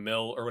some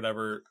mill or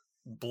whatever,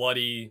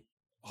 bloody,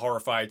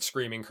 horrified,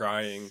 screaming,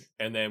 crying.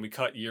 And then we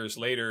cut years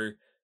later.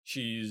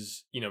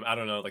 She's, I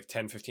don't know, like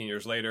 10, 15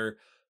 years later,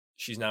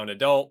 she's now an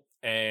adult,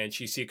 and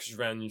she seeks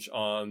revenge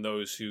on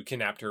those who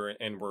kidnapped her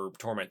and were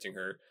tormenting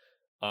her.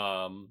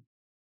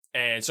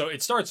 And so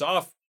it starts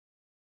off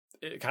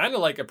kind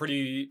of like a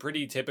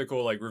pretty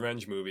typical like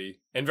revenge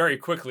movie. And very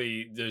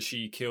quickly does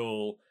she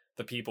kill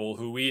the people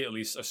who we at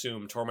least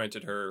assume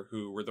tormented her,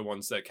 who were the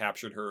ones that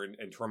captured her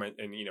and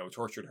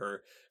tortured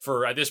her.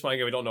 For at this point,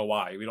 we don't know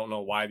why. We don't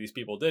know why these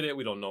people did it.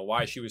 We don't know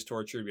why she was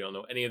tortured. We don't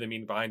know any of the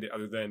meaning behind it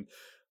other than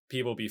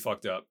people be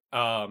fucked up.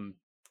 And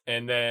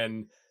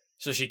then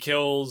so she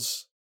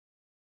kills.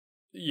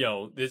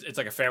 It's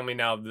like a family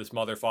now. This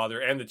mother, father,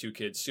 and the two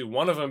kids. So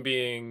one of them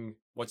being,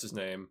 what's his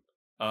name?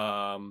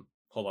 Hold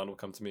on, it'll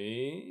come to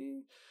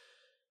me.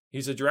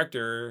 He's a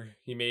director.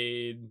 He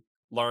made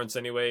Lawrence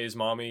Anyways,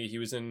 Mommy. He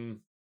was in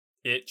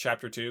It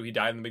Chapter 2. He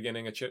died in the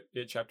beginning of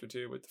It Chapter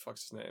 2. What the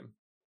fuck's his name?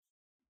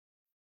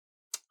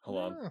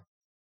 Hold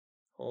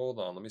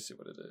on. Let me see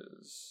what it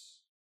is.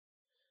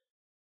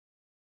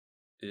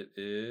 It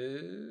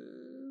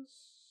is...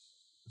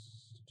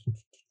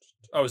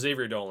 Oh,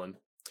 Xavier Dolan.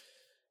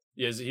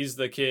 Yes, he's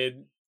the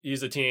kid.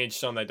 He's the teenage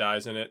son that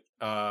dies in it.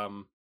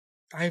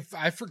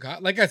 I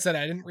forgot. Like I said,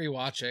 I didn't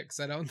rewatch it because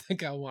I don't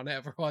think I want to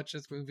ever watch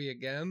this movie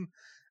again.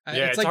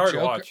 It's like hard Joker.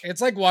 to watch.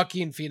 It's like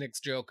Joaquin Phoenix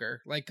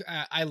Joker. Like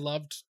I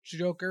loved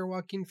Joker,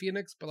 Joaquin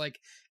Phoenix, but like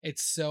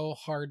it's so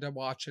hard to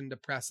watch and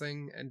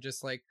depressing, and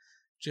just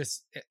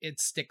it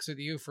sticks with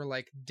you for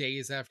like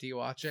days after you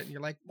watch it, and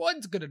you're like,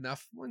 one's good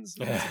enough. One's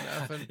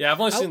enough. And I've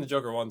only seen the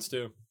Joker once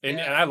too,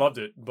 and I loved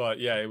it, but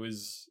it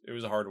was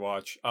a hard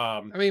watch.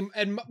 I mean,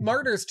 and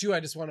Martyrs too, I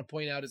just want to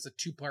point out, is a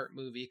 2-part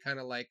movie, kind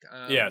of like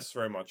yes,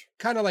 very much,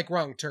 kind of like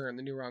Wrong Turn,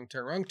 the new Wrong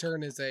Turn. Wrong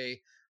Turn is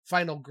a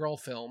final girl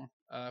film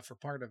for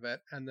part of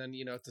it, and then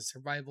it's a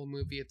survival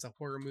movie, it's a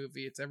horror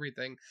movie, it's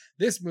everything.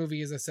 This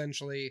movie is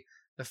essentially,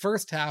 the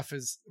first half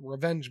is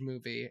revenge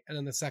movie, and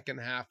then the second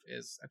half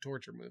is a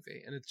torture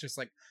movie, and it's just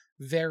like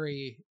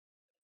very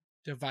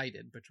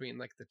divided between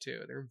like the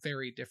two. They're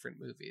very different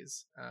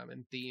movies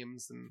and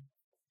themes, and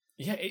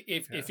Yeah,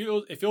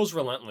 it feels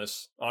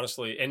relentless,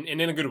 honestly, and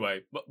in a good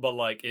way. But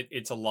like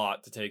it's a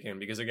lot to take in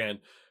because again,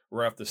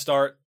 we're at the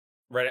start,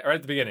 right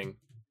at the beginning,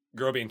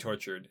 girl being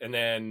tortured, and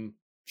then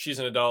she's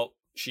an adult.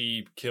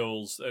 She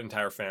kills the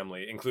entire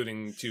family,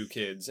 including 2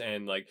 kids,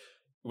 and like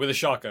with a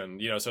shotgun.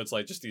 So it's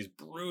like just these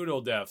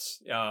brutal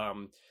deaths.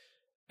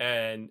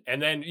 And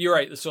then you're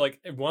right. So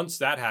like once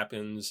that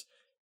happens,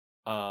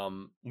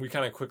 we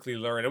kind of quickly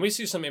learn, and we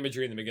see some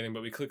imagery in the beginning,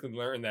 but we quickly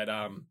learn that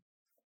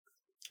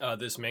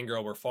this main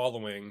girl we're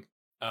following,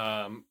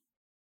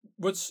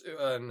 what's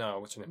her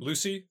name?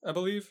 Lucy, I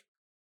believe.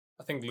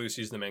 I think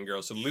Lucy's the main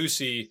girl. So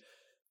Lucy,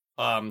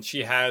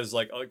 she has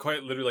like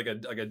quite literally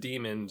like a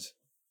demon.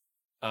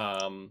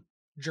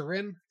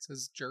 Jurin, it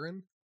says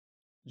Jurin.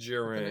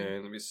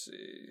 Jurin, let me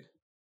see.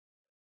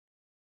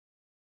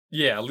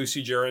 Yeah,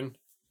 Lucy Jurin.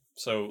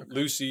 So okay.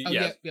 Lucy,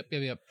 yeah, yep,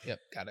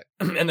 got it.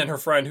 And then her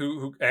friend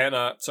who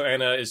Anna. So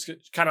Anna is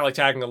kind of like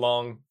tagging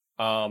along.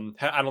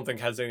 I don't think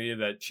has any idea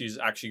that she's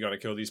actually going to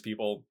kill these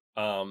people.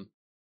 And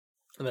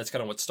that's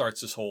kind of what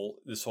starts this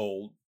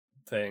whole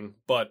thing.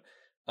 But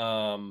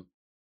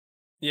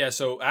yeah.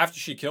 So after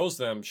she kills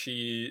them,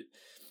 she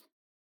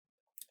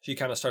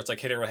kind of starts like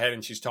hitting her head,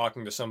 and she's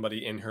talking to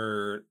somebody in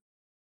her.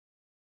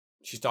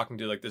 She's talking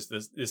to like this.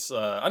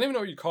 I don't even know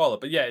what you call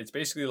it, but yeah, it's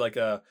basically like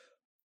a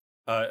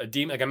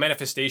demon, like a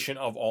manifestation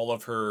of all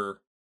of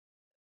her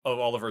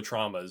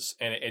traumas,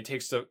 and it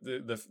takes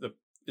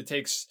it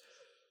takes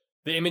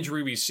the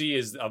imagery we see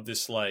is of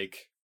this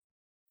like,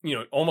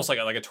 almost like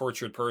a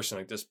tortured person,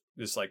 like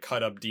this like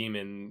cut up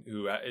demon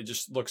who it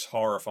just looks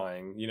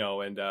horrifying,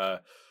 and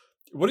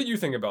what did you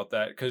think about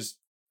that? Because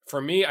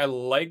for me, I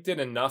liked it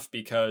enough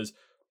because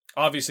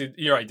obviously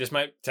you're right, this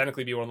might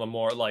technically be one of the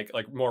more like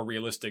more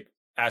realistic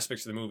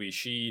aspects of the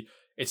movie.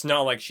 It's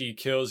not like she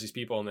kills these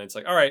people and then it's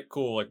like, all right,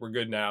 cool, like we're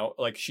good now.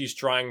 Like she's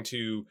trying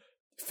to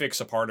fix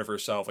a part of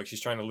herself. Like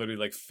she's trying to literally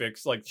like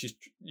fix, like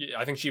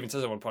I think she even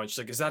says at one point, she's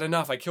like, is that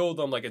enough? I killed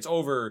them. Like it's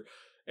over.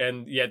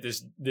 And yet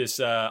this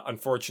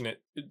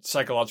unfortunate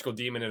psychological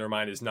demon in her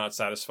mind is not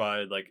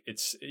satisfied. Like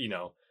it's,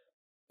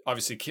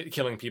 obviously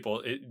killing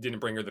people, it didn't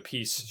bring her the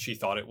peace she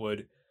thought it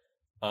would.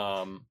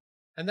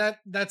 And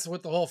that's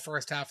what the whole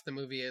first half of the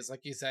movie is.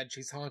 Like you said,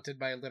 she's haunted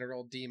by a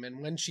literal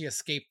demon. When she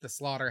escaped the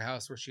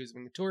slaughterhouse where she was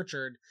being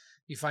tortured,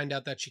 you find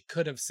out that she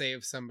could have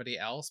saved somebody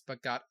else,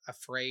 but got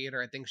afraid,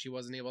 or I think she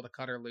wasn't able to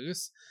cut her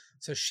loose.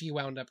 So she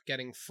wound up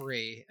getting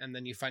free. And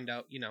then you find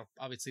out,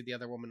 obviously the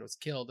other woman was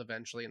killed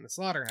eventually in the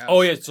slaughterhouse.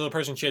 Oh, yeah. So the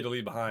person she had to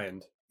leave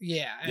behind.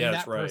 Yeah. And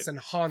that person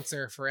haunts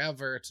her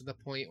forever to the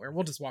point where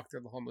we'll just walk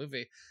through the whole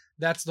movie.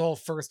 That's the whole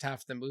first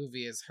half of the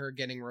movie is her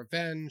getting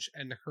revenge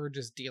and her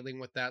just dealing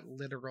with that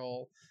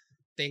literal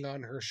thing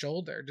on her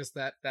shoulder, just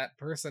that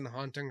person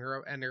haunting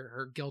her and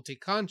her guilty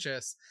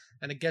conscience.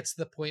 And it gets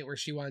to the point where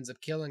she winds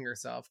up killing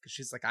herself because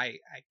she's like, I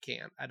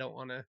can't, I don't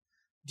want to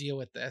deal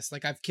with this.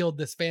 Like I've killed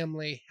this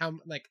family.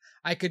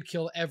 I could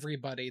kill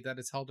everybody that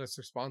is held us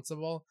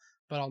responsible,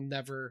 but I'll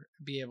never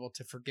be able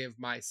to forgive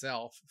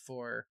myself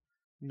for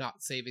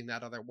not saving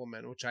that other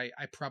woman, which I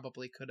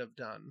probably could have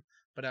done,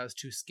 but I was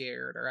too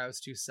scared or I was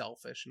too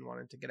selfish and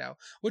wanted to get out,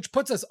 which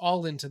puts us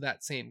all into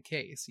that same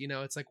case.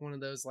 It's like one of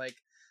those like,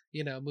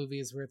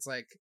 movies where it's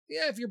like,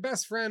 yeah, if your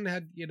best friend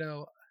had,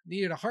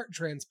 needed a heart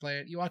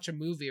transplant, you watch a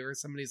movie where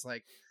somebody's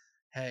like,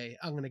 hey,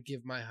 I'm going to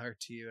give my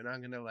heart to you. And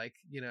I'm going to like,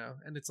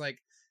 and it's like,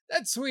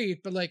 that's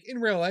sweet. But like in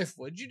real life,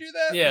 would you do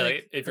that? Yeah.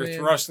 Like, if you're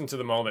thrust into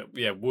the moment,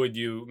 yeah. Would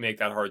you make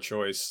that hard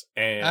choice?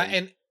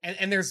 And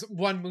there's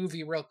one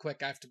movie real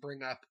quick I have to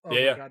bring up. Oh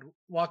my God.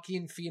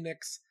 Joaquin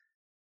Phoenix.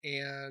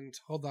 And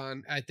hold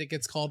on, I think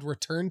it's called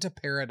Return to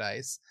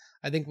Paradise.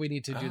 I think we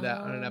need to do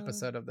that on an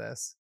episode of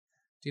this.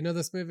 Do you know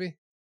this movie?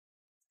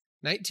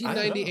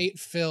 1998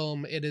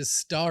 film. It is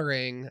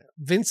starring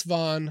Vince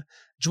Vaughn,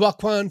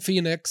 Joaquin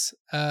Phoenix,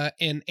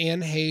 and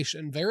Anne Heche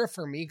and Vera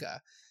Farmiga.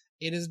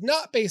 It is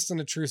not based on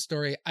a true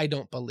story, I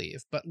don't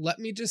believe, but let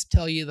me just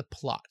tell you the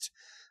plot.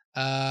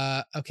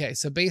 Okay,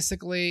 so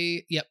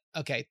basically, yep.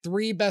 Okay,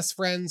 3 best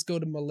friends go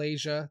to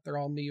Malaysia. They're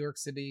all New York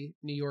City,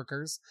 New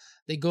Yorkers.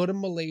 They go to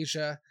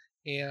Malaysia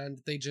and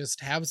they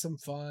just have some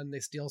fun. They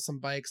steal some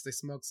bikes. They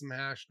smoke some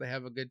hash. They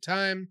have a good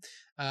time.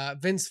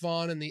 Vince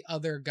Vaughn and the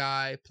other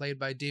guy, played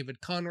by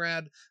David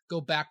Conrad,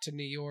 go back to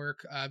New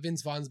York.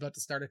 Vince Vaughn's about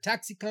to start a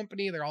taxi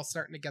company. They're all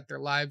starting to get their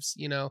lives,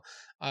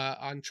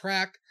 on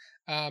track.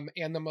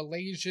 And the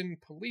Malaysian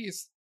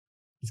police,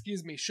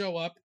 show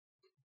up.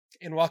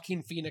 And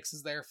Joaquin Phoenix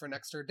is there for an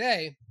extra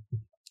day.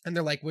 And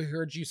they're like, we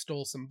heard you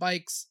stole some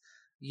bikes.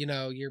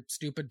 You're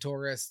stupid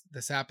tourists.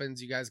 This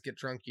happens. You guys get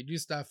drunk. You do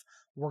stuff.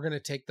 We're going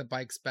to take the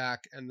bikes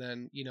back. And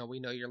then,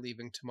 we know you're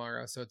leaving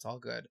tomorrow. So it's all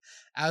good.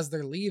 As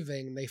they're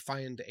leaving, they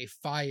find a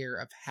fire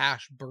of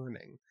hash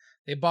burning.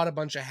 They bought a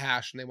bunch of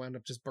hash and they wound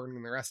up just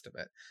burning the rest of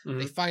it. Mm-hmm.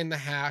 They find the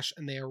hash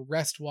and they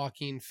arrest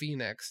Joaquin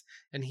Phoenix,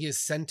 and he is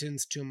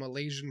sentenced to a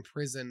Malaysian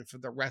prison for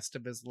the rest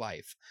of his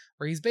life,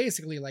 where he's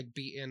basically like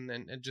beaten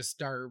and just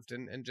starved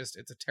and just,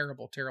 it's a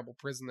terrible, terrible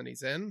prison that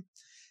he's in.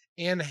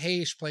 Anne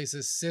Heche plays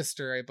his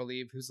sister, I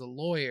believe, who's a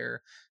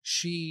lawyer.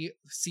 She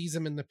sees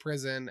him in the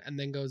prison and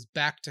then goes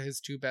back to his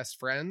two best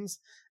friends.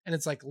 And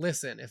it's like,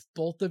 listen, if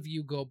both of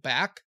you go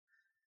back,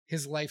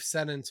 his life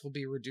sentence will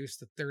be reduced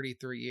to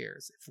 33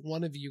 years. If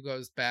one of you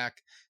goes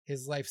back,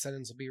 his life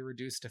sentence will be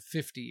reduced to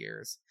 50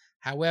 years.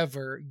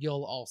 However,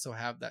 you'll also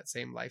have that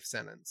same life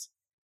sentence.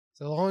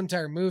 So the whole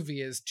entire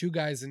movie is two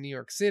guys in New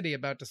York City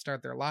about to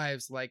start their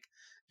lives. Like,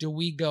 do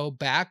we go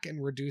back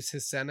and reduce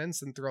his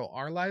sentence and throw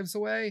our lives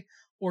away?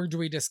 Or do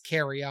we just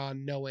carry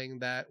on knowing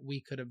that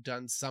we could have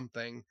done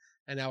something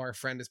and now our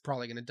friend is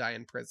probably going to die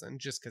in prison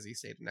just because he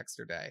stayed an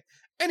extra day?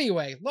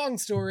 Anyway, long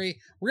story,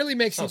 really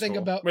makes you think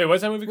about... Wait,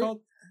 what's that movie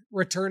called?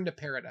 Return to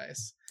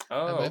Paradise.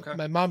 Oh, okay.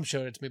 My mom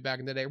showed it to me back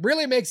in the day.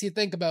 Really makes you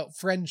think about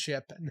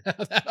friendship and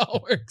how that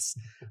all works.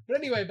 But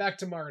anyway, back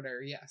to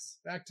Martyr. Yes,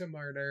 back to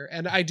Martyr.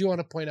 And I do want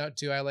to point out,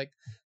 too, I like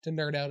to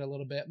nerd out a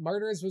little bit.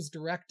 Martyrs was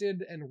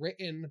directed and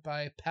written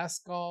by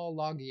Pascal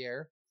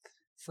Laugier,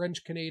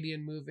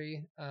 French-Canadian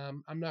movie.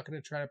 I'm not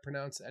going to try to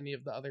pronounce any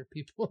of the other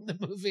people in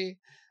the movie.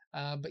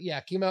 But yeah,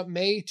 came out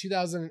May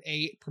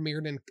 2008,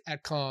 premiered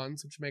at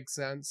Cannes, which makes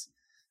sense.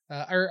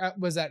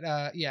 Was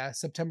that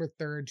September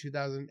 3rd,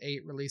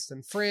 2008, released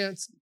in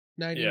France.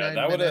 99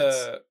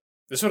 minutes.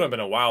 This would have been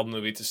a wild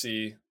movie to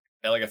see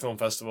at like a film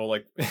festival,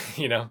 like,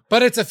 you know.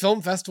 But it's a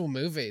film festival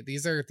movie.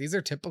 These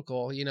are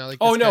typical, you know. Like,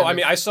 oh no, I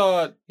mean, I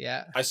saw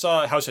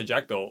House that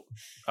Jack Built.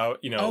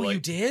 You know. Oh, like, you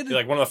did?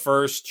 Like one of the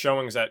first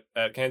showings at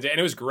Cannes, and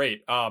it was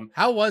great.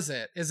 How was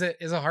it? Is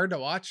it hard to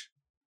watch?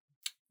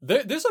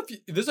 There's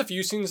a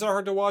few scenes that are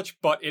hard to watch,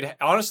 but it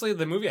honestly,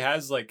 the movie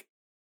has like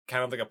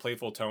kind of like a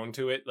playful tone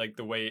to it, like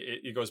the way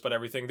it goes about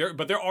everything.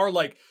 There are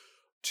like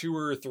 2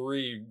 or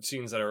 3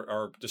 scenes that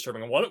are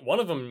disturbing. One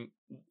of them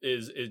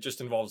it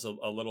just involves a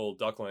little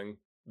duckling,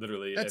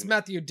 literally. That's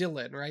Matthew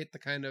Dillon, right? The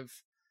kind of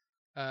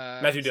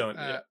Matthew Dillon,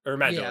 or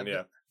Matt Dillon,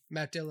 yeah.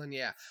 Matt Dillon,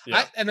 yeah.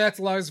 Yeah. And that's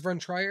Lars von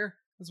Trier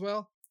as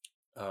well.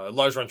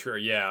 Lars von Trier,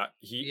 yeah.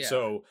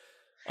 So.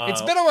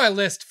 It's been on my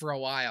list for a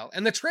while,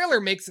 and the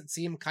trailer makes it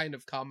seem kind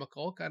of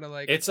comical, kind of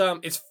like it's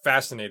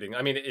fascinating.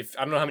 I mean,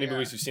 I don't know how many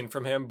movies you've seen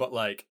from him, but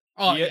like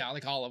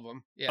like all of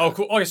them. Yeah. Oh,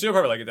 cool. Okay, so you'll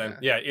probably like it then.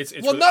 Yeah, it's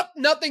well, really...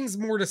 nothing's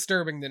more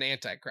disturbing than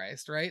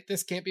Antichrist, right?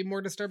 This can't be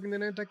more disturbing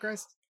than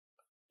Antichrist.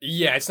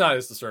 Yeah, it's not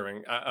as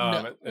disturbing.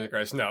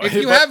 Antichrist, no.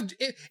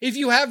 If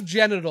you have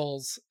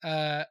genitals,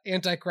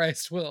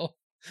 Antichrist will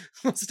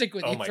stick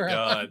with you for a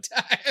long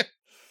time.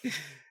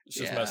 It's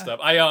just messed up.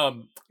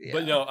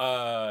 But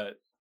no,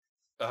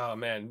 oh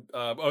man,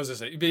 what was I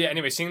say? But yeah,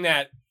 anyway, seeing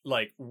that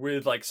like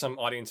with like some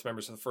audience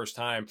members for the first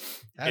time,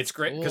 it's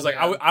great because like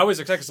I was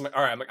excited because I'm like,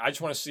 all right, I'm like, I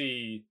just want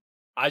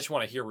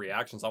to hear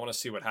reactions. I want to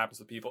see what happens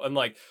to people, and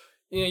like,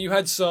 you know, you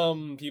had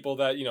some people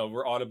that, you know,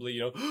 were audibly,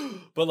 you know,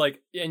 but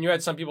like, and you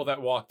had some people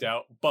that walked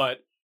out,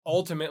 but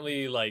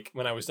ultimately, like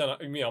when I was done,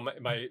 you know,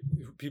 my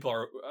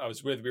people I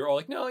was with, we were all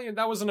like, no, you know,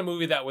 that wasn't a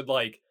movie that would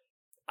like,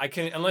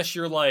 unless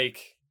you're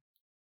like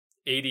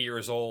 80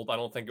 years old, I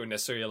don't think it would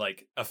necessarily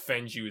like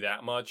offend you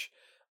that much.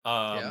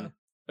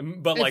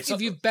 But like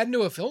if you've been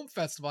to a film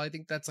festival, I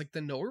think that's like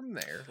the norm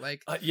there.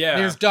 Like, yeah,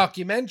 there's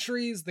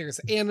documentaries, there's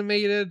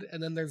animated,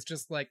 and then there's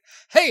just like,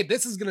 hey,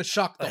 this is gonna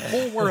shock the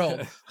whole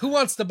world. Who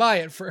wants to buy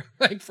it from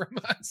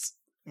us?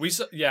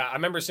 I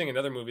remember seeing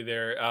another movie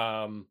there.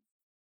 I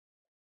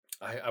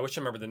wish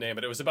I remember the name,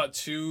 but it was about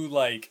 2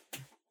 like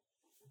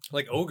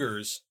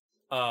ogres,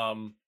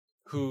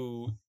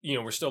 who, you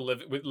know, were still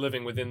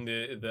living within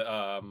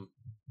the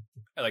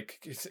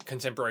like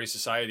contemporary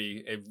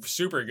society.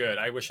 Super good.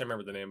 I wish I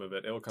remember the name of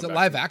it. It'll come. Is it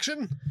live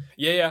action?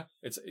 Yeah.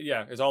 It's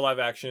all live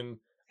action.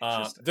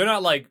 They're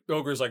not like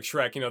ogres like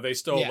Shrek. You know, they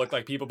still look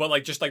like people, but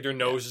like just like their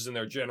noses and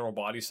their general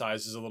body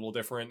size is a little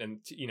different, and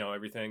you know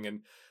everything. And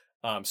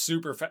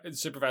super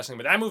fascinating.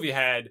 But that movie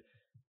had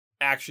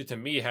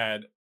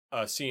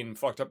a scene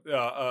fucked up,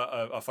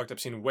 a fucked up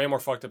scene, way more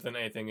fucked up than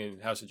anything in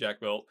House of Jack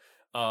Built.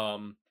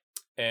 I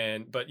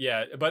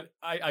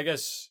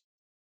guess.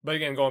 But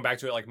again, going back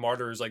to it, like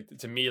Martyrs, like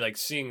to me, like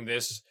seeing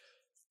this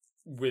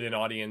with an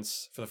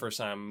audience for the first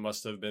time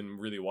must have been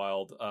really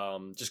wild.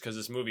 Just because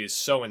this movie is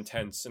so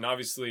intense, and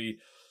obviously,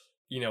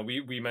 you know,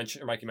 we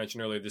mentioned, Mikey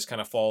mentioned earlier, this kind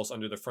of falls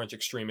under the French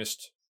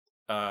extremist,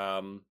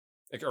 or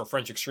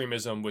French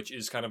extremism, which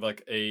is kind of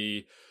like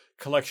a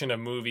collection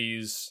of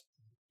movies,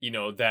 you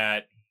know,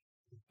 that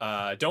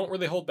don't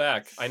really hold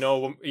back. I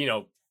know, you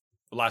know.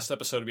 The last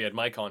episode we had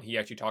Mike on, he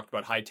actually talked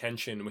about High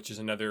Tension, which is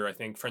another, I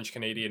think,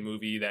 French-Canadian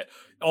movie that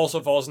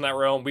also falls in that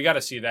realm. We got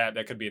to see that.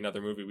 That could be another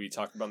movie we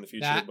talk about in the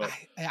future.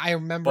 I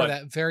remember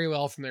that very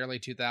well from the early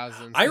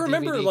 2000s. I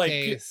remember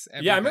I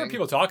remember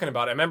people talking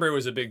about it. I remember it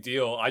was a big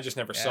deal. I just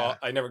never saw.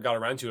 I never got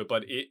around to it,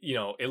 but it, you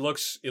know, it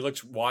looks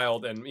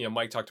wild. And you know,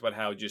 Mike talked about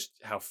how just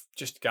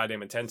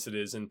goddamn intense it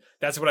is, and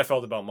that's what I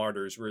felt about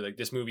Martyrs. Where like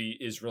this movie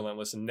is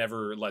relentless and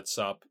never lets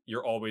up.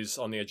 You're always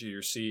on the edge of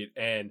your seat,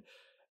 and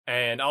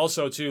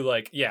also too,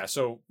 like, yeah,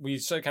 so we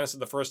kind of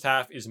said the first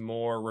half is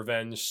more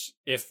revenge,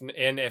 if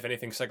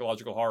anything,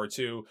 psychological horror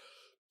too.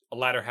 The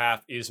latter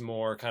half is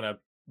more kind of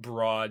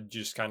broad,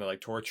 just kind of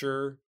like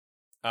torture.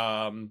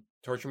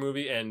 torture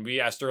movie, and we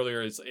asked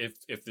earlier is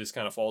if this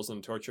kind of falls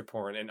into torture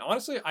porn, and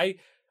honestly, I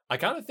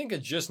kind of think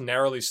it just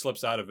narrowly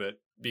slips out of it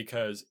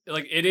because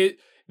like it is.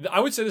 I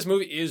would say this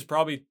movie is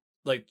probably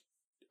like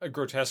a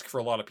grotesque for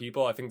a lot of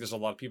people. I think there's a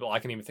lot of people I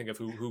can even think of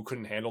who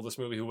couldn't handle this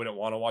movie, who wouldn't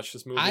want to watch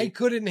this movie. I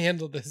couldn't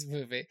handle this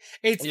movie.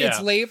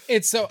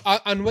 It's so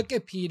on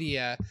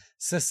Wikipedia,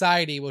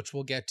 Society, which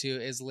we'll get to,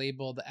 is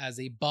labeled as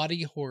a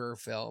body horror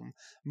film.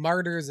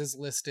 Martyrs is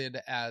listed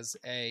as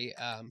a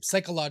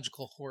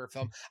psychological horror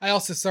film. I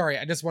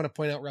just want to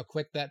point out real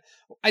quick that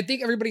I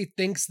think everybody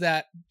thinks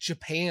that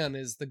Japan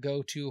is the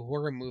go-to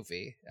horror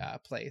movie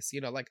place.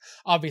 You know, like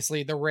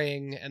obviously The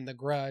Ring and The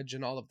Grudge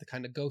and all of the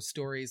kind of ghost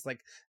stories. Like,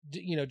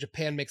 you know,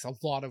 Japan makes a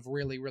lot of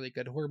really, really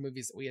good horror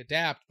movies that we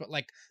adapt. But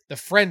like the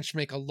French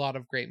make a lot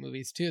of great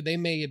movies too. They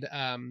made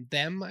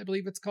Them, I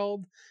believe it's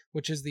called,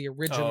 which is the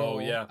original. Oh,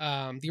 yeah.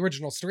 The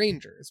original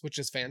Strangers, which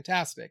is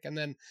fantastic, and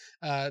then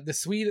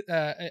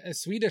the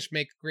Swedish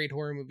make great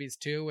horror movies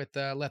too with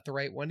Let the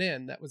Right One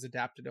In, that was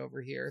adapted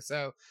over here.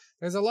 So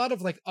there's a lot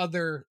of like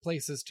other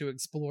places to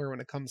explore when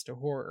it comes to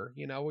horror.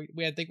 You know,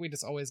 I think we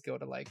just always go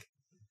to like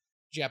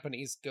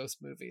Japanese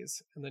ghost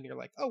movies, and then you're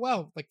like, oh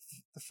wow, like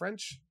the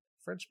French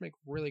make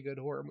really good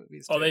horror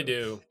movies too. Oh, they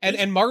do.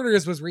 And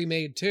Martyrs was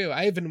remade too.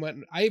 I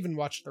even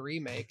watched the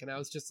remake, and I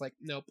was just like,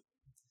 nope.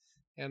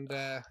 And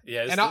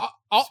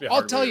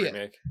I'll tell you,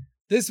 remake.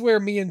 This is where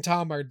me and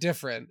Tom are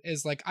different,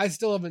 is like I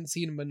still haven't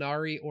seen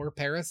Minari or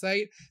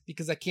Parasite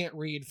because I can't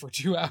read for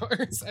 2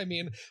 hours. I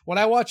mean, when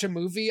I watch a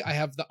movie, I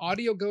have the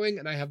audio going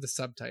and I have the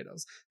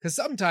subtitles, because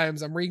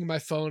sometimes I'm reading my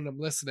phone and I'm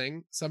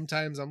listening.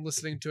 Sometimes I'm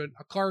listening to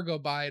a car go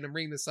by and I'm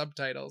reading the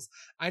subtitles.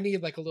 I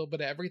need like a little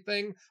bit of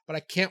everything, but I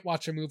can't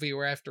watch a movie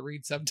where I have to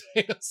read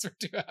subtitles for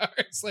 2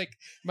 hours. Like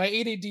my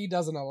ADD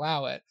doesn't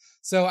allow it.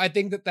 So I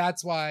think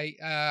that's why,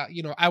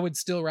 I would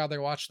still rather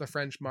watch the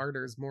French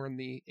Martyrs more in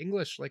the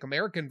English, like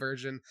American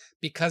version,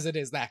 because it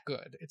is that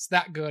good. It's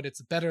that good.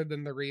 It's better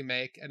than the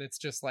remake. And it's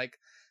just like,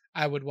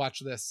 I would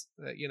watch this,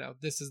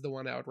 this is the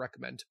one I would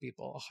recommend to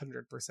people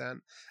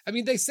 100%. I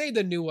mean, they say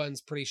the new one's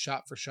pretty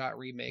shot for shot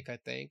remake, I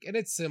think. And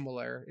it's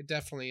similar. It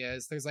definitely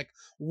is. There's like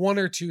 1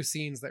 or 2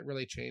 scenes that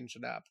really change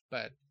it up,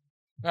 but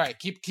all right,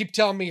 keep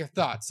telling me your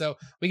thoughts. So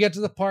we get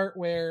to the part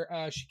where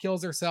she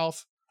kills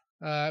herself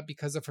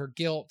because of her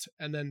guilt,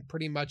 and then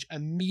pretty much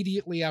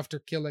immediately after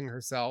killing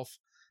herself,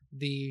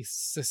 the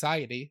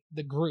society,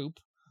 the group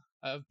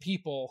of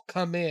people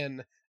come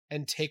in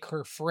and take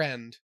her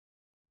friend.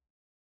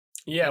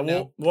 Yeah,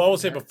 we'll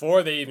say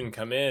before they even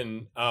come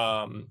in,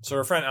 so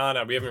her friend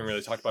Anna, we haven't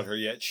really talked about her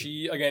yet.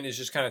 She, again, is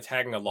just kind of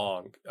tagging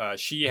along.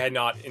 She had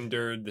not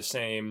endured the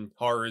same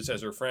horrors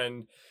as her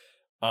friend,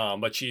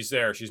 but she's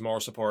there. She's moral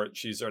support.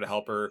 She's there to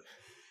help her.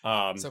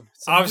 Some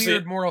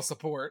weird moral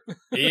support.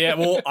 Yeah,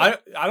 well, I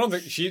don't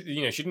think she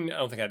didn't. I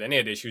don't think had any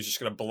idea she was just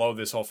gonna blow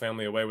this whole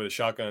family away with a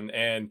shotgun,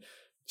 and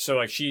so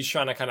like she's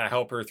trying to kind of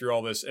help her through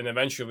all this, and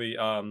eventually,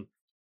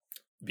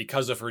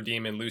 because of her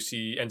demon,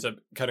 Lucy ends up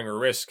cutting her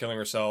wrist, killing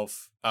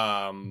herself,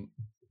 and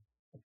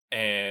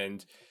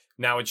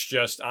now it's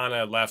just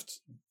Anna left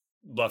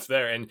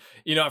there, and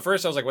at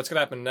first I was like, what's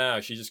gonna happen now?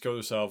 She just killed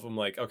herself. I'm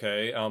like,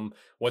 okay,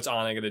 what's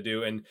Anna gonna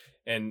do?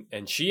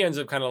 And she ends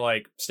up kind of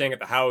like staying at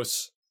the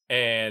house.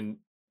 And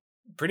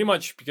pretty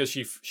much because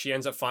she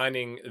ends up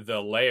finding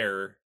the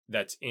lair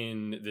that's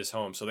in this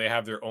home. So they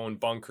have their own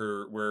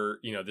bunker where,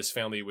 this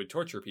family would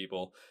torture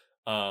people,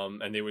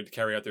 and they would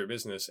carry out their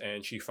business.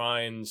 And she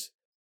finds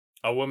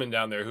a woman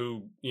down there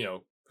who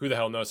the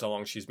hell knows how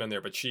long she's been there.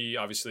 But she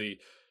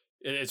obviously,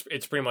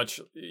 it's pretty much,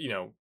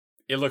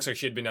 it looks like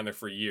she had been down there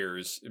for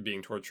years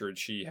being tortured.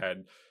 She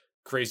had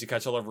crazy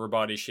cuts all over her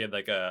body. She had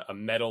like a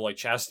metal, like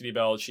chastity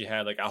belt. She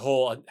had like a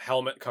whole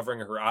helmet covering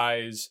her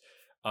eyes.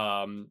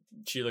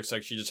 She looks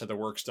like she just had the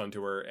works done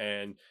to her,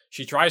 and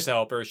she tries to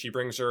help her. She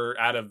brings her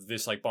out of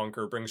this like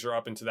bunker, brings her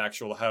up into the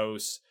actual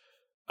house,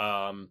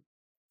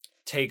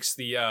 takes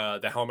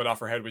the helmet off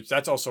her head, which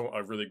that's also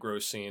a really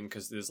gross scene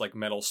because there's like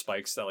metal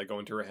spikes that like go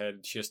into her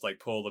head. She has to like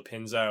pull the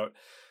pins out.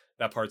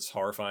 That part's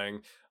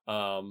horrifying.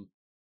 And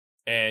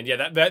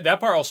yeah, that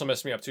part also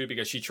messed me up too,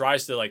 because she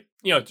tries to like,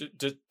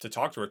 to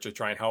talk to her, to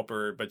try and help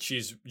her, but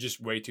she's just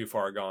way too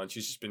far gone.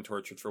 She's just been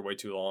tortured for way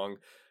too long.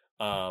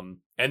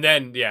 And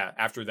then, yeah,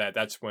 after that,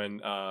 that's when,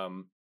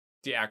 the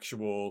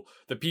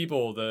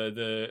people,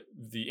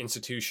 the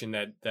institution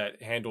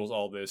that handles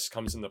all this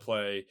comes into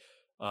play.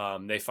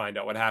 They find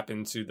out what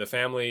happened to the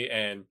family,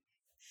 and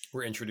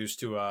we're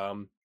introduced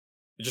to,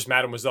 just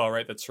Mademoiselle,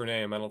 right? That's her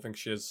name. I don't think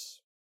she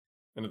has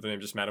another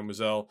name, just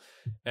Mademoiselle.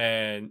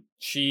 And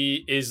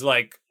she is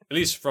like, at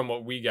least from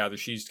what we gather,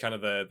 she's kind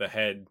of the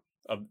head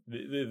of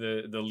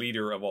the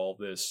leader of all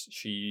this.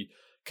 She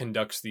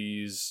conducts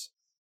these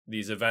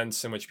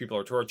events in which people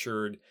are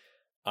tortured,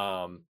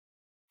 and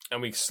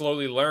we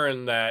slowly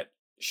learn that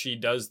she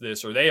does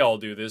this, or they all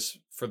do this,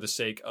 for the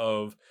sake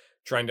of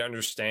trying to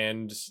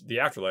understand the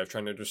afterlife,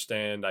 trying to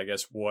understand, I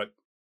guess, what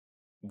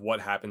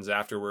happens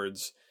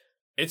afterwards.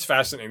 It's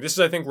fascinating. This is,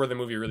 I think, where the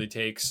movie really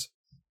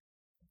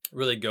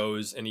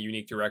goes in a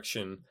unique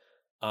direction.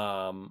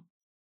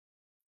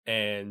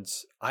 And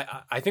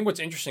I think what's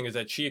interesting is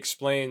that she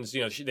explains,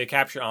 they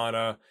capture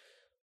Anna,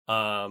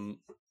 and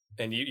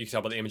you can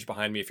tell by the image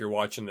behind me if you're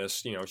watching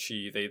this,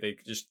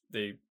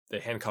 they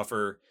handcuff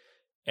her,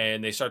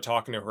 and they start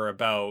talking to her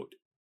about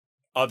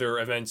other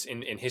events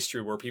in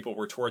history where people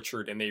were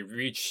tortured, and they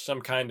reach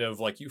some kind of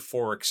like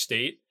euphoric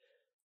state.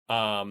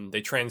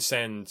 They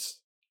transcend,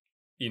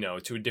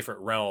 to a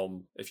different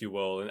realm, if you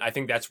will. And I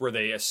think that's where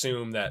they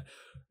assume that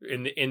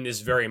in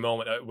this very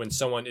moment, when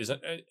someone is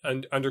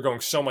undergoing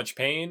so much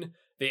pain,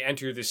 they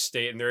enter this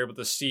state and they're able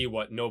to see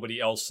what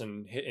nobody else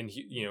and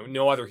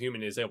no other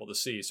human is able to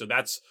see. So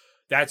that's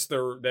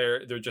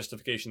their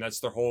justification.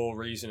 That's their whole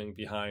reasoning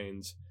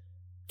behind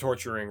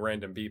torturing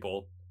random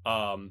people.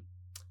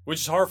 Which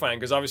is horrifying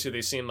because obviously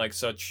they seem like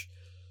such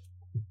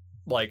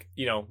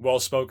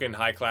well-spoken,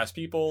 high-class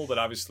people, but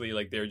obviously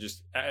they're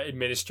just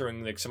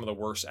administering some of the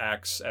worst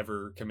acts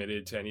ever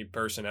committed to any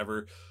person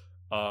ever.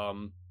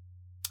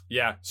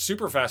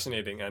 Super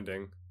fascinating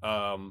ending.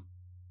 And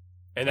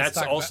let's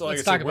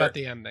talk about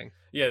the ending.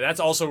 Yeah, that's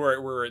also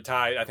where it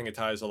ties. I think it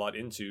ties a lot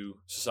into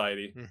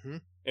society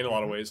in a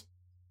lot of ways.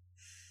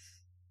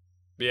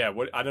 But yeah,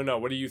 I don't know.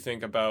 What do you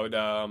think about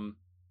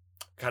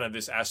kind of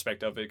this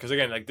aspect of it? Because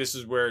again, this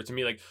is where, to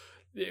me,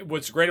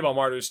 what's great about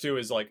Martyrs too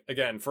is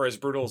again, for as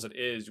brutal as it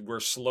is,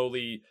 we're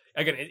slowly,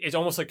 again, it's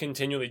almost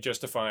continually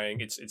justifying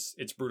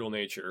its brutal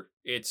nature.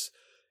 It's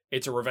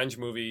a revenge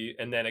movie,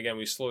 and then again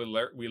we slowly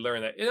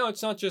learn that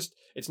it's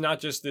not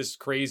just this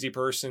crazy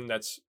person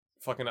that's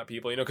fucking up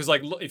people, because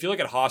if you look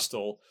at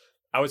Hostel,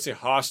 I would say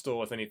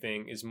Hostel, if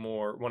anything, is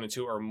more 1 and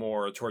 2 are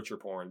more torture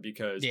porn,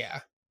 because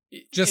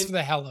for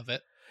the hell of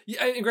it.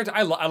 Yeah, and granted,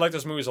 I like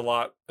those movies a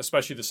lot,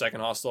 especially the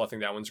second Hostel. I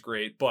think that one's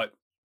great, but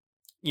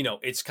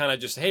it's kind of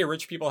just, hey,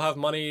 rich people have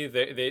money.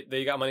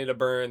 They got money to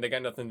burn. They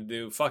got nothing to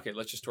do. Fuck it.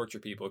 Let's just torture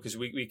people because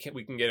we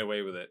can get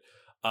away with it.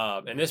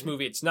 In this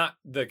movie, it's not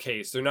the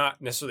case. They're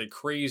not necessarily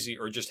crazy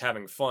or just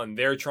having fun.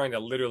 They're trying to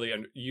literally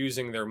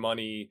using their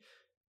money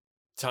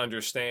to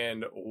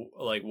understand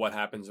what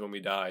happens when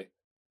we die.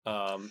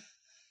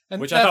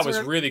 Which I thought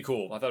was really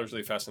cool. I thought it was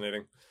really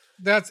fascinating.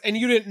 And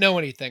you didn't know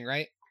anything,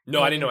 right?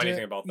 No, I didn't know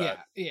anything about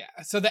that. Yeah.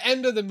 So the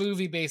end of the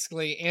movie,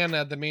 basically,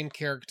 Anna, the main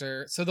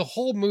character, so the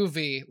whole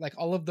movie,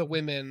 all of the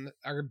women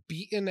are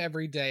beaten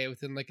every day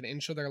within an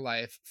inch of their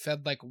life,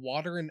 fed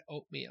water and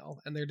oatmeal,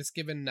 and they're just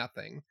given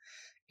nothing.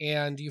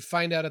 And you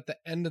find out at the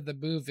end of the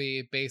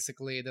movie,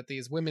 basically, that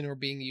these women were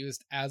being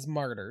used as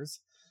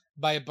martyrs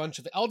by a bunch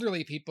of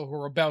elderly people who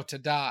were about to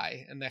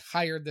die. And they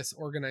hired this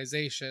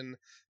organization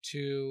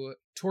to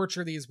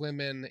torture these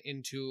women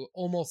into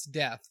almost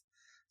death,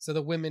 so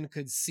the women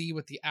could see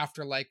what the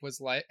afterlife was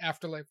like,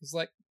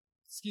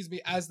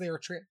 as they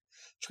were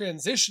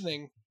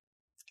transitioning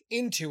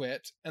into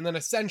it. And then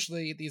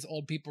essentially these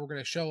old people were going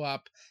to show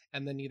up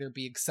and then either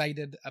be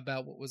excited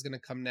about what was going to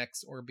come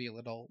next or be a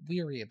little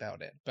weary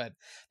about it. But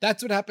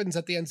that's what happens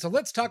at the end. So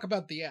let's talk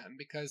about the end,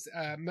 because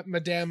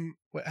Madame,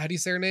 how do you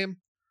say her name?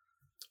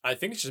 I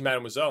think it's just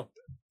Mademoiselle.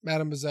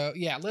 Mademoiselle.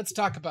 Yeah, let's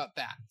talk about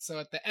that. So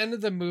at the end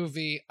of the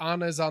movie,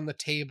 Anna's on the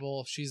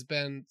table. She's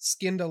been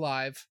skinned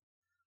alive,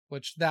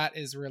 which that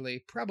is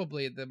really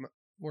probably the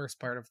worst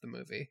part of the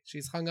movie.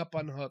 She's hung up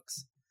on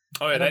hooks.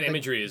 Oh yeah, that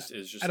imagery is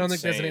just I don't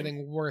think there's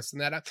anything worse than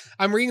that.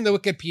 I'm reading the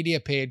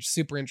Wikipedia page.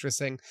 Super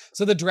interesting.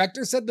 So the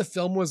director said the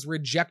film was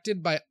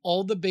rejected by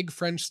all the big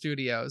French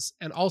studios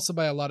and also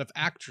by a lot of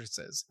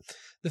actresses.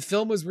 The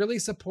film was really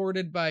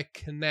supported by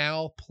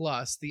Canal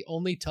Plus, the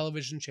only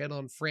television channel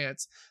in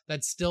France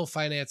that still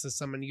finances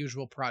some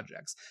unusual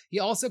projects. He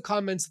also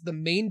comments that the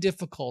main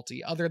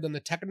difficulty, other than the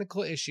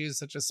technical issues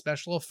such as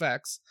special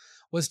effects,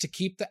 was to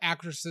keep the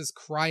actresses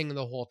crying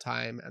the whole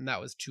time, and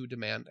that was too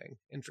demanding.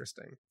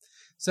 Interesting.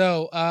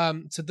 So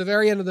at the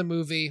very end of the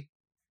movie,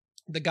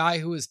 the guy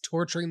who is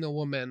torturing the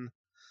woman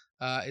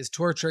is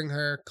torturing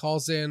her,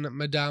 calls in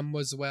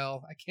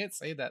Mademoiselle. I can't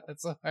say that.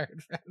 That's so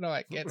hard. No,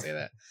 I can't say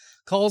that.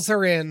 Calls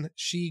her in.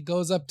 She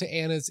goes up to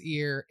Anna's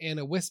ear.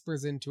 Anna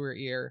whispers into her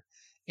ear.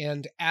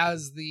 And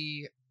as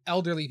the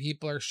elderly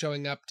people are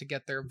showing up to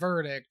get their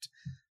verdict,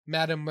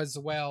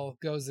 Mademoiselle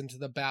goes into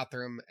the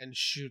bathroom and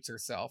shoots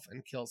herself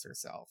and kills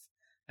herself.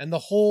 And the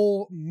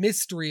whole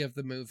mystery of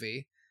the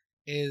movie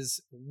is,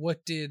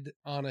 what did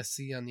Anna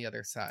see on the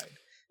other side?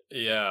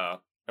 Yeah,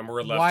 and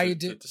we're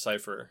left to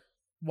decipher.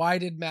 Why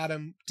did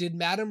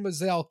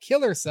Mademoiselle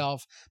kill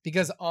herself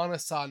because Anna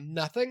saw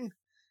nothing,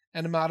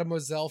 and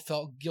Mademoiselle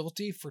felt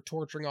guilty for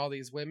torturing all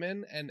these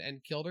women and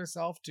killed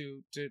herself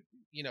to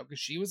because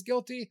she was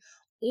guilty?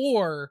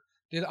 Or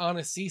did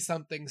Anna see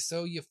something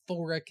so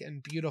euphoric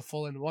and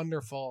beautiful and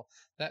wonderful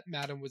that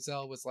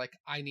Mademoiselle was like,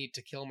 I need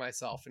to kill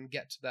myself and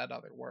get to that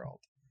other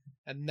world?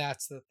 And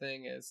that's the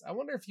thing is, I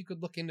wonder if you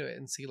could look into it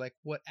and see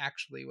what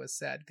actually was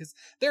said. Because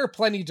there are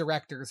plenty of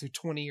directors who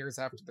 20 years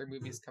after their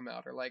movies come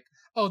out are like,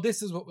 oh,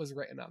 this is what was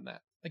written on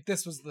that.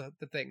 This was the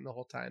thing the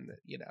whole time that,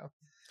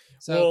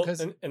 So,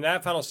 and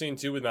that final scene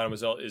too with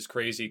Mademoiselle is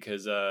crazy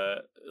because I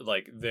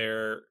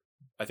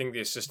think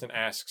the assistant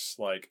asks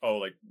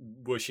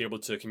was she able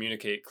to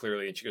communicate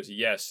clearly? And she goes,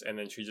 yes. And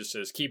then she just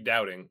says, keep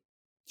doubting,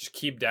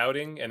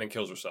 and then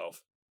kills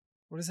herself.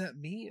 What does that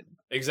mean?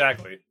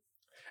 Exactly.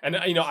 And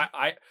you know,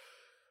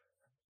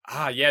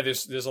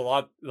 there's a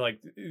lot like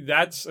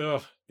that's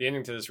the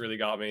ending to this really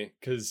got me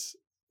because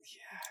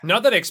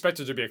not that I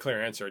expected there to be a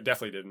clear answer. It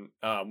definitely didn't.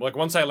 Like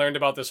once I learned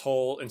about this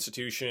whole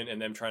institution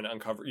and them trying to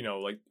uncover, you know,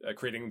 like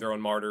creating their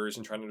own martyrs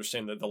and trying to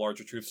understand the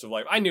larger truths of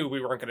life, I knew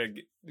we weren't going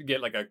to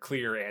get like a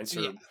clear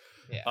answer.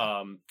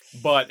 Yeah.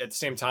 But at the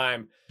same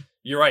time,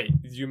 you're right.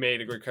 You made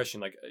a great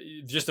question. Like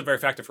just the very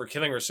fact of her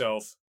killing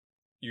herself,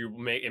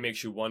 it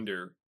makes you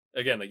wonder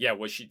again. Like, yeah,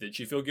 did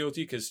she feel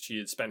guilty because she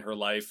had spent her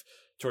life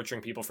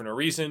torturing people for no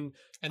reason?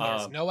 And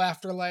there's no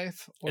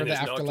afterlife, or the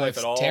afterlife's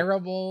at all.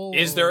 Terrible.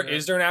 Is there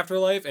an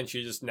afterlife? And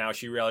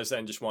she realized that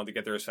and just wanted to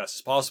get there as fast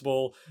as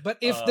possible. But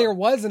if there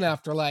was an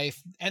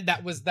afterlife and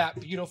that was that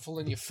beautiful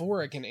and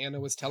euphoric, and Anna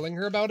was telling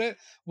her about it,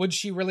 would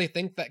she really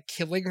think that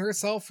killing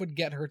herself would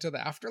get her to the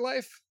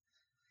afterlife?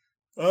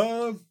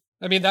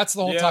 I mean, that's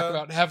the whole talk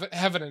about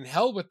heaven and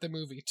hell with the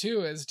movie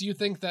too, is do you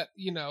think that,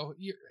 you know,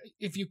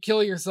 if you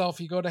kill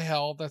yourself, you go to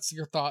hell? That's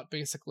your thought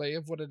basically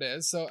of what it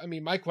is. So, I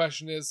mean, my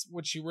question is,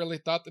 would she really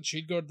thought that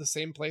she'd go to the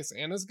same place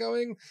Anna's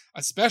going,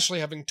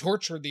 especially having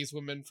tortured these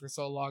women for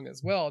so long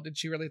as well? Did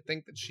she really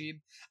think that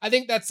I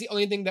think that's the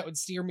only thing that would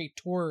steer me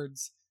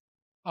towards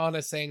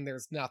Anna saying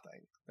there's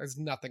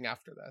nothing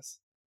after this.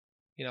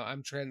 You know,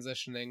 I'm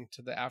transitioning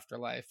to the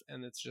afterlife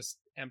and it's just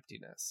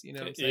emptiness. You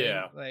know what I'm saying?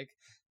 Yeah. Like,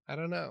 I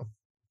don't know.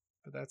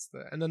 But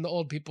and then the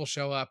old people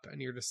show up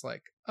and you're just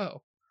like,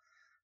 oh,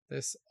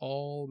 this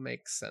all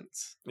makes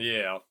sense.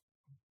 Yeah.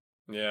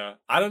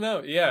 I don't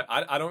know. Yeah.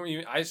 I don't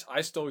even,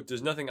 I still,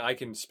 there's nothing I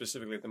can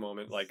specifically at the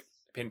moment, like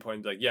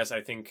pinpoint, like, yes,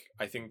 I think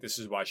this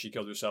is why she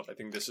killed herself. I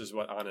think this is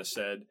what Anna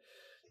said.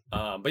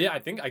 But yeah,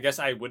 I guess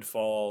I would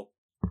fall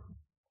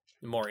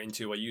more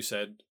into what you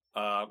said,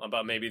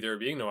 about maybe there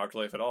being no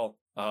afterlife at all.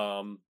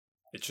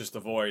 It's just the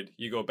void.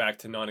 You go back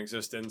to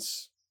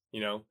non-existence,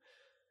 you know?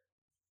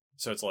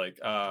 So it's like,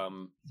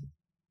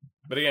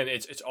 but again,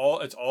 it's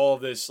all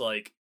this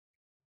like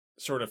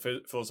sort of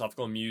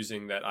philosophical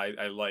musing that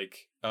I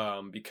like,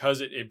 because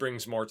it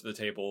brings more to the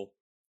table,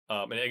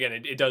 and again,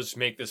 it does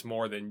make this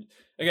more than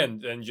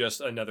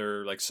just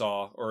another like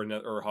Saw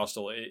or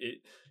Hostel. It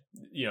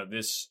you know,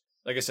 this,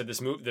 like I said, this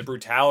the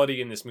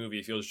brutality in this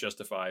movie feels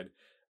justified,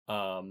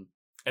 and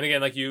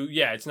again, like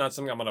it's not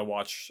something I'm gonna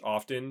watch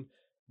often.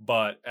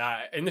 But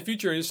in the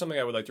future, it is something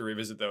I would like to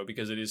revisit, though,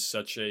 because it is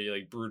such a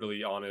like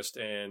brutally honest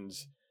and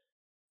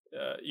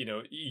you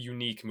know,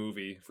 unique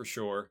movie for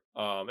sure.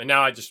 And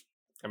now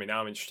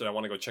now I'm interested. I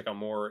want to go check out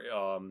more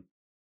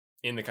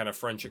in the kind of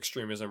French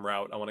extremism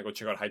route. I want to go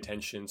check out High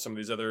Tension, some of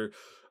these other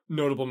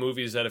notable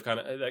movies that have kind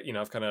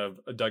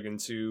of dug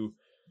into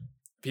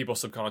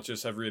people's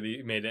subconscious, have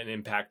really made an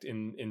impact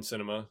in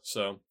cinema.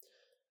 So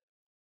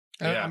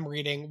yeah. I'm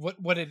reading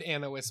what did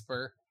Anna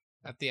whisper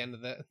at the end of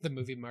the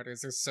movie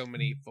Martyrs? There's so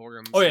many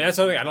forums. Oh yeah, that's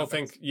something I don't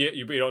think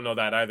you don't know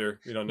that either.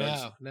 You don't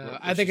know. No.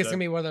 I think it's gonna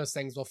be one of those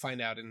things we'll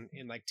find out in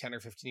like 10 or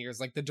 15 years.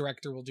 Like the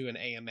director will do an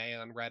AMA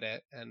on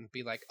Reddit and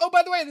be like, "Oh,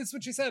 by the way, this is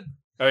what she said."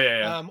 Oh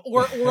yeah.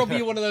 Or it'll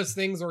be one of those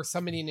things where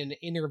somebody in an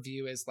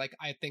interview is like,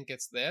 "I think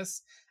it's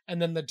this,"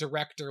 and then the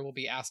director will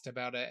be asked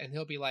about it, and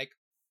he'll be like,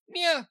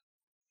 "Yeah.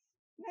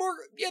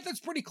 That's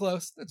pretty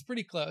close.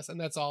 And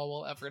that's all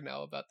we'll ever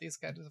know about these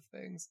kinds of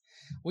things.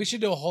 We should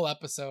do a whole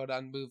episode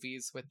on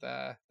movies with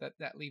that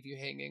leave you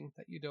hanging,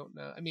 that you don't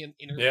know. I mean,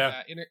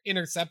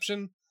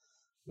 Interception,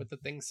 with the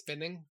thing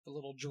spinning, the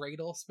little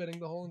dreidel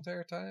spinning the whole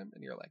entire time,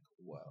 and you're like,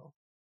 whoa.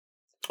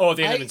 Oh,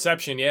 the end of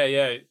Inception,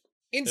 yeah.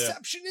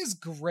 Inception is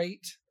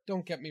great.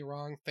 Don't get me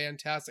wrong,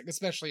 fantastic,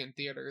 especially in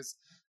theaters.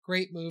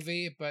 Great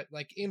movie, but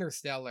like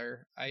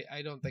Interstellar,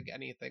 I don't think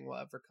anything will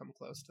ever come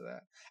close to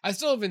that. I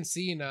still haven't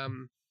seen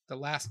the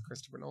last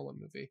Christopher Nolan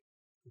movie.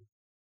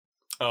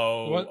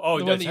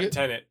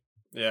 Tenet.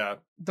 Yeah.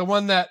 The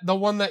one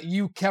that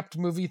you kept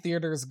movie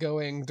theaters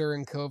going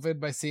during COVID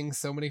by seeing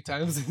so many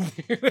times in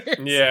theaters.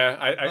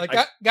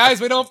 Yeah,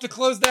 guys, we don't have to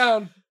close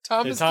down.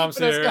 Tom's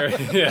here.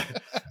 Yeah,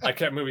 I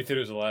kept movie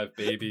theaters alive,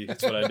 baby.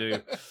 That's what I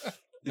do.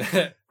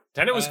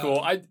 Tenet was cool.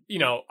 I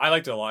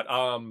liked it a lot.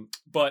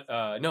 But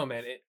no,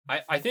 man,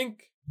 I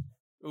think.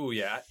 Oh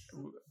yeah,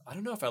 I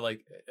don't know if I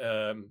like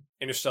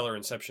Interstellar,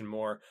 Inception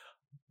more.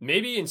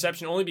 Maybe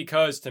Inception only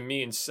because to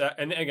me,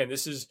 and again,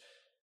 this is,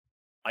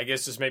 I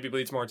guess this maybe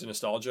bleeds more into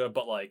nostalgia,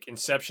 but like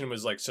Inception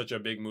was like such a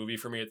big movie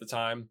for me at the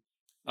time.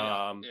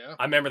 I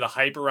remember the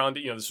hype around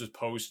it. You know, this was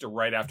post or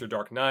right after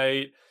Dark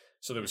Knight,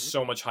 so there was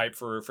so much hype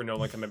for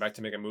Nolan coming back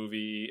to make a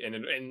movie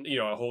and you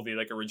know, a wholly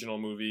like original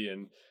movie.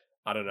 And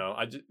I don't know,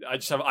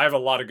 I have a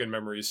lot of good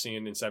memories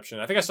seeing Inception.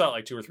 I think I saw it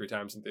like 2 or 3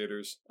 times in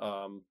theaters.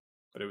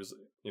 But it was,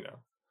 you know,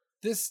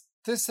 This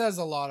says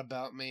a lot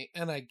about me,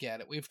 and I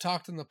get it. We've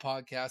talked in the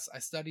podcast. I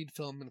studied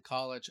film in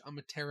college. I'm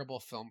a terrible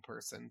film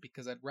person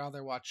because I'd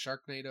rather watch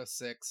Sharknado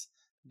 6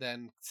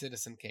 than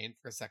Citizen Kane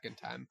for a second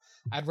time.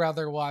 I'd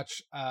rather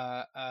watch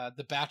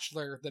The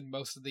Bachelor than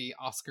most of the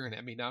Oscar and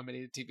Emmy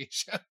nominated TV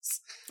shows.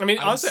 I mean,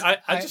 honestly,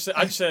 I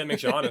just say it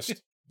makes you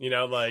honest. You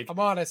know, like, I'm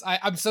honest.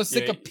 I'm so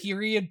sick of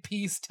period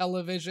piece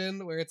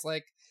television where it's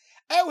like,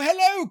 oh,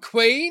 hello,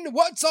 Queen.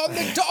 What's on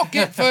the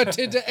docket for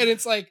today? And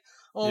it's like,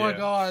 oh my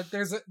God,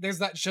 there's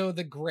that show,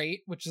 The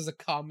Great, which is a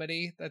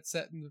comedy that's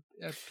set in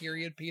a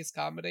period piece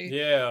comedy.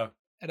 Yeah.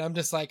 And I'm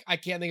just like, I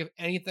can't think of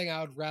anything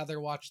I would rather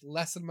watch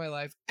less in my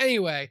life.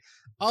 Anyway,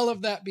 all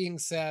of that being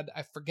said,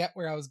 I forget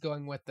where I was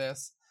going with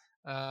this.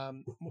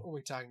 What were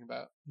we talking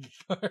about?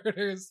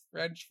 Martyrs,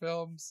 French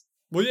films.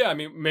 Well, yeah, I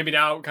mean, maybe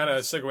now kind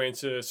of segue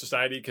into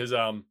society because,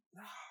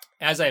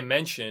 as I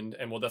mentioned,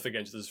 and we'll definitely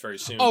get into this very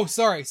soon. Oh,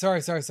 sorry.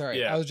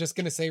 Yeah. I was just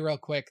going to say real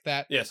quick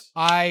that yes,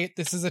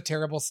 this is a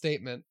terrible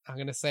statement. I'm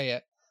going to say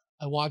it.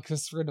 I want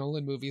Christopher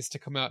Nolan movies to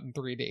come out in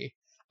 3D.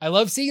 I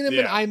love seeing them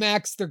in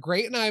IMAX. They're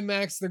great in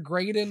IMAX. They're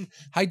great in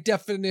high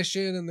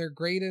definition, and they're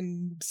great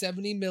in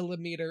 70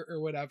 millimeter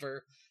or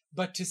whatever.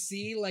 But to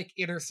see like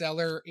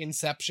Interstellar,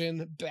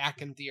 Inception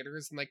back in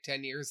theaters in like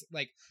 10 years,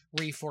 like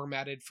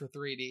reformatted for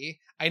 3D,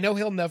 I know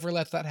he'll never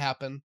let that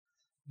happen.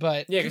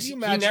 But yeah, because he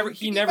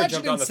never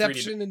jumped on the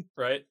 3D,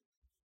 right?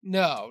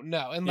 No,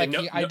 and like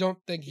I don't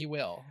think he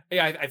will.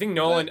 Yeah, I think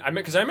Nolan.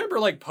 Because I remember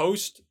like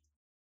post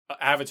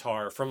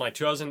Avatar from like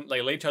 2000,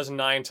 like late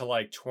 2009 to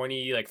like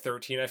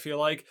 2013. I feel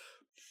like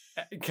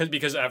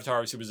because Avatar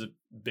obviously was the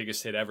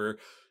biggest hit ever.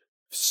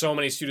 So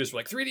many studios were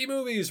like 3D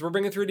movies. We're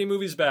bringing 3D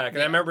movies back,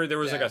 and I remember there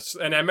was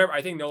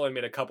I think Nolan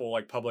made a couple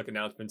like public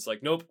announcements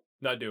like, nope,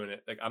 not doing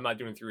it. Like I'm not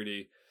doing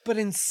 3D. But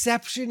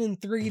Inception in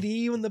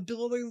 3D when the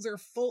buildings are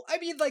full. I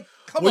mean, like,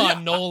 come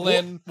on,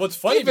 Nolan. What's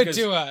funny give it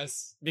to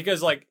us.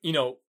 Because, like,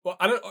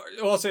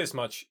 I'll say this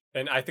much,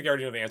 and I think I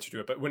already know the answer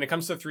to it. But when it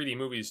comes to 3D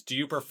movies, do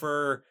you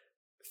prefer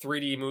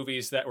 3D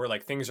movies that where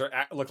like things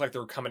look like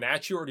they're coming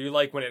at you, or do you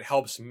like when it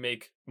helps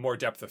make more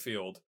depth of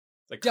field?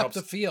 Like depth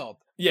of field.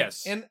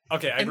 Yes.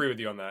 I agree with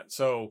you on that.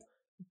 So,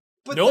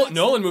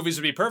 Nolan movies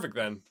would be perfect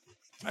then.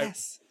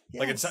 Yes.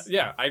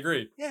 I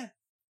agree. Yeah.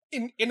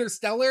 In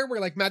Interstellar,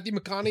 where like Matthew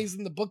McConaughey's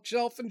in the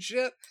bookshelf and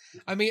shit.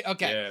 I mean,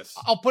 okay, yes.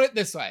 I'll put it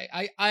this way.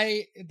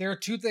 I there are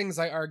two things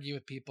I argue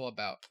with people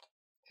about.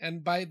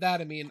 And by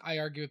that, I mean, I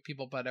argue with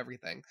people about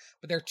everything.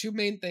 But there are two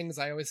main things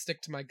I always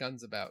stick to my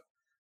guns about.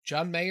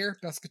 John Mayer,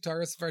 best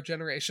guitarist of our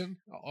generation.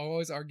 I'll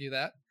always argue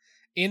that.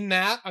 In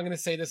that, I'm going to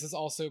say this is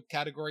also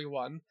category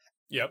 1.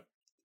 Yep.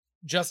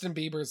 Justin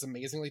Bieber is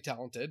amazingly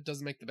talented.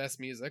 Doesn't make the best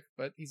music,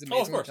 but he's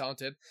amazingly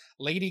talented.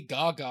 Lady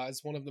Gaga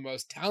is one of the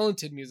most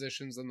talented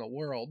musicians in the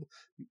world.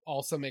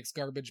 Also makes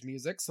garbage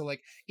music. So,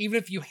 like, even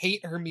if you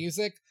hate her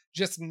music,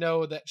 just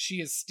know that she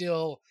is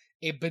still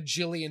a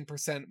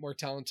bajillion% more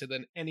talented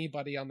than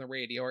anybody on the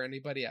radio or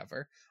anybody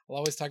ever. I'll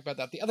always talk about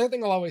that. The other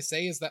thing I'll always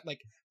say is that,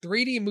 like,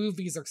 3D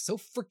movies are so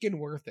freaking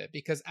worth it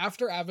because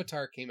after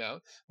Avatar came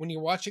out, when you're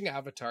watching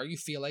Avatar, you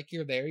feel like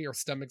you're there, your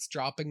stomach's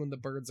dropping when the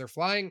birds are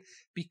flying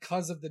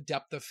because of the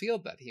depth of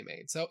field that he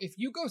made. So if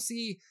you go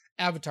see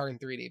Avatar in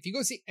 3D, if you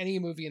go see any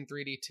movie in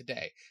 3D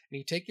today and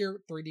you take your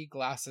 3D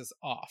glasses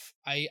off,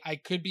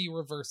 I could be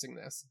reversing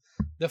this.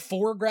 The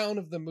foreground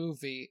of the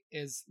movie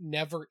is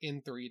never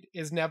in 3D,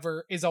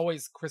 is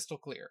always crystal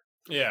clear.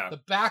 Yeah. The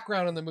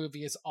background in the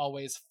movie is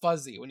always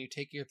fuzzy when you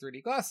take your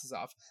 3D glasses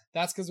off.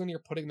 That's because when you're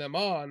putting them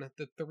on,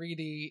 the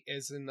 3D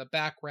is in the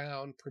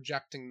background,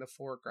 projecting the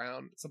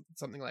foreground,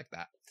 something like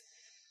that.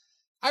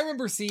 I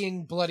remember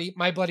seeing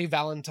My Bloody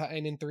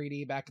Valentine in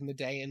 3D back in the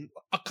day, and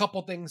a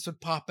couple things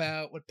would pop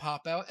out,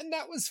 and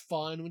that was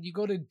fun. When you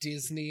go to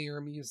Disney or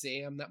a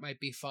museum, that might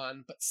be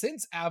fun. But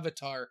since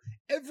Avatar,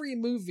 every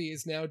movie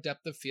is now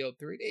depth of field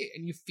 3D,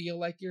 and you feel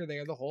like you're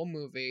there the whole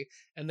movie,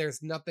 and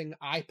there's nothing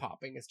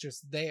eye-popping. It's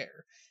just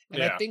there.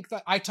 And I think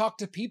that I talk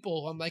to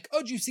people, I'm like, oh,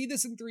 did you see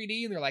this in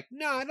 3D? And they're like,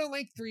 no, I don't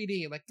like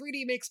 3D. Like,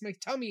 3D makes my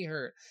tummy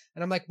hurt.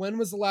 And I'm like, when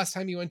was the last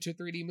time you went to a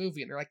 3D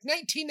movie? And they're like,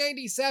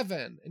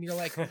 1997. And you're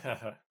like,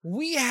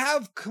 we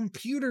have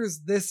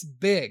computers this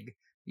big.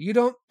 You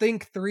don't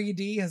think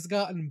 3D has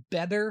gotten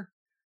better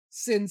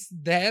since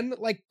then?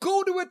 Like,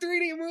 go to a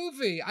 3D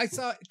movie. I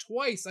saw it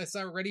twice. I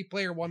saw Ready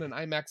Player One in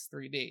IMAX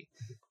 3D.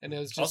 And it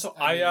was just... Also,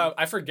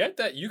 I forget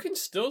that you can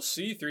still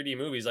see 3D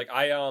movies. Like,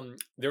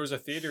 there was a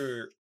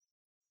theater...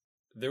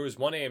 There was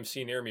one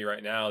AMC near me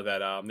right now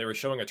that they were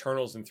showing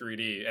Eternals in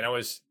 3D, and I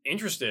was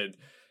interested.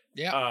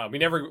 Yeah. We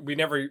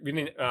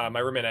didn't. My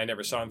roommate and I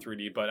never saw in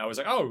 3D, but I was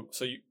like, oh,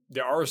 so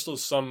there are still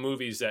some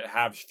movies that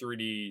have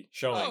 3D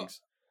showings.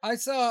 Oh, I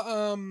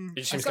saw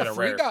it seems kind of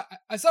rare.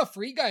 I saw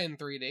Free Guy in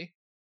 3D.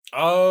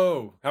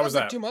 Oh, how was that?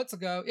 Like 2 months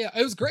ago. Yeah,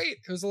 it was great.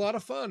 It was a lot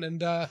of fun,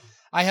 and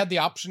I had the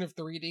option of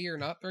 3D or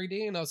not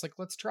 3D, and I was like,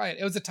 let's try it.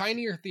 It was a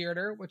tinier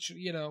theater, which,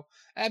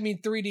 I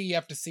mean, 3D you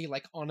have to see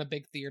like on a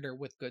big theater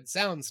with good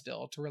sound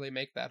still to really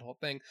make that whole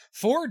thing.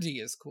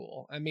 4D is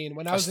cool. I mean,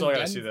 when I was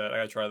gotta see that. I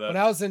gotta try that. When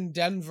I was in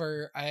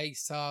Denver, I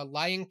saw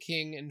Lion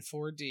King in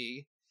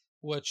 4D,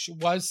 which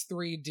was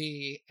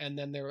 3D, and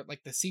then there were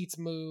like the seats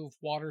move,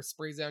 water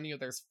sprays on you,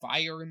 there's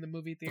fire in the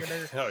movie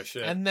theater. Oh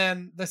shit. And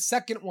then the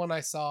second one I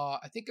saw,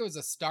 I think it was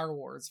a Star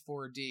Wars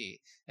 4D,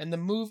 and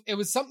it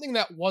was something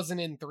that wasn't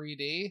in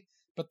 3D,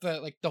 but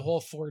the whole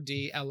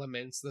 4D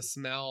elements, the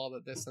smell, the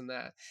this and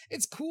that.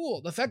 It's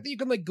cool. The fact that you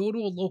can like go to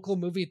a local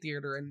movie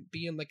theater and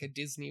be in like a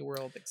Disney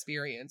World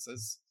experience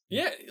is...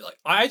 Yeah, like,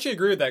 I actually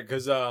agree with that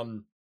because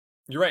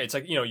You're right. It's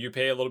like, you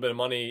pay a little bit of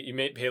money, you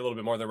may pay a little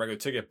bit more than a regular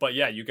ticket, but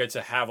yeah, you get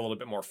to have a little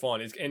bit more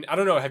fun. And I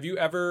don't know,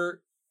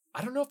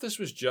 I don't know if this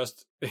was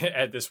just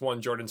at this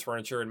one Jordan's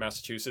Furniture in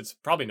Massachusetts.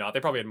 Probably not. They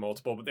probably had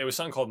multiple, but there was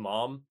something called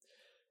Mom.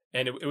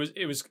 And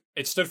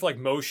it stood for like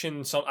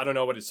motion. I don't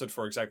know what it stood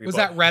for exactly. Was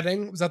that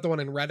Reading? Was that the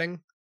one in Reading?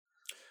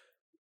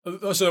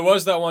 So there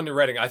was that one in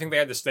Reading. I think they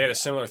had a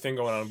similar thing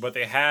going on, but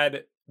they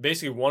had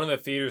basically one of the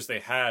theaters they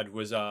had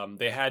was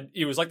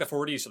it was like the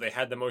 4D, so they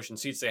had the motion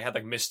seats. They had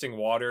like misting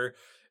water.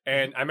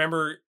 And I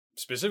remember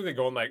specifically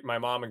going like my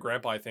mom and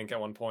grandpa, I think, at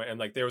one point, and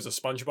like there was a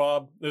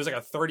SpongeBob. There was like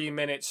a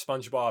 30-minute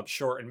SpongeBob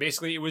short, and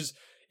basically it was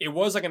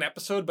like an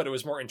episode, but it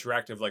was more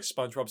interactive. Like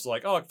SpongeBob's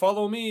like, oh, like,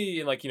 follow me,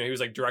 and like he was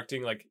like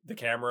directing like the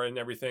camera and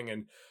everything.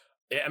 And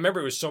I remember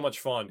it was so much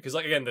fun because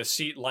like again the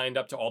seat lined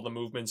up to all the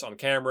movements on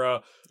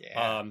camera.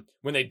 Yeah.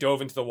 When they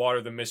dove into the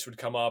water, the mist would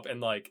come up, and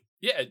like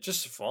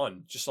just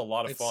fun, just a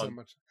lot of fun. So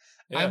much.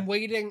 Yeah. I'm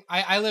waiting.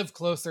 I live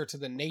closer to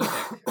the Natick,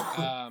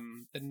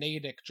 the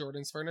Natick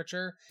Jordan's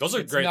Furniture. Those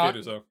are great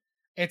theaters, though.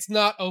 It's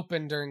not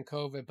open during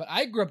COVID, but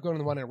I grew up going to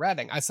the one in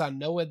Reading. I saw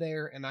Noah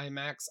there in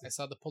IMAX. I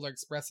saw the Polar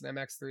Express in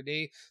IMAX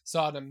 3D.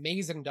 Saw an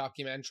amazing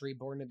documentary,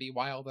 Born to Be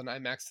Wild, in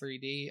IMAX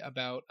 3D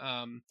about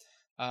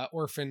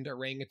orphaned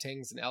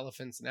orangutans and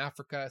elephants in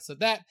Africa. So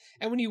that,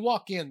 and when you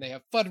walk in, they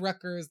have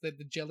Fuddruckers, the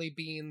jelly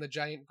bean, the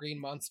giant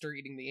green monster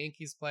eating the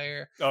Yankees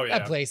player. Oh yeah,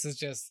 that place is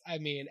just, I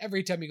mean,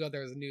 every time you go,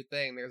 there's a new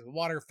thing. There's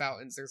water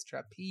fountains, there's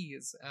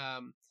trapeze.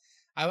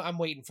 I'm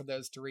waiting for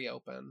those to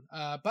reopen.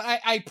 But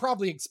I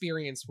probably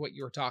experienced what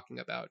you were talking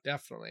about,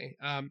 definitely.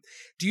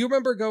 Do you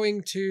remember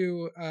going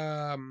to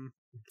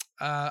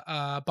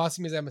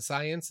Boston Museum of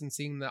Science and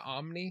seeing the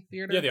Omni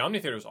Theater? Yeah, the Omni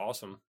Theater was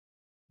awesome.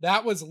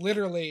 That was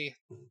literally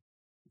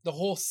the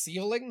whole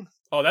ceiling.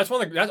 Oh,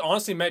 that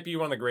honestly might be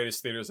one of the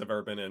greatest theaters I've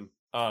ever been in.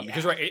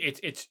 Because right,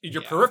 it's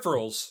your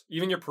peripherals,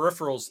 even your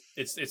peripherals,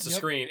 it's the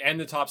screen and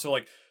the top. So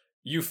like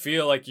you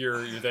feel like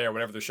you're there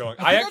whenever they're showing.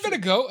 I think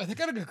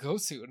I'm gonna go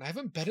soon. I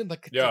haven't been in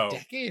like a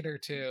decade or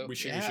two. We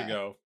should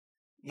go.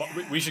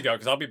 We should go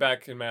because I'll be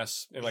back in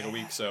Mass in like a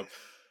week. So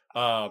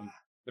that'd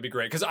be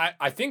great. Because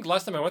I think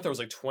last time I went there was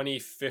like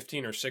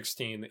 2015 or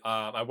 16.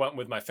 I went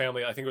with my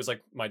family. I think it was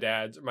like my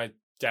dad's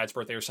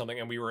birthday or something,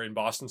 and we were in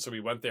Boston, so we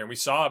went there and we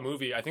saw a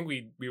movie. I think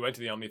we went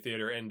to the Omni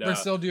Theater, and they're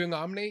still doing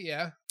Omni.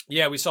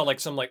 Yeah, we saw like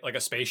some like a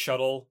space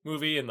shuttle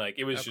movie, and like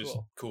it was just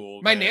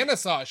cool. My Nana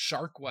saw a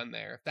shark one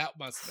there. That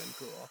must have been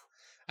cool.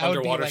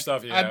 Underwater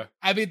stuff, yeah.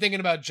 I've been thinking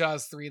about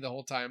Jaws 3 the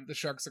whole time. The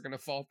sharks are gonna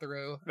fall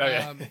through. Oh,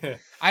 yeah.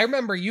 I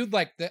remember you'd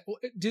like the.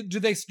 Do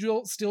they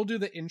still do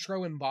the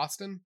intro in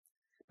Boston?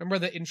 Remember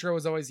the intro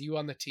was always you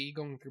on the T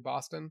going through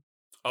Boston.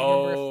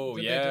 Oh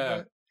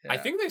yeah, I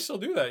think they still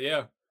do that.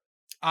 Yeah.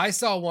 I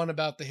saw one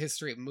about the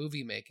history of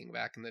movie making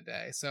back in the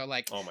day. So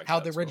like how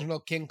the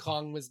original King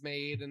Kong was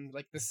made and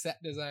like the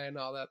set design and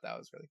all that. That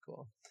was really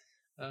cool.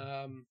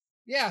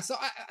 So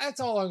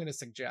that's all I'm going to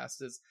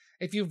suggest is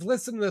if you've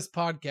listened to this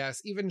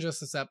podcast, even just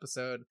this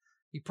episode,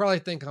 you probably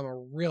think I'm a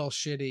real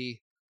shitty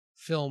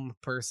film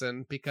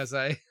person because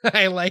I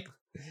like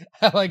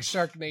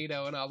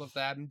Sharknado and all of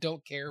that and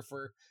don't care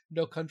for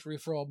No Country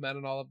for Old Men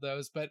and all of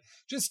those, but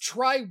just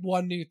try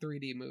one new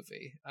 3D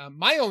movie.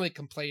 My only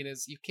complaint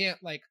is you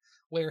can't like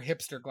wear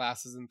hipster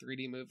glasses in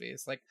 3D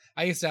movies. Like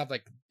I used to have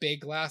like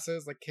big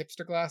glasses, like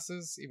hipster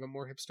glasses, even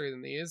more hipster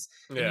than these.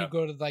 And you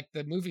go to like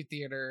the movie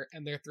theater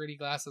and their 3D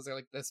glasses are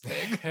like this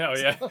big. Hell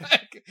yeah.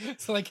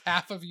 So like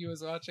half of you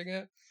is watching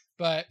it.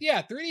 But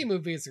yeah, 3D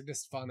movies are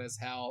just fun as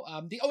hell.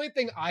 The only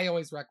thing I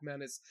always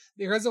recommend is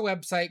there is a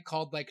website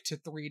called like to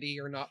 3D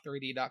or not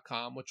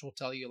 3D.com, which will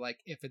tell you like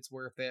if it's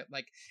worth it.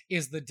 Like,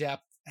 is the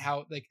depth,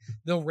 how like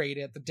they'll rate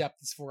it. The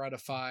depth is 4 out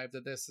of 5.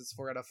 This is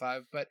 4 out of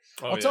 5. But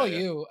I'll tell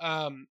you,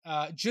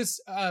 just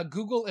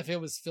Google if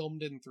it was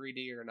filmed in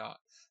 3D or not.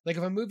 Like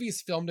if a movie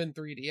is filmed in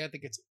 3D, I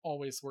think it's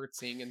always worth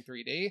seeing in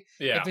 3D.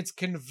 Yeah. If it's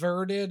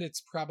converted,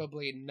 it's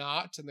probably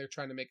not, and they're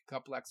trying to make a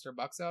couple extra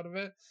bucks out of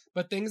it.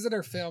 But things that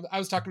are filmed, I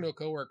was talking to a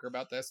coworker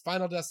about this.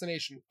 Final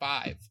Destination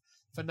 5,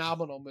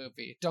 phenomenal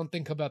movie. Don't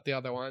think about the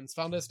other ones.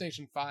 Final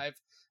Destination 5,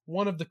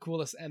 one of the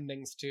coolest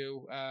endings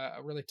too.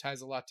 Really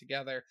ties a lot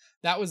together.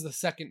 That was the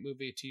second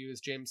movie to use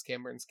James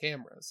Cameron's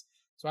cameras.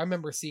 So I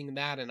remember seeing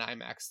that in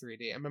IMAX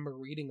 3D. I remember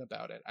reading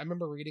about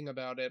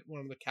it.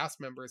 One of the cast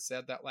members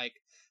said that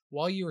like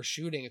while you were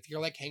shooting, if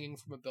you're like hanging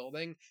from a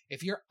building,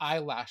 if your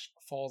eyelash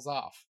falls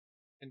off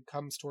and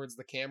comes towards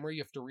the camera,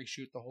 you have to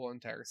reshoot the whole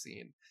entire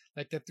scene.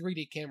 Like the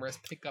 3D cameras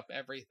pick up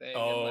everything.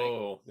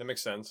 Oh, that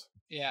makes sense.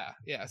 Yeah,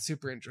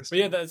 super interesting.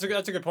 But yeah,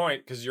 that's a good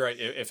point because you're right.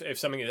 If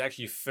something is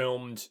actually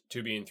filmed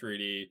to be in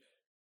 3D,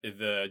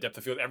 the depth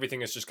of field,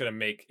 everything is just going to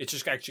make it's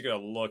just actually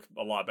going to look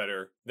a lot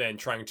better than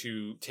trying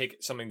to take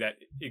something that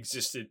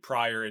existed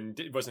prior and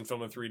it wasn't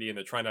filmed in 3D and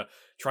they're trying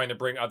to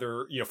bring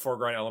other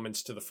foreground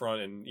elements to the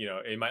front, and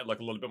it might look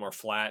a little bit more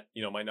flat,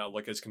 might not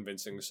look as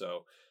convincing.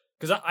 So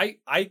because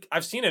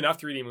I've seen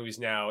enough 3D movies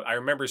now. I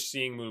remember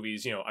seeing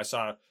movies, I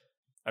saw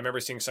I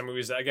remember seeing some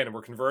movies that, again,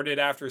 were converted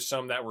after,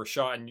 some that were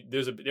shot, and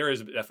there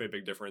is definitely a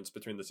big difference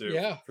between the two.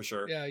 Yeah, for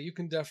sure. Yeah, you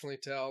can definitely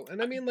tell.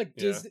 And I mean, like,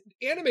 Yeah. Disney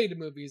animated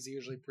movies are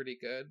usually pretty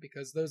good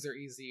because those are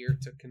easier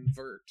to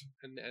convert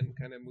and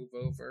kind of move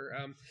over.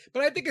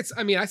 But I think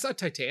I saw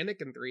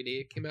Titanic in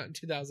 3D. It came out in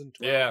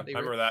 2012. Yeah, I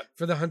remember that.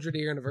 For the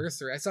 100-year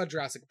anniversary. I saw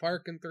Jurassic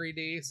Park in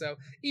 3D. So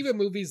even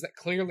movies that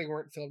clearly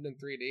weren't filmed in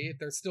 3D,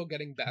 they're still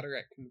getting better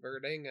at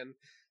converting, and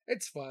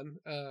it's fun.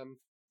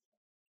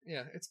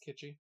 Yeah, it's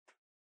kitschy.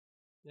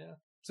 Yeah.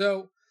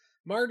 So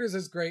Martyrs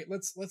is great.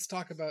 Let's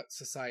talk about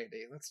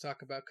Society. Let's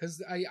talk about,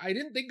 because I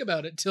didn't think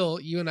about it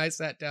till you and I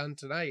sat down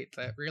tonight,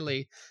 that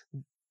really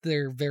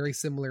they're very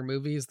similar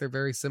movies. They're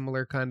very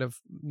similar kind of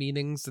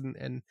meanings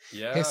and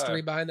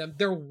history behind them.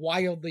 They're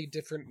wildly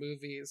different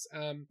movies.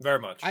 Very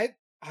much. I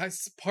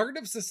part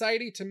of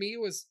Society to me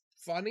was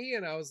funny,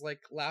 and I was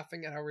like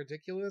laughing at how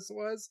ridiculous it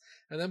was,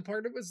 and then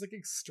part of it was like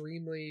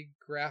extremely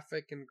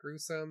graphic and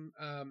gruesome.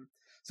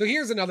 So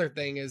here's another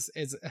thing is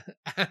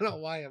I don't know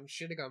why I'm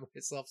shitting on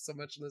myself so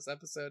much in this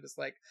episode. It's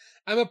like,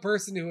 I'm a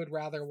person who would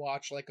rather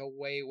watch like a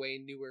way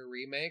newer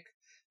remake.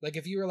 Like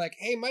if you were like,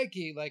 hey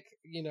Mikey, like,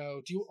 you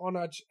know, do you want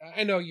to,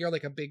 I know you're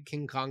like a big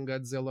King Kong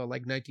Godzilla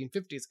like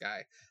 1950s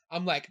guy.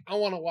 I'm like, I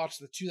want to watch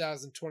the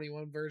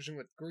 2021 version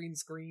with green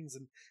screens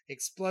and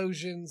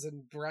explosions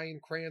and Bryan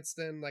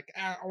Cranston. Like,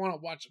 I want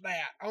to watch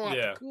that. I want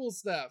the cool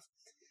stuff.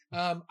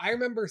 I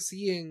remember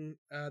seeing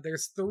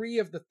there's 3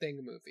 of the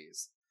Thing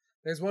movies.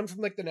 There's one from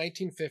like the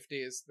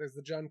 1950s. There's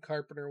the John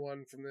Carpenter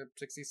one from the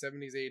 60s,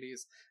 70s,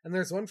 80s. And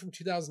there's one from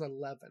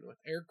 2011 with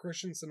Eric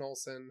Christensen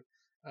Olsen,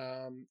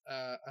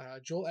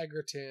 Joel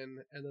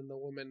Egerton, and then the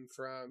woman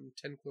from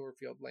 10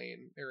 Cloverfield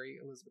Lane, Mary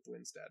Elizabeth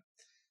Winstead.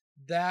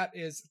 That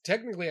is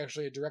technically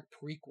actually a direct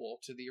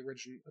prequel to the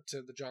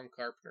the John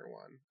Carpenter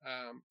one.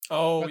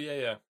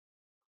 Yeah.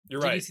 You're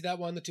right. Did you see that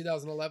one, the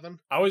 2011?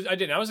 I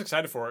didn't. I was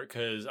excited for it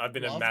because I've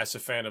been a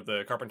massive fan of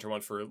the Carpenter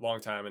one for a long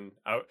time,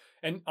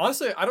 and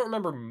honestly, I don't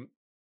remember.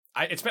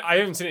 I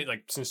haven't seen it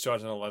like since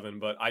 2011,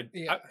 but I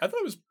thought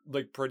it was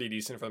like pretty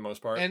decent for the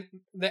most part. And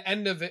the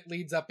end of it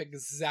leads up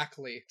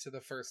exactly to the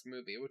first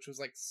movie, which was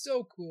like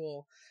so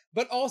cool.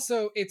 But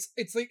also, it's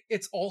like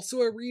it's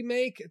also a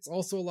remake. It's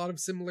also a lot of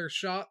similar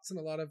shots and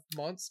a lot of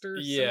monster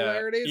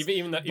similarities.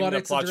 Even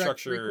the plot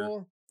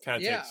structure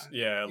kind of takes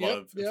a lot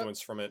of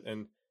influence from it.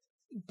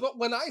 But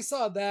when I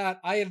saw that,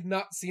 I had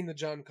not seen the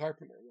John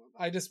Carpenter one.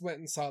 I just went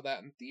and saw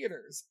that in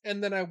theaters.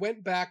 And then I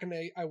went back and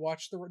I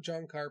watched the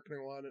John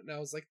Carpenter one, and I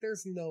was like,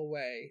 there's no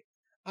way.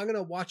 I'm going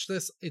to watch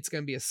this. It's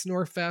going to be a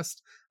snore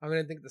fest. I'm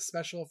going to think the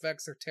special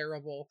effects are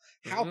terrible.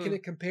 How can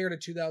it compare to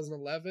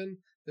 2011?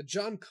 The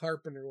John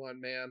Carpenter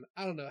one, man.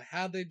 I don't know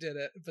how they did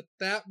it, but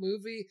that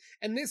movie,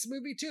 and this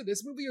movie too,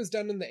 this movie was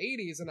done in the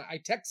 80s, and I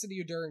texted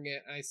you during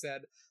it, and I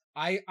said,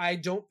 I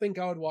don't think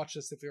I would watch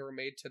this if it were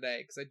made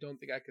today, because I don't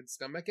think I could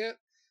stomach it.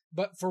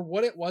 But for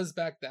what it was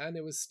back then,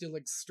 it was still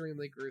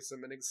extremely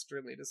gruesome and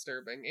extremely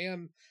disturbing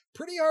and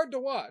pretty hard to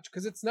watch,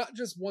 because it's not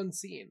just one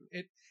scene.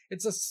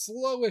 It's a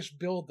slowish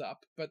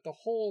build-up, but the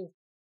whole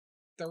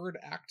third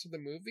act of the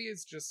movie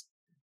is just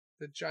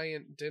the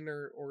giant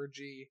dinner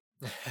orgy.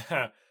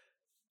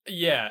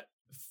 Yeah.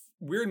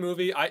 Weird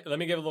movie. Let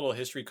me give a little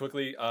history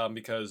quickly,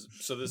 because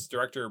this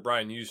director,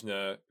 Brian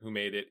Yuzna, who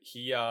made it,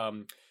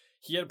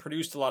 he had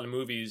produced a lot of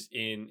movies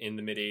in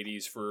the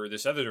mid-'80s for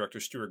this other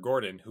director, Stuart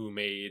Gordon, who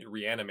made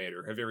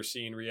Reanimator. Have you ever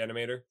seen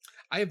Reanimator?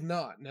 I have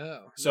not,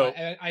 no. So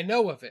I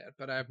know of it,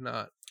 but I have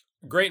not.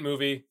 Great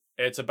movie.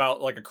 It's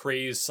about like a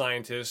crazed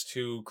scientist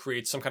who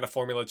creates some kind of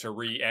formula to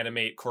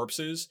reanimate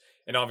corpses.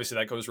 And obviously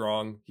that goes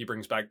wrong. He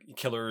brings back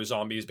killer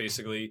zombies,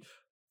 basically.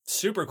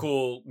 Super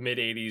cool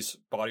mid-'80s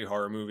body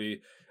horror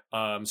movie.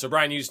 So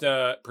Brian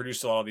Yuzna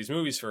produced a lot of these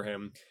movies for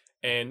him.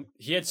 And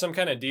he had some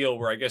kind of deal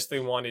where I guess they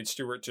wanted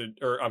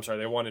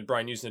they wanted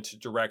Brian Yuzna to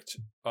direct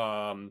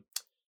a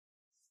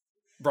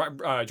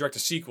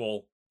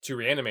sequel to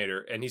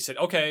Reanimator. And he said,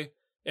 okay,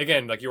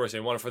 again, like you were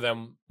saying, one for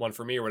them, one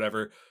for me or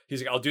whatever.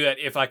 He's like, I'll do that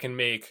if I can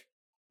make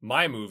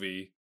my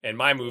movie. And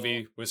my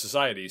movie was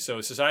Society.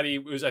 So Society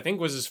was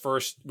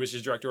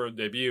his directorial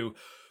debut.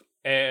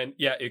 And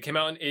yeah, it came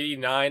out in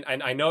 89.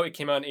 And I know it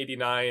came out in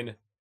 89.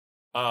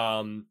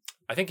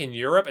 I think in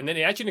Europe, and then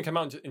it actually didn't come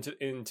out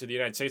into the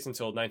United States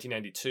until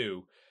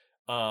 1992,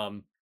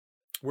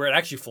 where it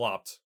actually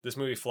flopped. This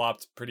movie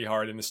flopped pretty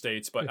hard in the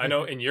States, but I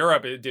know in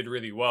Europe it did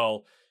really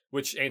well,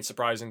 which ain't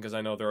surprising because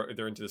I know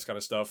they're into this kind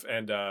of stuff.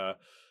 And so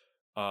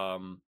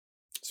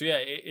yeah,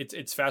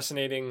 it's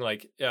fascinating.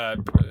 Like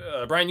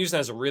Brian Yuzna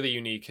has a really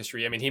unique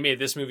history. I mean, he made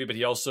this movie, but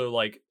he also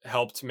like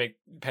helped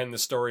pen the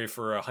story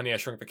for Honey, I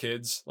Shrunk the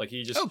Kids. Like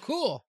he just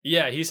cool.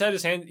 Yeah, he's had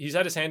his hand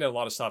in a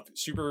lot of stuff.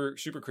 Super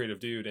creative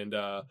dude. And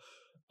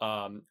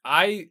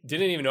I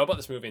didn't even know about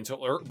this movie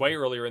until way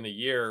earlier in the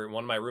year.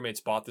 One of my roommates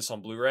bought this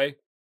on Blu-ray,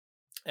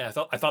 and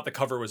I thought the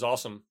cover was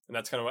awesome, and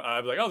that's kind of what I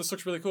was like. Oh, this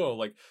looks really cool.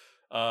 Like,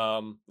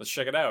 let's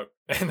check it out.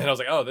 And then I was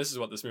like, oh, this is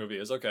what this movie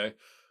is. Okay.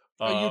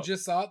 You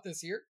just saw it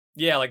this year?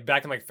 Yeah, like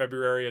back in like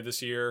February of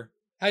this year.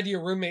 Had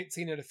your roommate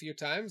seen it a few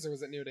times, or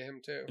was it new to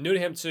him too? New to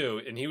him too,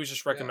 and he was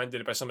just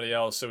recommended it by somebody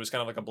else, so it was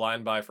kind of like a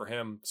blind buy for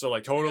him. So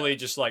like totally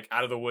just like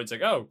out of the woods,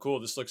 like, oh cool,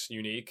 this looks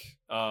unique.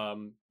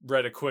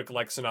 Read a quick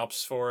like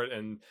synopsis for it,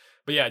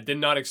 but yeah, did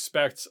not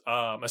expect,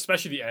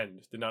 especially the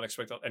end, did not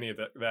expect any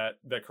of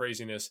that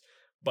craziness.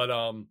 But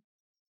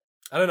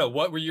I don't know,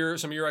 what were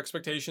some of your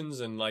expectations,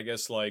 and I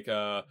guess like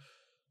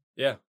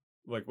yeah.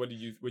 Like, what did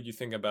you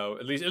think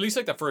about at least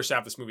like the first half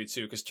of this movie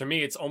too? Because to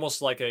me, it's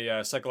almost like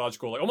a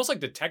psychological, like almost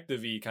like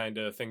detective-y kind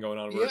of thing going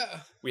on. Where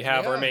we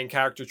have our main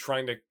character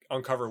trying to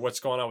uncover what's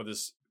going on with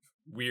this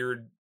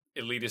weird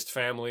elitist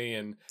family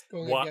and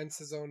going against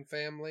his own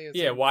family.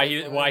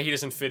 Why he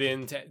doesn't fit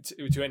in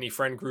to any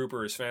friend group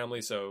or his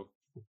family. So,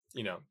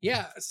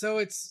 Yeah. So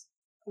it's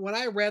when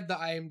I read the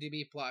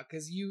IMDb plot,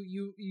 because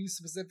you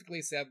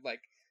specifically said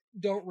like,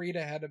 don't read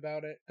ahead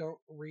about it, don't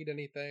read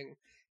anything.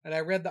 And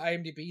I read the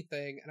IMDb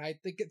thing, and I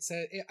think it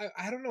said,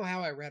 I don't know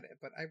how I read it,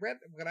 but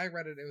when I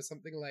read it, it was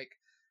something like,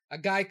 a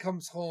guy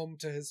comes home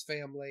to his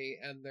family,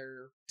 and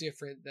they're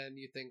different than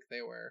you think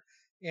they were.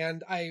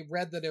 And I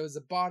read that it was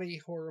a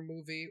body horror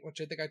movie, which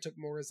I think I took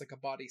more as like a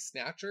body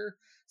snatcher.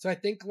 So I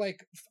think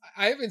like,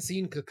 I haven't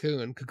seen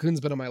Cocoon.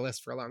 Cocoon's been on my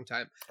list for a long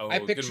time. Oh, I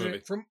picture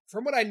it, from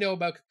what I know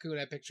about Cocoon,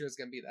 I picture it's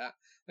going to be that.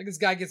 Like this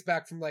guy gets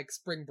back from like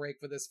spring break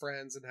with his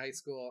friends in high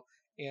school,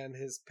 and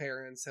his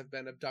parents have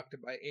been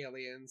abducted by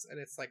aliens, and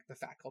it's like The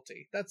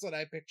Faculty. That's what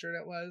I pictured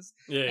it was.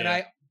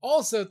 I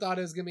also thought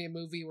it was gonna be a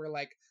movie where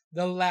like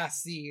the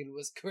last scene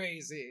was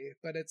crazy,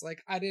 but it's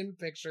like I didn't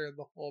picture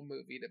the whole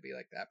movie to be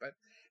like that. But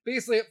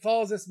basically it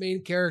follows this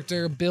main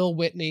character, Bill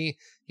Whitney.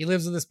 He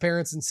lives with his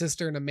parents and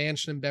sister in a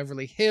mansion in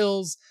Beverly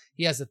Hills.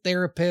 He has a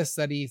therapist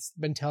that he's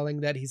been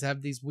telling that he's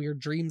had these weird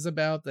dreams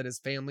about, that his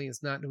family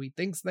is not who he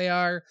thinks they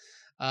are.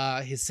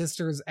 His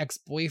sister's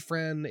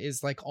ex-boyfriend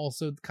is like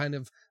also kind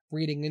of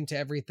reading into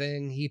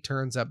everything. He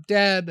turns up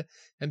dead,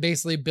 and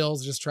basically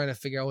Bill's just trying to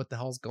figure out what the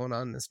hell's going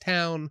on in this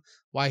town,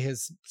 why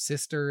his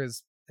sister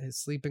is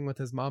sleeping with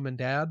his mom and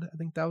dad. I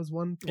think that was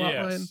one plot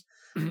line.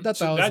 That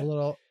was a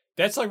little.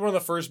 That's like one of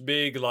the first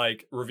big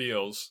like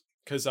reveals,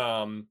 because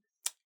so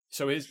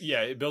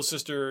Bill's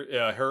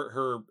sister,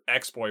 her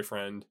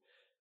ex-boyfriend,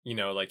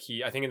 like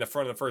I think in the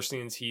front of the first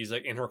scenes, he's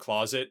like in her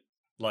closet,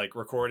 like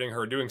recording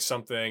her doing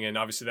something, and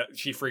obviously that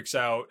she freaks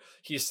out.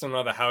 He's still out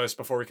of the house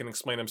before he can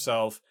explain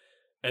himself.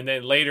 And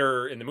then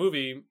later in the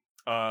movie,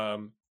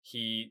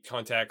 he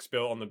contacts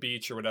Bill on the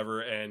beach or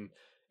whatever, and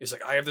is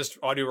like, I have this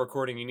audio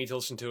recording, you need to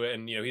listen to it.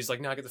 And, he's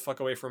like, nah, get the fuck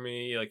away from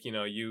me. Like,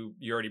 you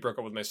already broke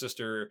up with my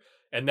sister.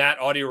 And that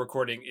audio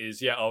recording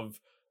is, of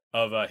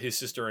his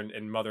sister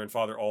and mother and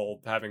father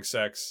all having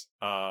sex,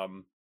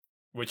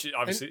 which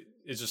obviously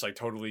is just like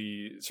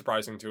totally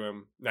surprising to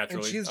him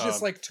naturally. And she's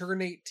just like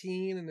turned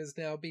 18 and is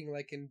now being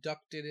like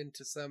inducted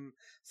into some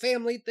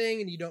family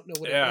thing, and you don't know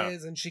what it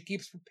is. And she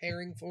keeps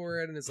preparing for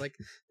it and is like,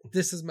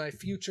 this is my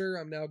future.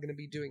 I'm now going to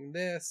be doing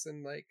this.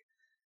 And like,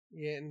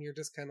 and you're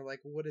just kind of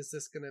like, what is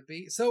this going to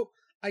be? So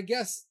I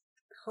guess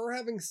her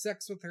having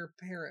sex with her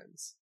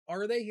parents,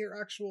 are they her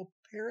actual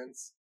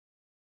parents?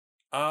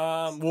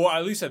 Well,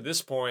 at least at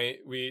this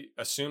point, we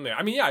assume they.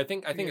 I mean, I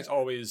think it's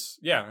always,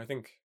 I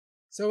think.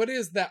 So it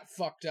is that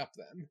fucked up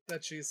then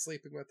that she's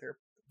sleeping with her.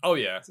 Oh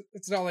yeah.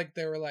 It's not like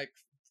they were like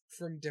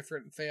from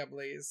different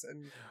families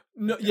and.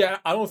 No,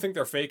 I don't think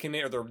they're faking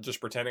it or they're just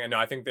pretending. No,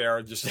 I think they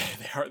are just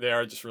they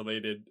are just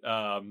related.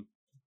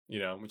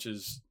 Which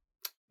is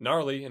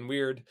gnarly and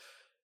weird,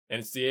 and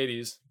it's the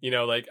 80s.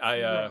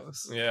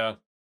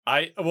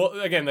 I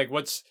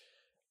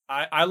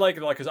like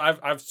it, like, because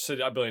I've said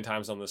a billion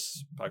times on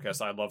this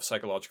podcast, I love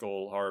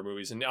psychological horror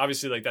movies, and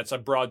obviously like that's a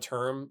broad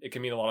term. It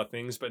can mean a lot of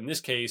things, but in this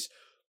case,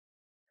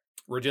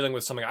 we're dealing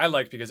with something I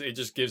like because it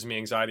just gives me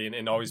anxiety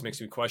and always makes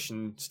me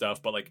question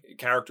stuff. But like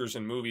characters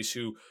in movies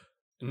who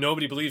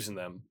nobody believes in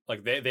them,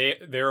 like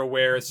they're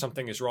aware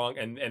something is wrong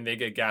and they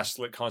get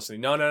gaslit constantly.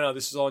 No,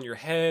 this is all in your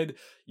head.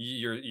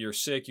 You're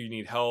sick. You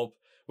need help.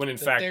 When in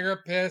fact, the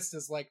therapist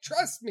is like,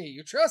 trust me.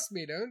 You trust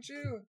me, don't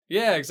you?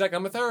 Yeah, exactly.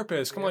 I'm a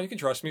therapist. Come on, you can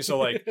trust me. So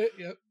like,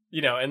 yep.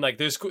 And like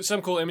there's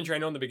some cool imagery. I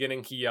know in the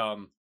beginning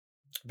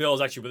Bill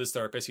is actually with his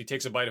therapist. He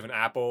takes a bite of an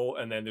apple,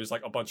 and then there's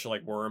like a bunch of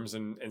like worms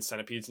and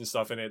centipedes and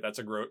stuff in it. That's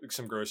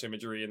some gross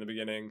imagery in the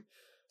beginning.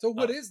 So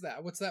what is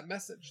that? What's that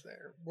message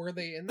there? Were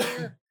they in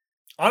there?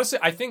 Honestly,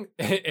 I think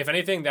if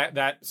anything,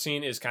 that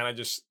scene is kind of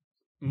just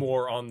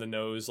more on the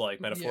nose,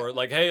 like metaphor. Yeah.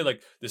 Like, hey,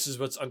 like this is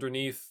what's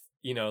underneath.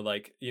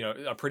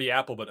 A pretty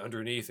apple, but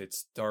underneath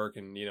it's dark,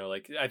 and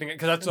like I think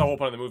because that's the whole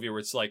point of the movie, where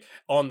it's like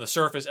on the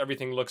surface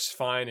everything looks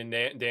fine and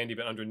dandy,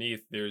 but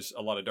underneath there's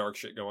a lot of dark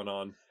shit going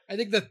on. I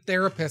think the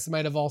therapist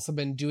might have also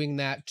been doing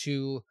that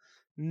to.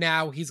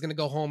 Now he's going to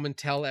go home and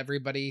tell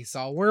everybody he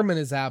saw a worm in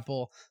his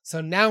apple.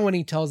 So now when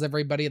he tells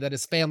everybody that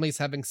his family's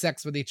having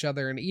sex with each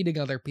other and eating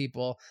other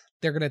people,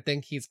 they're going to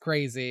think he's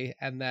crazy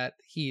and that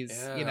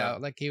he's,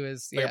 like he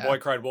was like a boy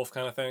cried wolf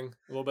kind of thing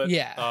a little bit.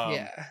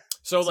 Yeah.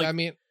 So like, I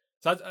mean,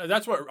 so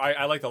that's what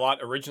I liked a lot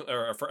originally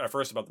or at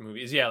first about the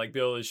movie is like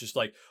Bill is just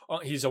like,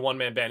 he's a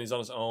one-man band. He's on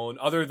his own,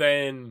 other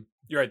than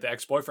you're right. The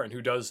ex-boyfriend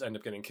who does end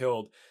up getting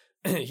killed.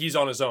 he's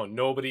on his own.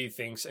 Nobody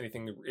thinks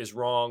anything is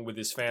wrong with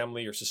his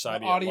family or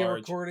society the audio at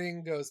large.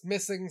 recording goes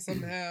missing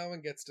somehow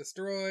and gets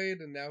destroyed,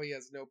 and now he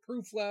has no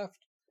proof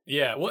left.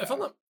 Yeah, well, if I'm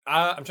not,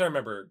 I'm trying to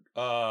remember.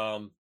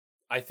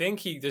 I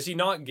think does he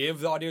not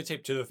give the audio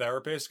tape to the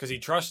therapist because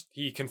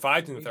he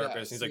confides in the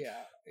therapist. And he's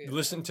like,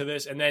 listen to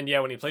this, and then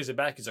when he plays it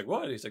back, he's like,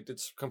 what? He's like,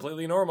 it's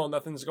completely normal,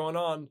 nothing's going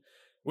on,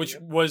 which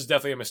was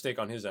definitely a mistake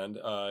on his end,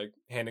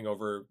 handing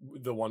over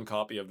the one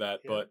copy of that.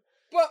 But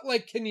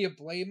like, can you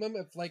blame him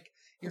if like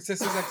your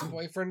sister's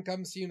ex-boyfriend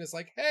comes to you and is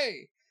like,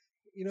 hey,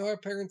 you know, our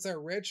parents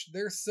are rich.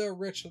 They're so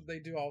rich that they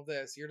do all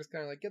this. You're just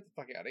kind of like, get the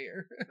fuck out of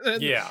here.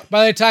 Yeah.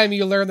 By the time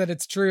you learn that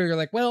it's true, you're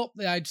like, well,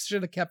 I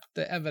should have kept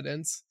the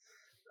evidence.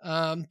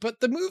 But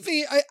the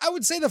movie, I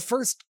would say the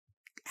first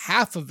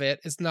half of it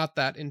is not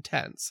that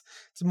intense.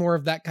 It's more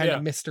of that kind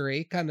of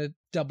mystery, kind of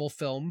double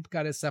film,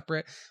 kind of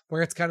separate,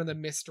 where it's kind of the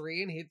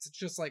mystery. And it's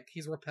just like,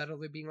 he's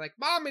repetitively being like,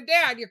 Mom and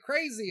Dad, you're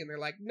crazy. And they're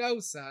like, no,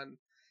 son,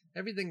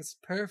 everything's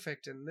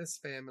perfect in this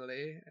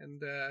family.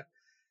 And,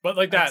 but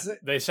like that,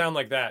 they sound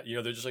like that, you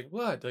know, they're just like,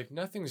 what? Like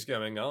nothing's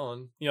going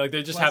on. You know, like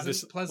they just have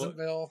this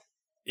Pleasantville.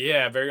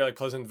 Yeah. Very like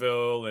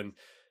Pleasantville. And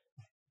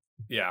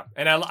yeah.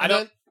 And I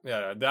don't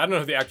know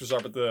who the actors are,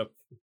 but the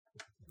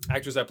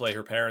actors that play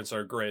her parents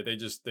are great.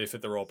 They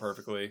fit the role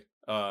perfectly.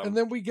 And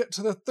then we get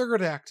to the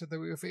third act of the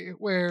movie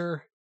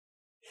where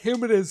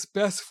him and his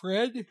best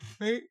friend,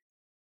 right?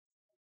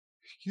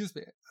 Excuse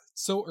me.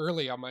 It's so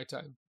early on my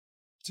time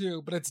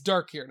too, but it's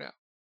dark here now.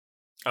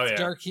 It's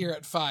dark here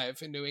at 5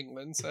 in New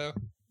England. So,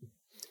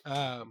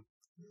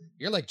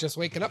 you're like just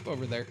waking up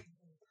over there.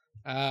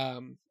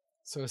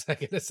 So what was I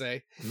gonna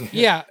say?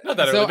 Yeah. Not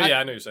that early, but I know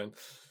what you're saying.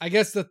 I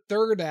guess the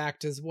third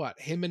act is what?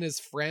 Him and his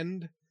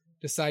friend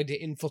decide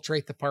to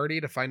infiltrate the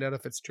party to find out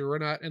if it's true or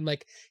not. And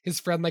like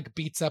his friend like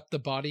beats up the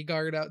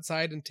bodyguard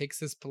outside and takes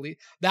his police.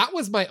 That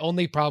was my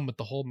only problem with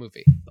the whole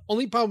movie. The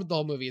only problem with the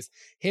whole movie is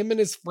him and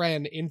his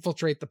friend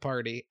infiltrate the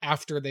party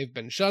after they've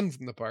been shunned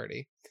from the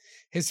party.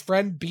 His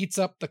friend beats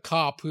up the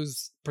cop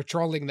who's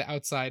patrolling the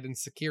outside and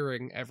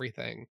securing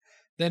everything.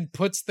 Then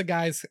puts the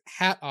guy's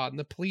hat on,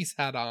 the police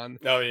hat on,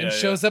 and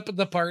shows up at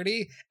the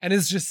party and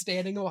is just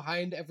standing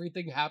behind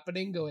everything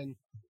happening going,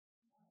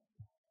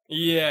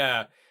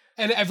 yeah.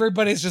 And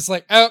everybody's just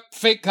like, oh,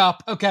 fake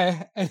cop.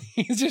 Okay. And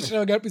he's just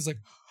showing up. He's like,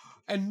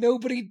 and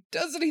nobody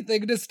does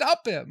anything to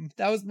stop him.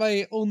 That was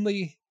my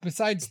only,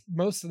 besides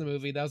most of the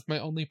movie, that was my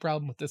only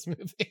problem with this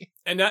movie.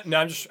 And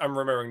now I'm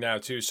remembering now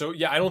too. So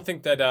yeah, I don't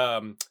think that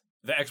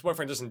the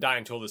ex-boyfriend doesn't die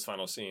until this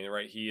final scene,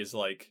 right? He is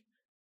like...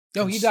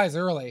 No, he dies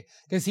early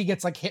because he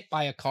gets like hit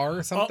by a car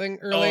or something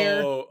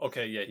earlier. Oh,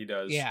 okay. Yeah, he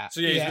does. Yeah.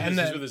 So yeah,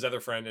 he's with his other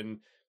friend and...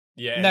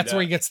 Yeah, and that's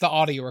where he gets the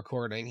audio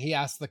recording. He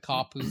asks the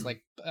cop who's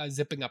like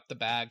zipping up the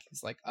bag.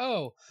 He's like,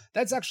 "Oh,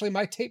 that's actually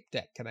my tape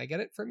deck. Can I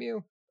get it from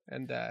you?"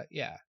 And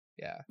yeah.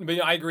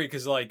 But I agree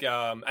because like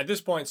at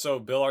this point, so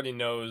Bill already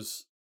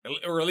knows,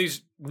 or at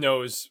least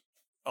knows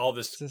all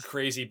this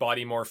crazy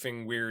body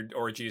morphing weird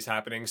orgy is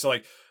happening. So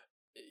like,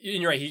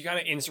 you're right. He kind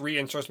of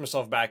reinserts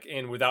himself back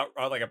in without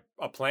like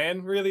a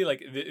plan. Really,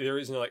 like there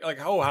isn't like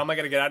oh, how am I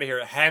gonna get out of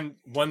here? And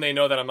when they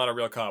know that I'm not a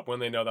real cop, when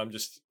they know that I'm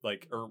just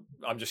like, or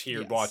I'm just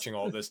here watching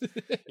all this,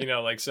 you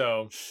know, like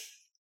so.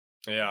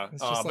 Yeah,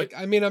 it's just like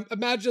I mean,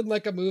 imagine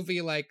like a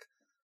movie like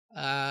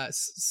what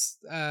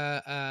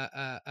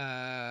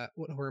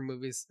horror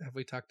movies have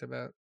we talked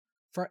about?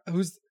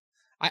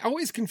 I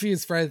always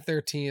confuse Friday the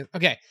 13th.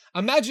 Okay,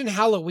 imagine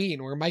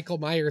Halloween where Michael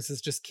Myers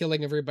is just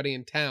killing everybody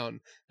in town,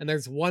 and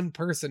there's one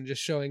person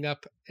just showing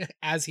up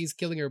as he's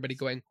killing everybody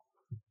going,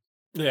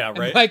 yeah,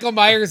 right. And Michael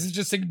Myers is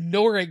just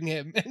ignoring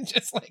him and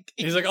just like...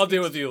 He's like, I'll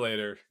deal with you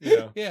later.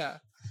 Yeah. Yeah.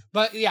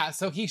 But yeah,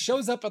 so he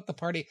shows up at the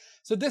party.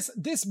 So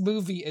this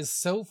movie is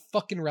so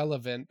fucking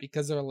relevant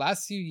because over the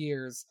last few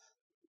years,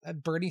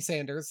 Bernie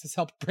Sanders has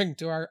helped bring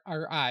to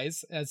our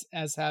eyes,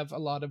 as have a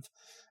lot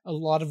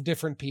of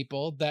different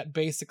people, that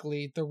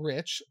basically the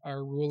rich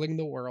are ruling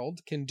the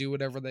world, can do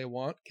whatever they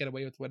want, get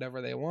away with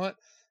whatever they want.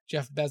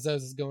 Jeff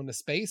Bezos is going to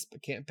space,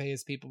 but can't pay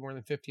his people more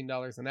than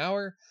 $15 an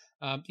hour.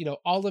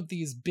 All of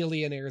these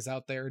billionaires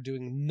out there are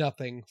doing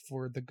nothing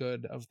for the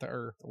good of the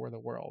earth or the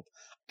world.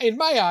 In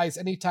my eyes,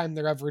 anytime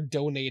they're ever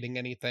donating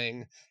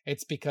anything,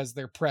 it's because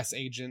their press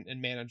agent and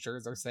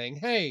managers are saying,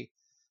 hey,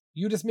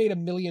 you just made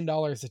 $1 million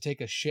to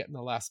take a shit in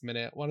the last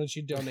minute. Why don't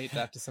you donate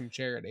that to some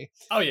charity?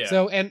 Oh yeah.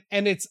 So, and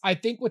it's, I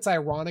think what's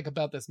ironic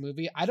about this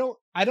movie, I don't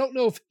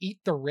know if eat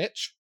the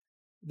rich,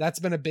 that's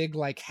been a big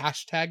like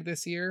hashtag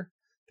this year.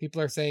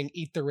 People are saying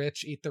eat the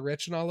rich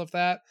and all of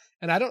that.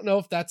 And I don't know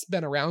if that's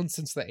been around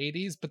since the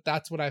 80s, but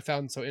that's what I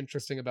found so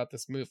interesting about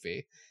this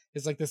movie.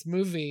 Is like this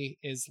movie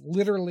is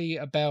literally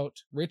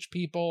about rich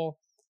people,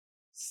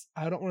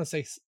 I don't want to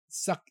say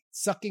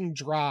sucking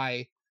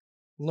dry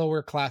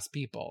lower class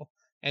people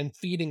and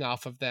feeding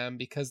off of them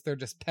because they're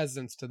just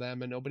peasants to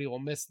them and nobody will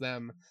miss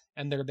them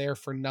and they're there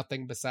for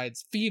nothing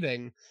besides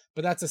feeding.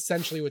 But that's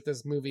essentially what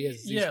this movie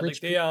is. Yeah, like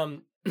they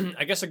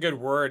I guess a good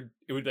word,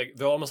 it would be like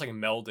they're almost like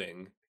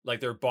melding like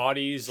their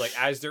bodies, like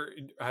as they're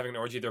having an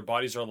orgy, their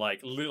bodies are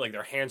like like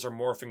their hands are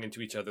morphing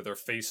into each other, their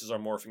faces are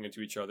morphing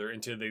into each other,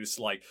 into this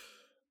like,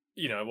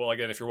 well,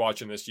 again, if you're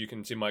watching this, you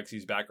can see Mike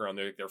C's background.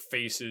 Their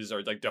faces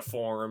are like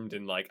deformed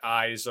and like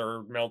eyes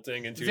are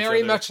melting into each other.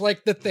 Very much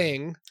like The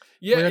Thing,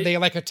 yeah, where they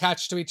like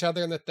attach to each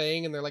other in The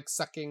Thing, and they're like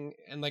sucking,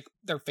 and like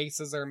their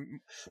faces are.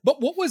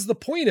 But what was the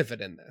point of it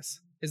in this?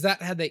 Is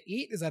that how they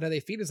eat? Is that how they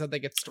feed? Is that how they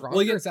get stronger?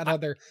 Well, yeah, is that how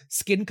their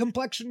skin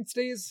complexion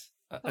stays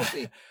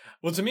healthy?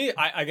 Well, to me,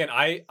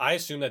 I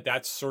assume that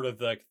that's sort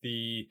of like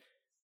the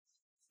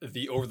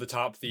over the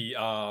top,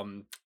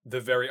 the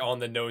very on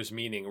the nose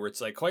meaning, where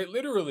it's like quite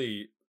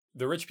literally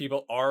the rich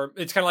people are.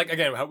 It's kind of like,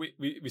 again, how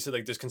we said,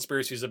 like, there's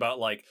conspiracies about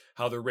like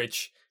how the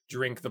rich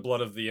drink the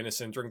blood of the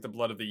innocent, drink the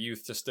blood of the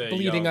youth to stay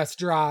bleeding young. us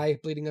dry.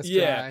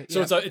 Yeah.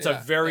 So it's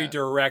a very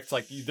direct,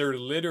 like they're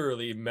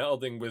literally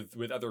melding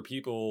with other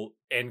people,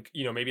 and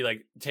maybe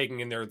like taking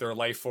in their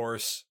life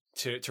force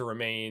to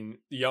remain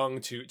young,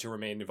 to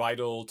remain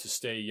vital, to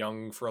stay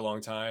young for a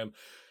long time.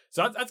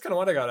 So that's kind of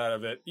what I got out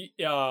of it.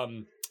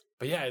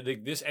 But yeah,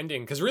 this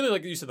ending, because really,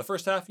 like you said, the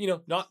first half,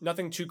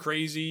 nothing too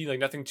crazy, like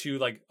nothing too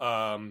like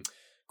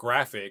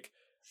graphic,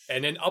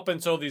 and then up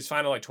until these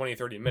final like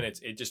 20-30 minutes,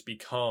 it just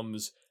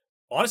becomes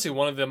honestly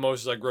one of the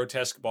most like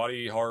grotesque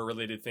body horror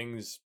related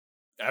things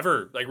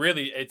ever. Like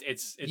really,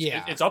 it's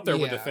up there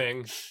with The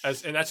Thing,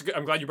 and that's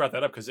I'm glad you brought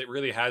that up, because it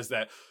really has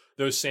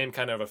those same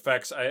kind of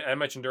effects. I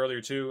mentioned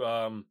earlier too.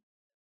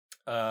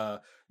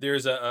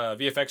 There's a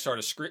VFX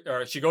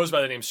artist, she goes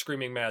by the name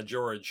Screaming Mad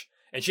George.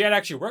 And she had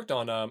actually worked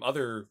on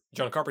other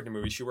John Carpenter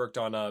movies. She worked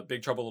on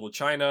Big Trouble in Little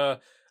China.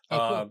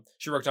 Cool.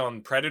 She worked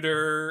on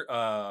Predator,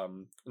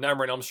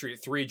 Nightmare on Elm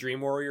Street 3, Dream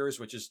Warriors,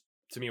 which is,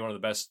 to me, one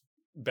of the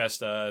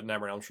best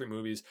Nightmare on Elm Street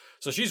movies.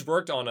 So she's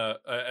worked on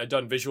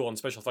done visual and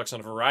special effects on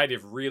a variety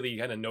of really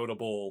kind of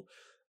notable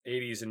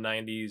 80s and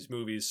 90s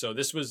movies. So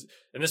this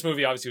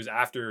movie obviously was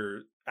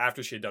after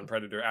she had done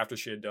Predator, after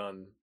she had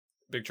done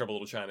Big Trouble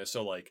in Little China.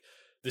 So like,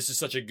 this is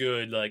such a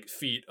good like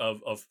feat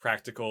of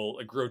practical,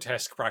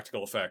 grotesque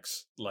practical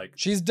effects. Like,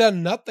 she's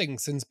done nothing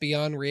since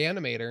Beyond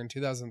Reanimator in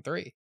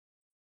 2003.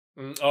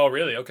 Oh,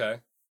 really?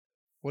 Okay.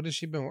 What has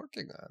she been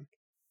working on?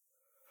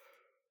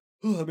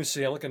 Ooh, let me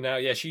see. I'm looking now.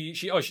 Yeah, she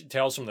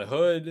Tales from the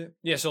Hood.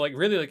 Yeah, so like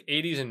really like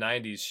 80s and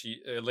 90s.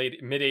 She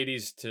mid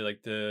 80s to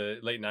like the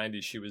late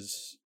 90s. She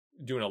was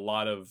doing a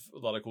lot of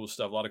cool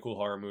stuff, a lot of cool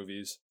horror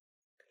movies.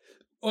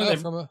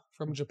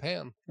 From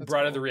Japan. That's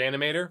Bride cool. of the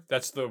Reanimator.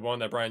 That's the one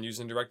that Brian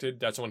Usden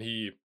directed. That's when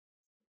he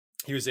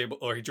was able,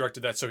 or he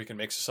directed that so he can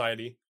make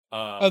Society.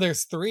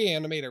 There's 3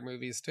 Animator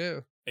movies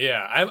too.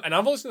 Yeah, I've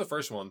only seen the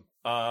first one.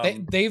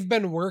 They've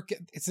been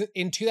working. It's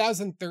in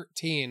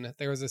 2013.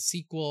 There was a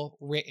sequel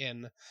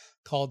written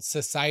called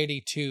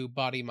Society 2: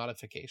 Body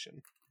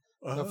Modification.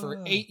 So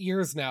for 8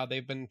 years now,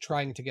 they've been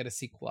trying to get a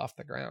sequel off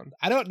the ground.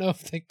 I don't know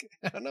if they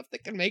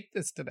can make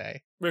this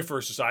today. Wait,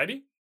 for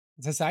Society?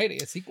 Society,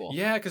 a sequel.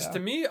 Yeah, because to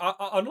me, I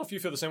don't know if you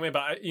feel the same way,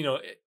 but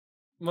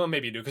well,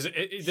 maybe you do, because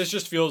this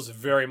just feels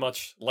very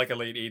much like a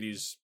late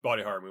 80s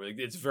body horror movie. Like,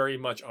 it's very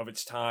much of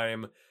its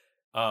time,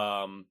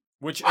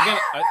 which again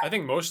I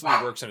think mostly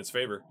works in its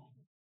favor.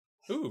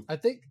 Ooh, I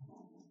think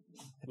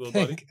little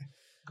buddy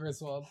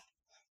Griswold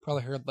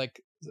probably heard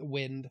like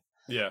wind.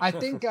 Yeah. I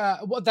think,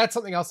 well, that's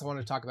something else I want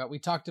to talk about. We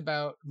talked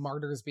about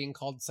Martyrs being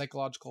called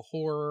psychological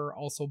horror,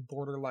 also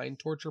borderline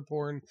torture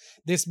porn.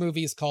 This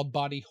movie is called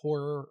body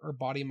horror or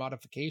body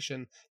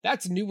modification.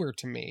 That's newer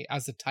to me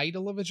as a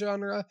title of a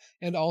genre.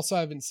 And also I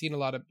haven't seen a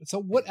lot of, so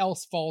what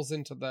else falls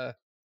into the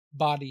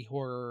body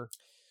horror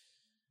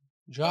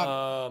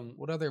genre?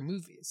 What other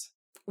movies?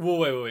 Well,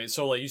 wait.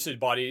 So like you said,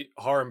 body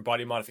horror and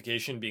body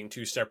modification being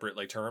two separate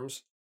like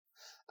terms?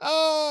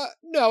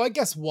 No, I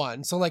guess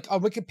one. So like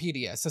on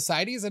Wikipedia,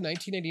 Society is a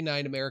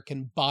 1989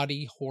 American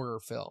body horror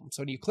film.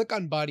 So when you click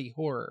on body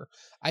horror,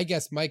 I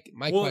guess my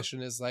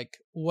question is like,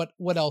 what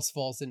else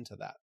falls into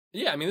that?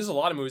 Yeah, I mean, there's a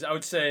lot of movies. I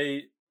would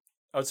say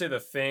The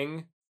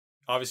Thing.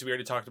 Obviously, we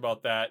already talked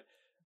about that.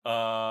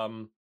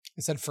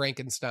 It said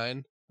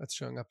Frankenstein. That's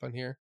showing up on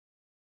here.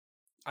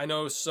 I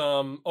know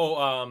some.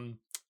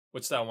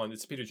 What's that one?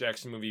 It's a Peter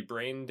Jackson movie,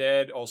 Brain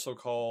Dead, also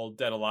called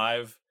Dead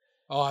Alive.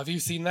 Oh, have you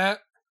seen that?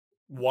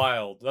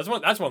 Wild. That's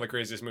one of the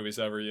craziest movies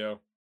ever, yo.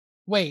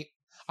 Wait,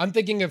 I'm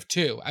thinking of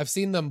two. I've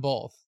seen them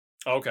both.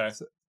 Okay.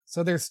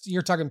 So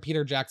you're talking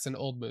Peter Jackson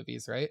old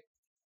movies, right?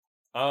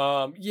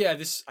 Yeah,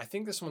 I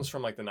think this one's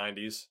from like the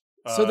 90s.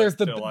 So there's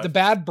the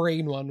Bad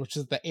Brain one, which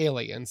is the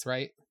aliens,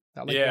 right?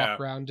 That walk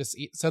around just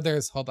eat. So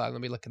hold on,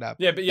 let me look it up.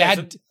 Yeah, but yeah,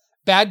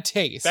 Bad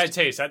Taste. Bad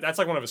Taste. That's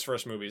like one of his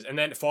first movies. And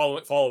then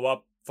following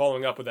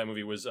up with that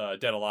movie was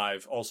Dead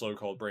Alive, also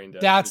called Brain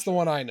Dead. That's the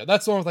one I know.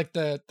 That's the one with like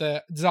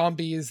the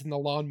zombies and the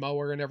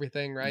lawnmower and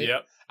everything, right?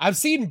 Yep. I've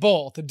seen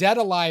both. Dead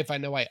Alive I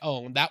know I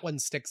own. That one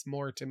sticks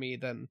more to me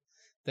than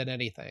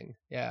anything.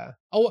 Yeah.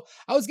 Oh,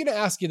 I was gonna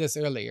ask you this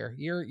earlier.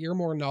 You're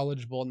more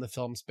knowledgeable in the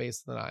film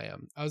space than I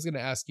am. I was gonna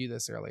ask you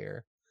this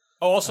earlier.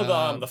 Oh, also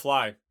the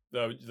Fly.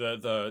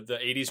 The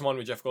 80s one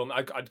with Jeff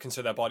Goldblum. I'd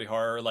consider that body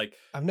horror. Like,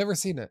 I've never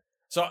seen it.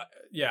 So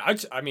yeah,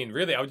 I mean,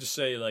 really, I would just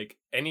say like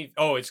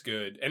it's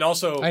good, and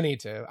also I need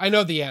to. I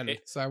know the end,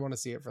 so I want to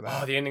see it for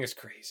that. Oh, the ending is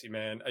crazy,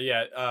 man.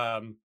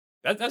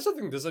 That's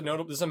something. There's a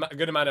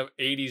good amount of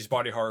 '80s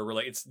body horror where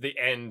like it's the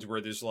end where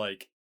there's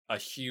like a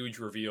huge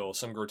reveal,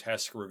 some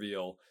grotesque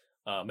reveal.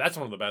 That's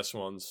one of the best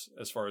ones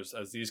as far as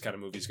these kind of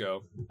movies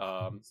go.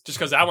 Just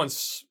because that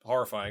one's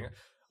horrifying.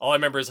 All I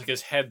remember is like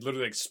his head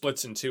literally like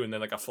splits in two, and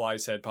then like a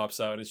fly's head pops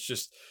out. And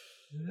it's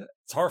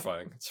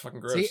horrifying. It's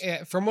fucking gross. See,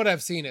 from what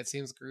I've seen, it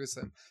seems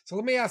gruesome. So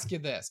let me ask you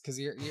this, because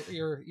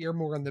you're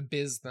more in the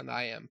biz than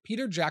I am.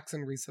 Peter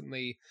Jackson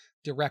recently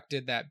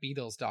directed that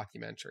Beatles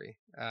documentary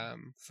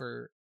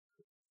for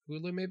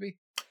Hulu, maybe.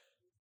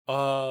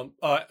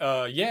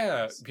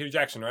 Yeah, Peter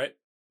Jackson, right?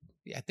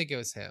 Yeah, I think it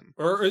was him.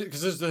 Or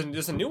because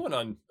there's a new one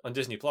on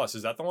Disney Plus.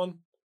 Is that the one?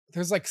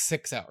 There's like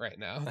 6 out right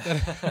now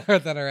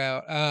that are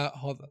out.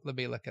 Hold on, let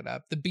me look it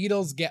up. The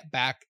Beatles Get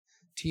Back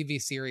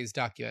TV series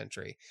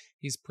documentary.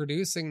 He's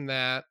producing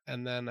that,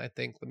 and then I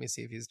think, let me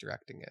see if he's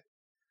directing it.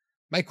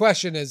 My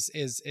question is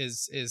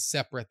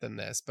separate than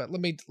this, but let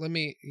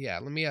me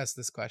ask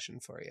this question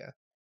for you.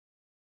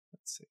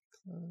 Let's see.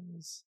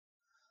 Close.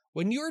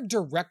 When you're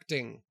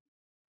directing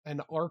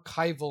an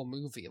archival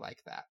movie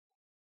like that,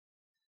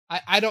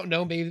 I don't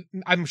know, maybe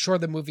I'm sure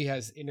the movie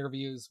has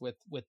interviews with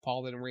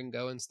Paul and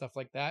Ringo and stuff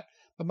like that.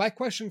 But my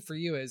question for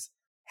you is,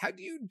 how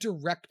do you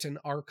direct an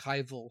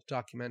archival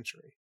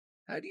documentary?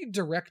 How do you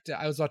direct it?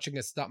 I was watching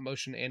a stop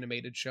motion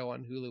animated show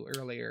on Hulu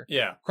earlier.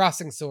 Yeah.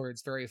 Crossing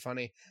Swords, very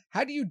funny.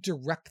 How do you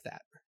direct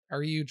that?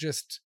 Are you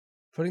just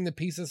putting the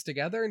pieces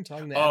together and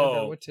telling the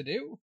editor what to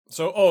do?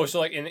 So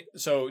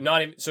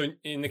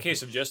in the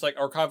case of just like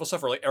archival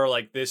stuff or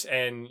like this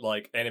and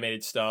like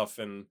animated stuff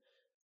and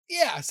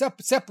yeah,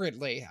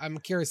 separately. I'm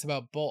curious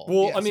about both.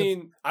 Well, yeah, I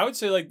mean, I would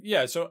say like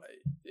yeah. So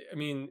I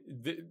mean,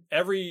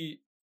 every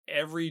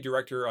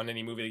director on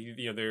any movie,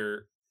 you know,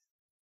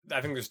 I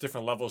think there's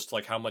different levels to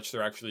like how much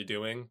they're actually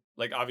doing.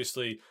 Like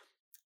obviously,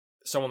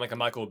 someone like a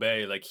Michael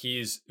Bay, like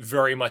he's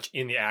very much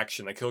in the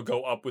action. Like he'll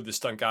go up with the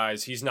stunt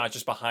guys. He's not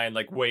just behind,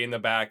 like way in the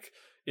back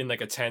in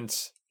like a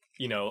tent,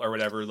 you know, or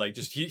whatever. Like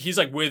just he's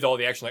like with all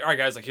the action. Like all right,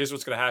 guys, like here's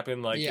what's gonna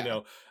happen. Like you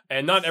know,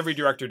 and not every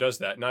director does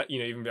that. Not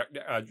even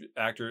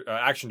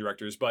action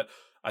directors, but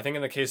I think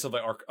in the case of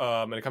like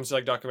when it comes to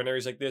like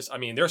documentaries like this, I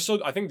mean,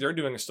 I think they're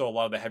doing still a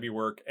lot of the heavy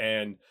work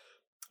and.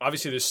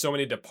 Obviously, there's so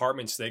many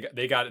departments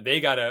they got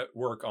to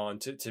work on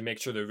to make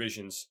sure their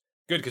vision's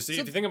good. Because if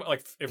you think about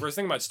like if we're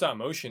thinking about stop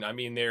motion, I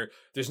mean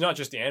there's not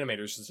just the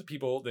animators, there's the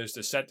people, there's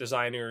the set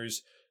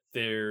designers,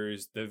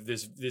 there's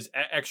this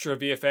extra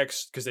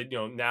VFX because they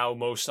now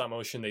most stop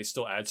motion they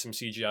still add some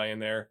CGI in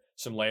there,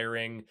 some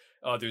layering.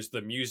 There's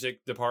the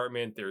music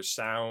department, there's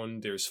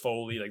sound, there's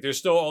Foley, like there's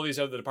still all these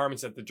other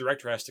departments that the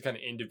director has to kind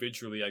of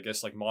individually, I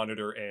guess, like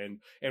monitor and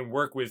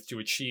work with to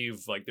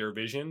achieve like their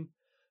vision.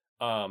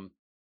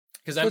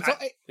 Because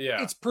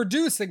it's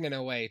producing in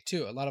a way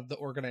too. A lot of the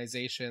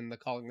organization, the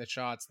calling the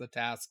shots, the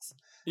tasks,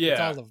 it's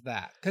all of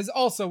that. Because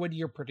also when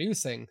you're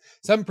producing,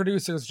 some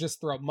producers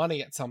just throw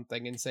money at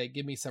something and say,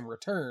 "Give me some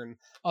return."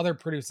 Other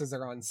producers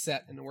are on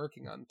set and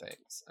working on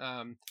things.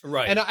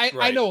 Right. And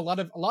I know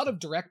a lot of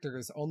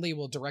directors only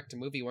will direct a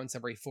movie once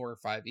every 4 or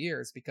 5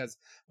 years because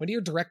when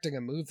you're directing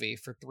a movie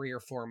for 3 or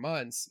 4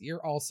 months,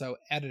 you're also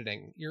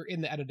editing. You're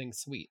in the editing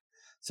suite.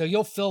 So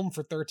you'll film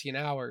for 13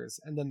 hours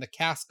and then the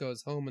cast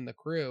goes home and the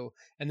crew,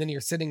 and then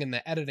you're sitting in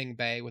the editing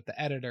bay with the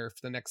editor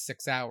for the next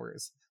 6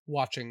 hours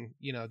watching,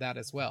 that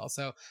as well.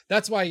 So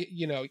that's why,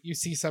 you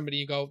see somebody,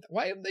 you go,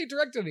 why haven't they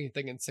directed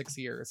anything in 6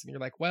 years? And you're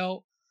like,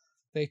 well,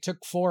 they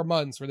took 4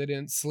 months where they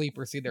didn't sleep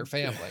or see their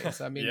families.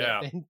 I mean,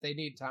 they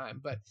need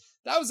time. But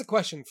that was a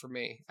question for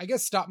me. I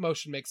guess stop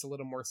motion makes a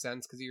little more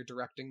sense because you're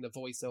directing the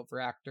voiceover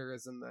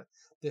actors and the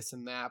this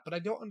and that. But I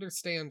don't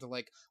understand,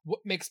 like, what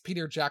makes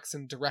Peter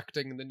Jackson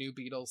directing the new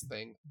Beatles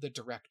thing the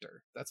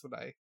director. That's what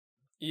I...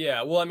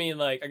 Yeah, well, I mean,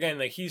 like, again,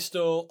 like, he's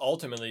still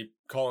ultimately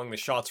calling the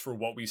shots for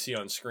what we see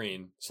on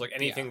screen. So, like,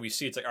 anything we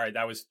see, it's like, all right,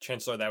 that was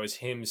Chancellor, that was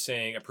him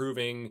saying,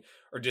 approving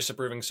or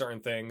disapproving certain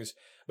things.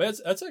 But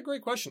that's a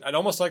great question. I'd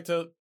almost like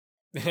to,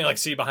 like,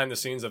 see behind the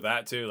scenes of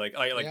that, too. Like,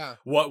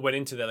 what went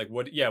into that? Like,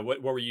 what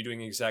were you doing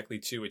exactly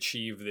to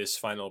achieve this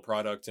final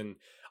product? And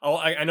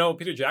I know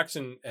Peter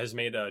Jackson has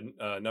made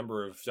a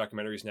number of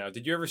documentaries now.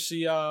 Did you ever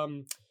see...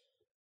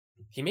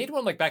 He made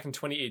one like back in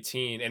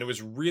 2018, and it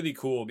was really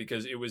cool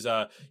because it was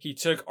he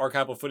took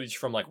archival footage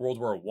from like World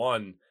War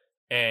I,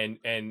 and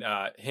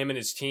him and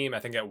his team, I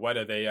think at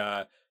Weta, they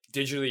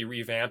digitally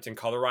revamped and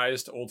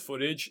colorized old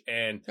footage,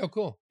 and oh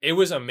cool, it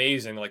was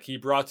amazing. Like he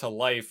brought to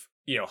life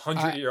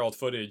 100-year-old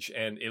footage,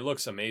 and it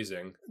looks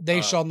amazing.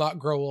 They shall not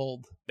grow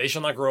old. They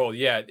shall not grow old.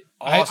 Yeah,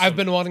 awesome. I've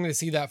been wanting to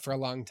see that for a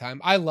long time.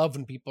 I love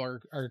when people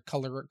are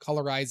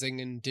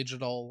colorizing and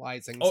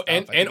digitalizing. Oh,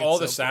 stuff. and all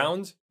the so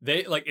sound. Cool.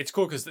 They like it's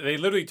cool because they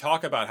literally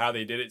talk about how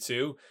they did it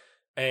too.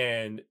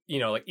 And, you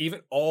know, like even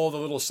all the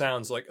little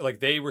sounds, like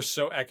they were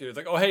so accurate.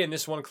 Like, oh, hey, in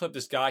this one clip,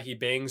 this guy, he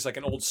bangs like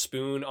an old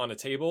spoon on a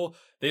table.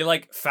 They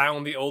like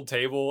found the old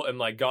table and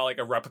like got like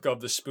a replica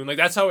of the spoon. Like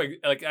that's how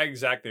like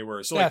exact they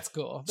were. So like, that's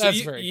cool. That's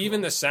very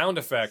even cool. the sound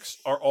effects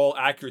are all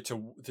accurate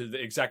to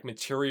the exact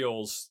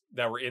materials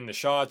that were in the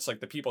shots. Like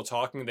the people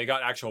talking, they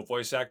got actual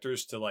voice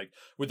actors to like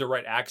with the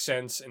right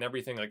accents and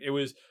everything. Like it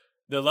was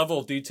the level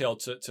of detail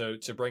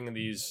to bring in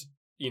these,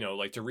 you know,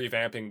 like to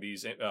revamping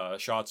these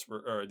shots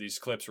or these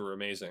clips were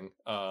amazing.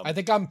 I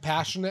think I'm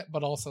passionate,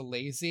 but also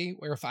lazy.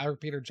 Where if I were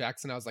Peter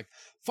Jackson, I was like,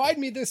 find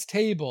me this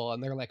table.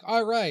 And they're like,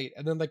 all right.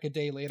 And then like a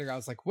day later, I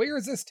was like, where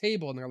is this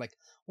table? And they're like,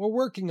 we're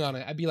working on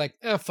it. I'd be like,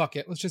 fuck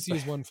it. Let's just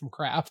use one from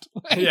Kraft.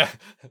 Like, yeah.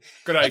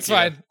 Good idea. That's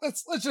fine.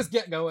 Let's just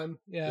get going.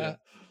 Yeah.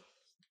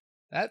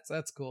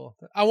 That's cool.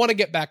 I want to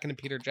get back into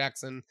Peter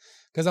Jackson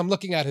because I'm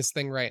looking at his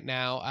thing right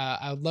now.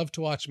 I would love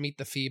to watch Meet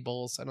the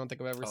Feebles. I don't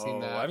think I've ever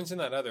seen that. I haven't seen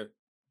that either.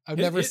 I've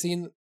never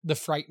seen The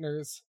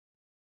Frighteners.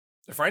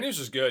 The Frighteners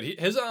was good.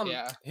 His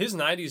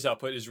 90s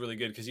output is really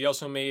good because he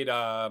also made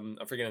I'm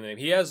forgetting the name.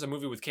 He has a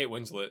movie with Kate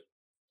Winslet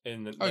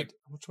in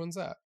which one's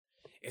that?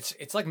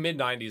 It's like mid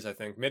 90s, I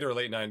think. Mid or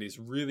late 90s.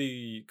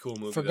 Really cool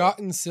movie.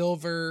 Forgotten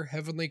Silver,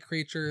 Heavenly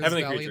Creatures,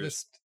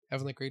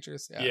 Heavenly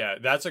Creatures. Yeah,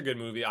 that's a good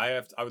movie.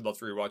 I would love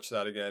to rewatch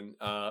that again.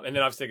 And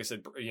then obviously, like I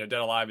said, you know, Dead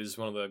Alive is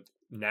one of the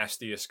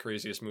nastiest,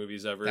 craziest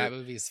movies ever. That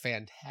movie's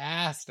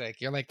fantastic.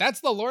 You're like,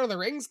 that's the Lord of the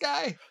Rings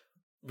guy?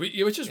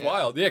 Which is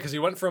wild, yeah, because he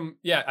went from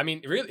I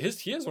mean, really,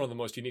 he has one of the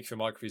most unique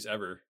filmographies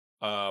ever.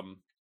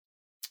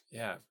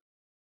 Yeah,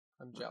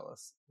 I'm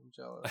jealous.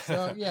 So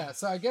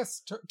so I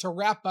guess to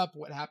wrap up,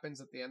 what happens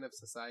at the end of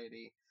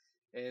Society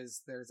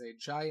is there's a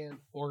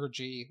giant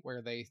orgy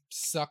where they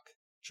suck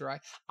dry.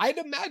 I'd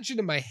imagine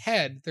in my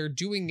head they're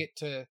doing it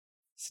to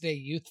stay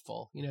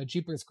youthful. You know,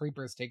 Jeepers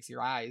Creepers takes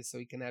your eyes so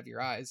you can have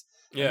your eyes.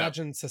 Yeah.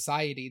 Imagine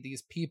Society,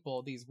 these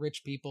people, these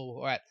rich people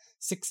who at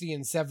 60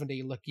 and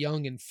 70 look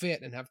young and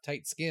fit and have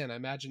tight skin. I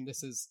imagine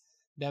this is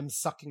them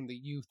sucking the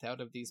youth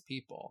out of these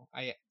people.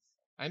 I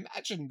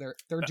imagine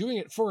they're doing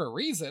it for a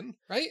reason,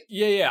 right?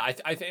 Yeah.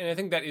 I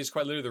think that is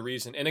quite literally the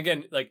reason. And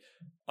again, like,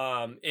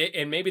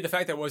 and maybe the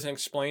fact that it wasn't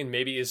explained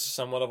maybe is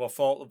somewhat of a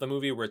fault of the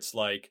movie, where it's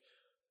like,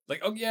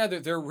 oh yeah,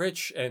 they're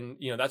rich, and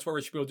you know that's what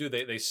rich people do.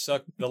 They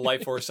suck the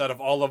life force out of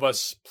all of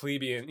us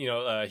plebeian, you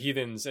know,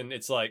 heathens, and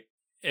it's like.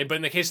 But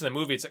in the case of the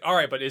movie, it's like, all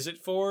right, but is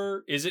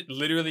it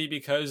literally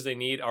because they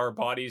need our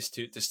bodies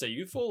to stay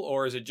youthful,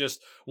 or is it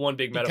just one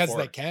big metaphor? Because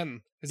they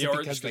can. Is it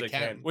because they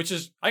can? Which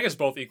is, I guess,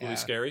 both equally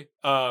scary.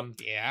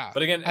 Yeah.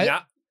 But again,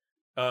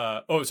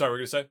 sorry, we're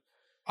gonna say.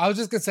 I was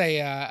just gonna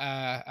say,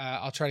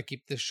 I'll try to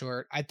keep this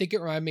short. I think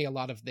it reminded me a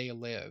lot of They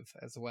Live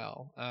as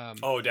well.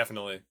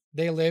 Definitely.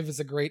 They Live is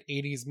a great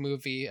 80s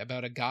movie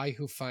about a guy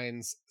who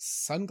finds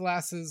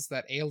sunglasses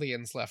that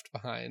aliens left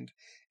behind.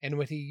 And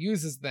when he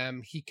uses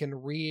them, he can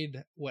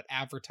read what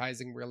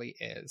advertising really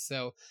is.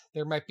 So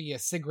there might be a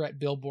cigarette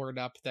billboard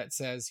up that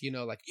says, you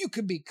know, like, you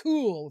could be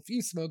cool if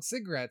you smoke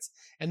cigarettes.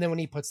 And then when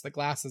he puts the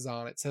glasses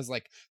on, it says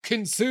like,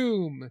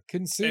 consume.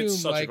 It's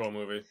such a cool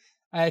movie.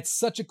 It's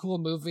such a cool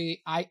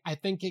movie. I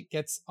think it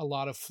gets a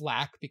lot of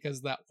flack because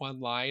of that one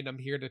line, I'm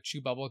here to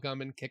chew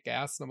bubblegum and kick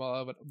ass and I'm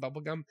all about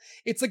bubblegum.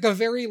 It's like a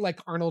very like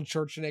Arnold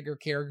Schwarzenegger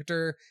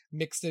character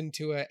mixed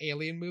into an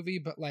alien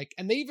movie, but like,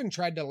 and they even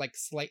tried to like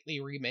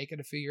slightly remake it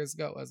a few years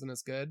ago. It wasn't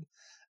as good.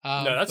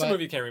 No, that's a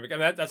movie you can't remake. I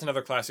mean, that's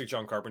another classic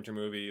John Carpenter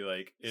movie.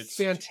 Like, it's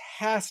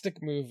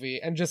fantastic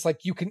movie, and just like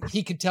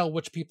he could tell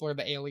which people are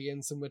the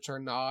aliens and which are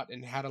not,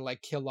 and how to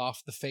like kill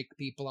off the fake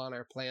people on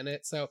our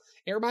planet. So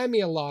it reminded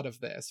me a lot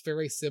of this.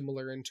 Very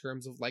similar in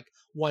terms of like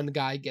one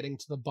guy getting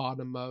to the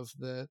bottom of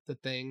the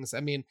things. I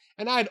mean,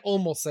 and I'd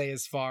almost say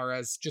as far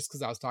as, just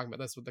because I was talking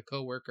about this with a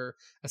coworker,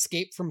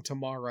 Escape from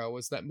Tomorrow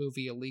was that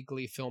movie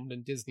illegally filmed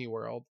in Disney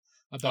World.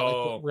 About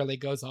like what really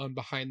goes on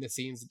behind the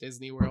scenes at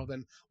Disney World,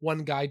 and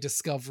one guy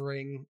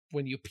discovering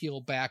when you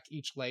peel back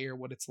each layer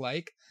what it's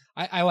like.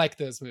 I like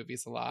those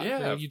movies a lot.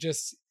 Yeah,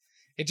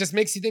 it just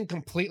makes you think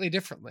completely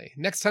differently.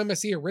 Next time I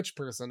see a rich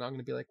person, I'm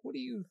going to be like, what are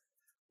you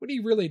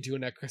really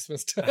doing at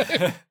Christmas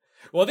time?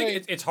 Well, I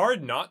think it's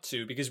hard not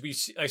to, because we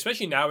see,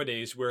 especially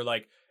nowadays, where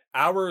like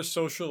our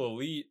social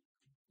elite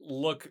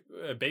look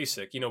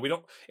basic. You know, we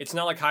don't. It's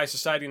not like high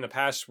society in the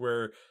past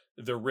where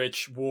the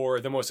rich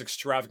wore the most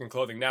extravagant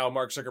clothing. Now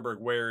Mark Zuckerberg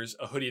wears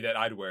a hoodie that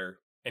I'd wear,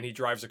 and he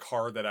drives a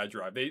car that I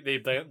drive.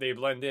 They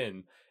blend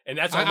in, and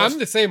that's almost... I'm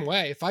the same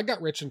way. If I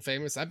got rich and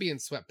famous, I'd be in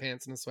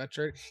sweatpants and a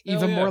sweatshirt,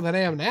 even more than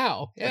I am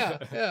now.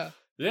 Yeah.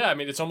 Yeah, I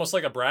mean, it's almost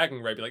like a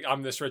bragging right. Be like,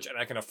 I'm this rich and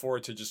I can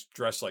afford to just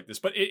dress like this.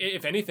 But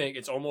if anything,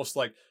 it's almost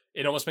like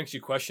it almost makes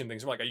you question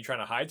things. I'm like, are you trying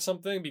to hide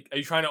something? Are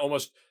you trying to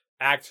almost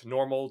act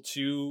normal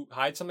to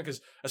hide something?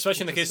 Because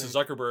especially in the case of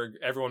Zuckerberg,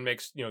 everyone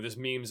makes there's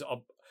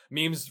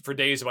memes for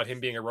days about him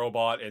being a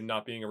robot and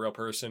not being a real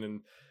person.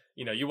 And,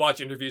 you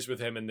watch interviews with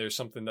him and there's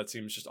something that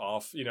seems just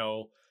off,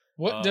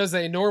 What does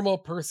a normal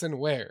person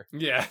wear?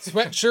 Yeah.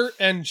 Sweatshirt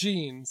and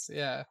jeans.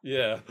 Yeah.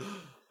 Yeah.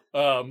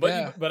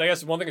 But I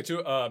guess one thing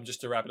too,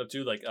 just to wrap it up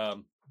too, like,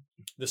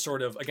 the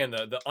sort of, again,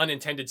 the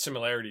unintended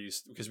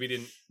similarities, because we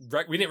didn't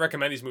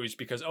recommend these movies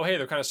because, oh hey,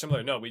 they're kind of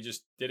similar. No, we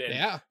just did it.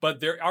 Yeah. But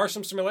there are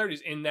some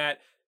similarities in that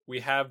we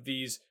have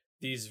these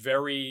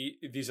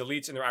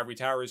elites in their ivory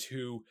towers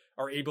who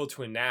are able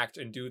to enact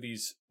and do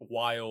these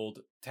wild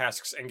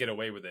tasks and get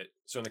away with it.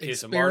 So in the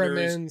case of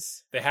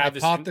Martyrs, they have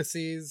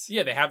hypotheses.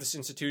 They have this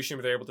institution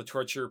where they're able to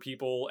torture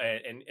people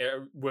and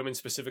women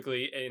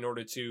specifically in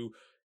order to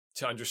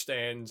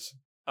understand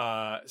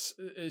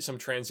some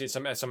transient,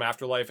 some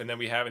afterlife. And then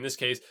we have, in this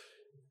case,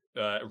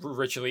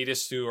 rich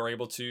elitists who are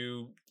able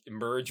to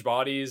merge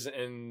bodies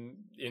in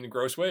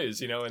gross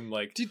ways, and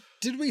like,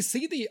 did we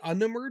see the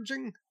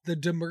unemerging, the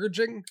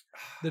demerging,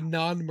 the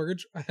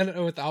non-merge? I don't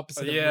know what the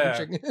opposite of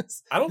merging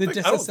is. I don't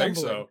think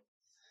so.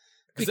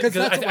 Because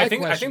I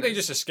think they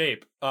just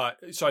escape.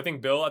 So I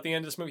think Bill at the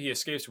end of this movie, he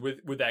escapes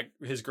with that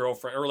his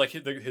girlfriend, or like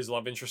his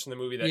love interest in the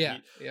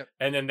movie.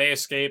 And then they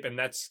escape, and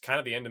that's kind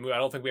of the end of the movie. I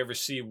don't think we ever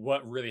see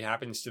what really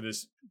happens to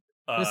this.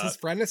 Does his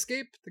friend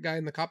escape? The guy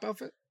in the cop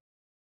outfit?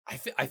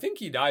 I think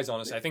he dies,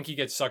 honestly. I think he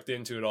gets sucked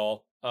into it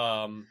all.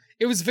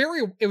 It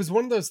was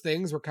one of those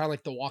things where kind of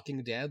like The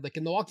Walking Dead. Like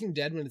in The Walking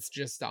Dead, when it's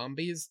just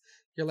zombies,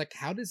 you're like,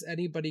 how does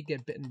anybody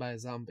get bitten by a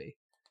zombie?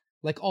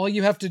 Like all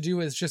you have to do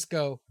is just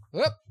go,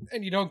 whoop,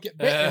 and you don't get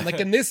bitten.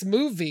 Like in this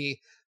movie,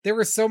 there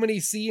were so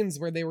many scenes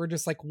where they were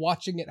just like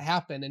watching it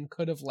happen and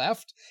could have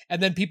left.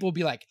 And then people would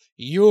be like,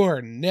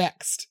 you're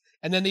next.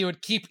 And then they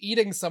would keep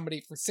eating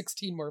somebody for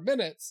 16 more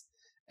minutes.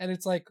 And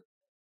it's like,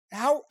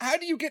 how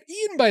do you get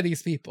eaten by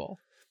these people?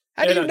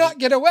 How do you not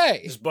get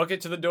away? Just book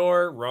it to the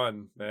door,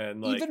 run,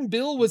 man. Like, even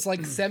Bill was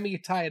like semi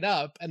tied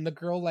up, and the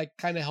girl like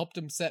kind of helped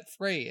him set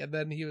free. And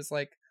then he was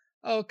like,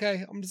 oh,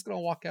 okay, I'm just going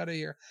to walk out of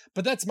here.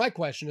 But that's my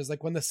question, is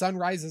like when the sun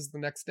rises the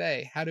next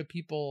day, how do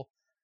people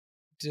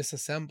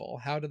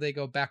disassemble? How do they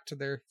go back to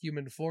their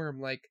human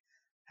form? Like,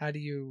 how do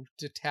you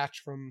detach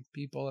from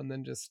people and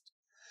then just...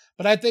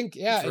 But I think,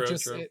 yeah,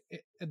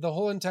 the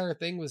whole entire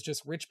thing was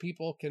just rich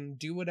people can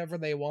do whatever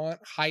they want,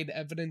 hide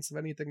evidence of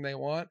anything they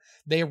want.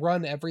 They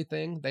run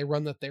everything. They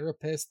run the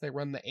therapist. They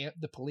run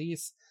the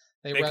police.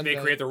 They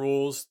create the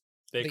rules.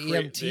 They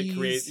create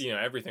EMTs.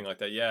 Everything like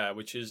that. Yeah,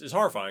 which is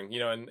horrifying.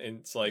 And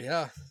it's like,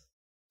 yeah.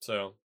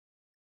 So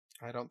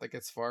I don't think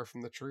it's far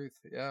from the truth.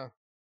 Yeah.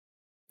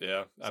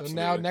 Yeah. Absolutely. So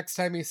now next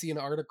time you see an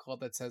article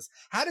that says,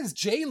 "How does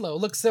J-Lo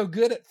look so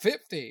good at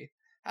 50?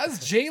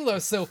 How's J-Lo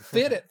so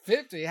fit at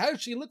 50? How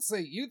does she look so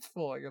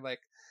youthful?" You're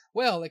like,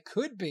 well, it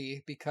could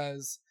be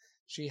because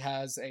she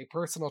has a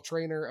personal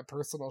trainer, a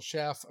personal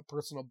chef, a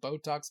personal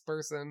Botox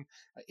person,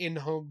 an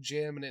in-home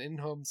gym, and an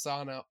in-home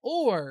sauna.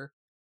 Or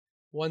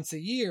once a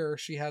year,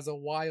 she has a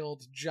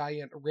wild,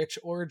 giant, rich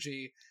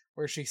orgy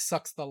where she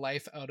sucks the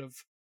life out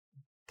of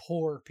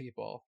poor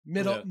people.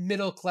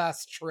 Middle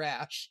class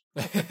trash.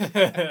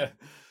 I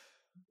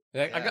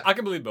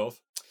can believe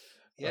both.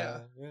 Yeah.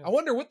 I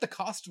wonder what the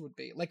cost would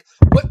be. Like,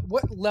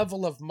 what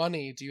level of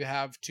money do you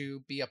have to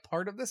be a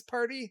part of this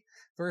party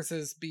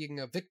versus being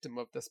a victim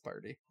of this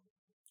party?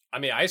 I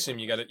mean, I assume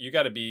you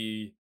got to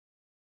be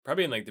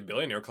probably in like the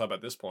billionaire club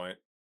at this point.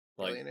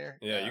 Like, billionaire.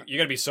 Yeah. You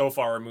got to be so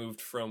far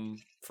removed from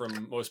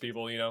most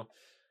people.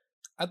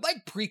 I'd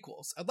like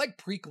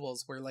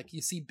prequels where like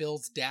you see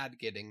Bill's dad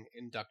getting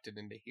inducted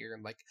into here,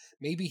 and like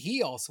maybe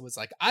he also was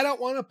like, I don't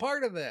want a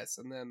part of this,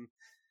 and then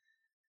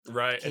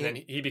right, and then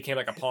he became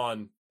like a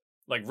pawn.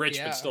 Like rich,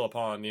 but still a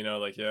pawn,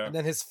 like, yeah. And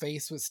then his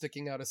face was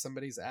sticking out of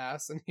somebody's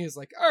ass, and he was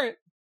like, all right.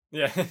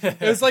 Yeah.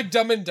 It was like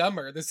Dumb and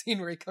Dumber, the scene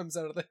where he comes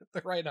out of the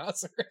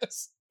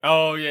rhinoceros.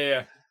 Oh,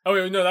 yeah. Oh,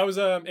 wait, no, that was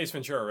Ace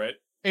Ventura, right?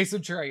 Ace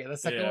Ventura, yeah, the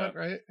second one,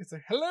 right? It's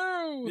like,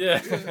 hello!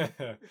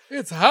 Yeah.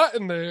 It's hot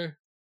in there.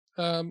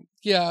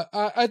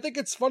 I think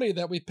it's funny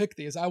that we pick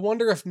these. I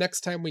wonder if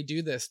next time we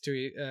do this,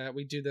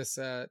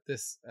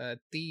 this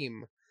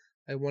theme,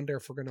 I wonder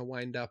if we're going to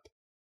wind up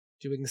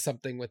doing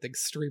something with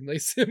extremely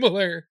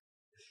similar...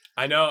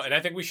 I know, and I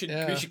think we should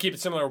keep it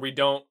similar. We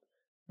don't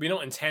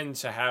intend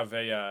to have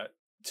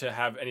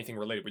anything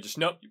related. We just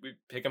we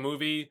pick a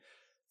movie,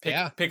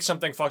 pick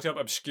something fucked up,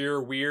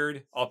 obscure,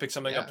 weird. I'll pick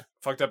something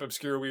fucked up,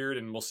 obscure, weird,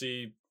 and we'll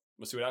see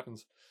what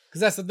happens. Because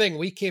that's the thing,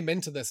 we came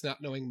into this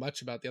not knowing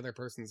much about the other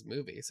person's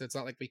movie, so it's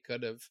not like we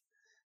could have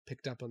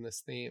picked up on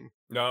this theme.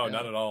 No,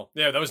 not at all.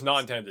 Yeah, that was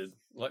not intended.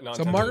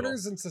 So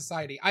Martyrs and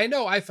Society. I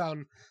know I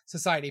found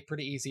Society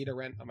pretty easy to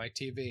rent on my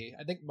TV.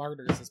 I think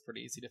Martyrs is pretty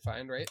easy to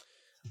find, right?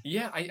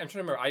 Yeah, I'm trying to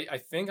remember. I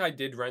think I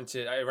did rent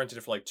it. I rented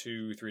it for like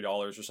 $2-3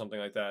 or something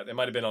like that. It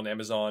might have been on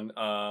Amazon.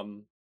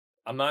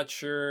 I'm not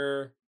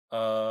sure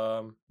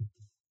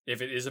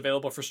if it is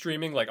available for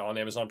streaming, like on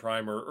Amazon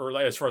Prime or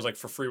as far as like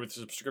for free with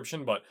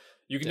subscription. But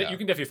you can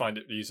definitely find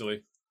it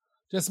easily.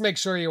 Just make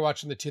sure you're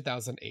watching the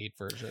 2008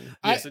 version.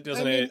 Yes,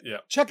 2008. Yeah.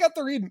 Check out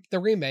the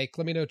remake.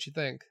 Let me know what you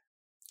think.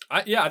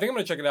 I think I'm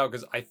gonna check it out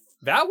because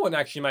that one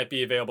actually might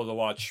be available to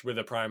watch with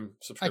a Prime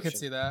subscription. I could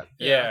see that.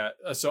 Yeah.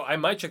 So I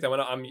might check that one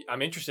out.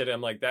 I'm interested.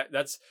 I'm like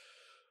that's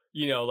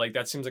like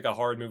that seems like a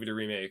hard movie to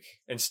remake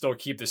and still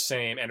keep the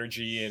same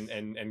energy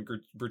and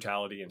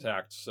brutality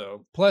intact.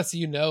 So plus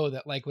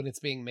that like when it's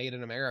being made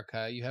in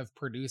America, you have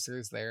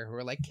producers there who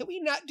are like, can we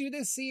not do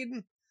this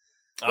scene?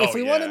 if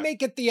we want to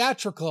make it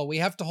theatrical, we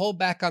have to hold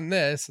back on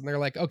this. And they're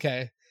like,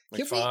 okay,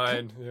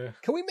 fine.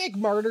 Can we make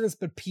Martyrs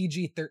but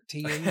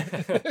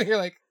PG-13? You're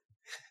like,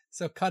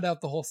 so cut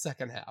out the whole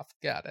second half.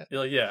 Got it.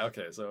 Yeah.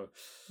 Okay. So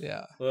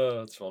yeah,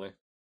 that's funny.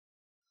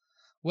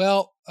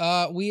 Well,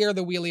 we are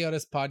the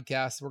Weiliotis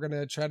podcast. We're going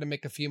to try to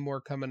make a few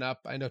more coming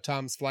up. I know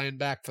Tom's flying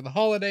back for the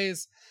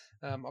holidays.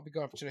 I'll be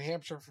going up to New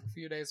Hampshire for a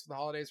few days for the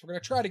holidays. We're going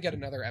to try to get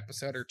another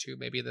episode or two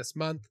maybe this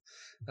month.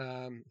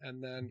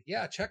 And then,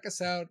 check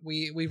us out.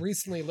 We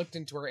recently looked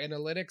into our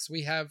analytics.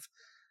 We have,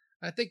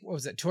 I think,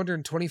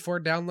 224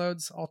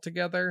 downloads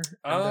altogether?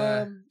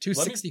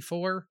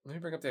 264? Let me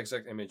bring up the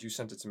exact image. You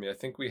sent it to me. I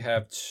think we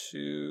have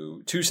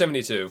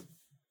 272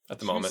 at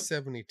the moment.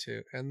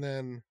 272. And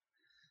then,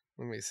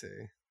 let me see.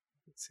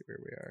 Let's see where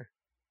we are.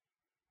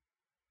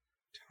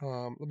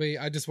 Tom,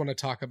 I just want to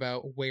talk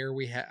about where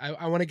we have.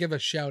 I want to give a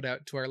shout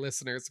out to our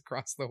listeners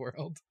across the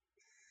world.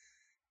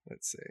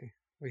 Let's see.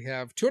 We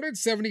have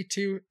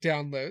 272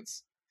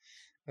 downloads.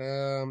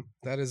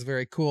 That is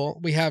very cool.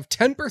 We have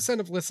 10%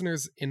 of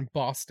listeners in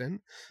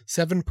Boston,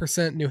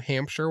 7% New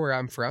Hampshire, where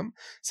I'm from,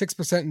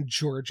 6% in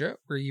Georgia,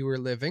 where you were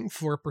living,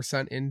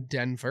 4% in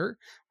Denver,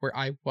 where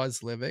I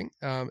was living,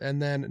 and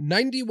then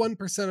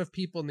 91% of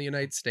people in the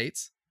United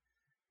States,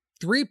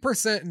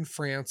 3% in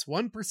France,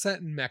 1%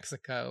 in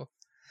Mexico.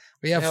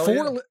 We have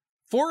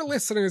four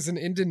listeners in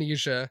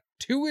Indonesia,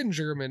 2 in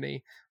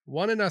Germany,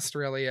 1 in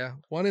Australia,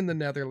 1 in the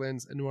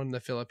Netherlands, and 1 in the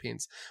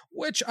Philippines,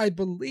 which I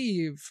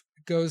believe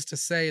goes to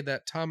say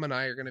that Tom and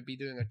I are going to be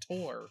doing a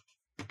tour,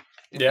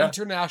 an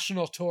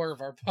international tour of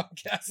our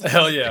podcast.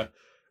 Hell yeah.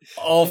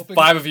 All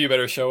 5 of you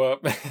better show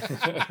up.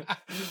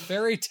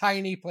 Very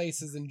tiny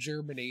places in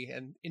Germany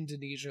and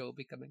Indonesia will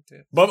be coming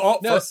to. But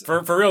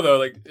for real though,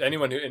 like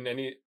anyone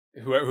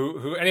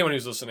anyone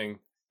who's listening,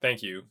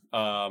 thank you.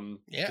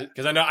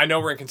 Because I know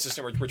we're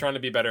inconsistent. We're trying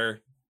to be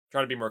better,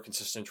 trying to be more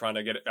consistent, trying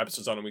to get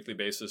episodes on a weekly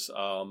basis.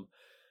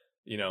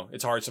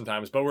 It's hard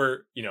sometimes, but we're,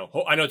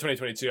 I know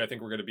 2022, I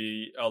think we're going to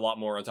be a lot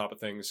more on top of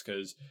things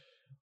because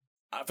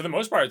for the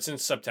most part,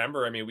 since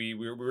September, I mean, we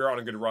were on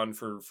a good run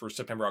for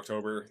September,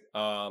 October.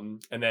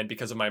 And then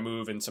because of my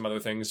move and some other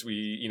things,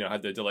 we,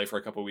 had to delay for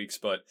a couple of weeks,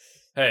 but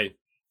hey,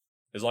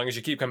 as long as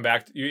you keep coming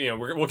back,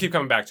 we'll keep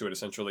coming back to it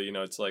essentially.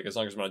 It's like, as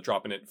long as we're not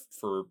dropping it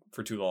for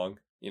too long,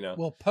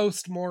 We'll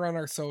post more on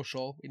our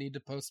social. We need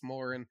to post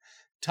more and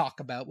talk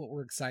about what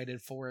we're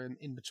excited for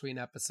in between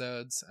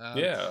episodes.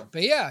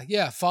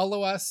 But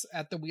follow us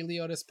at the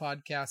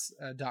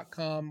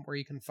WeiliotisPodcast.com where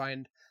you can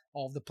find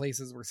all the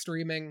places we're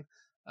streaming.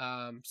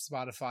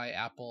 Spotify,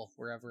 Apple,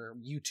 wherever,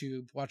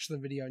 YouTube. Watch the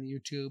video on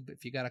YouTube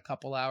if you got a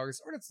couple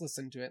hours, or just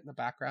listen to it in the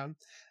background.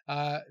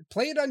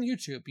 Play it on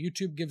YouTube.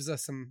 YouTube gives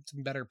us some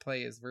better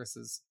plays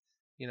versus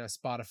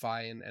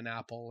Spotify and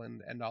Apple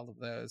and all of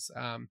those.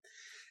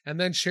 And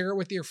then share it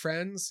with your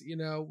friends.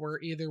 We're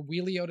either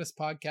Weiliotis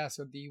Podcast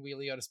or the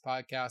Weiliotis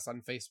Podcast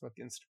on Facebook,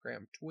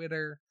 Instagram,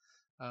 Twitter.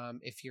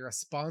 If you're a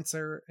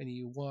sponsor and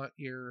you want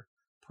your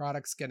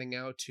products getting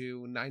out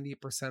to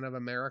 90% of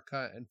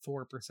America and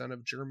 4%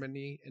 of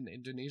Germany and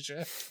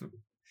Indonesia,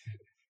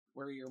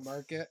 we're your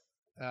market.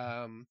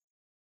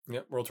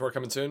 World tour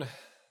coming soon.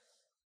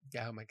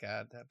 Oh my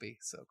God, that'd be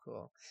so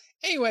cool.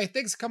 Anyway,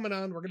 thanks for coming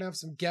on. We're going to have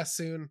some guests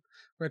soon.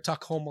 We're going to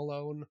talk Home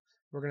Alone.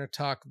 We're going to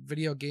talk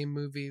video game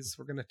movies.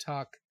 We're going to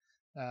talk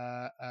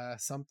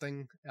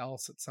something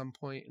else at some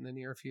point in the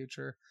near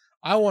future.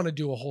 I want to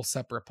do a whole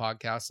separate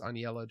podcast on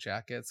Yellow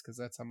Jackets because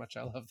that's how much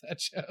I love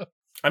that show.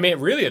 I mean,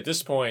 really, at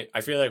this point,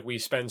 I feel like we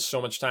spend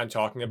so much time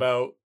talking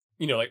about,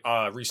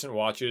 recent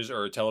watches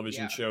or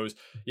television shows.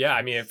 Yeah,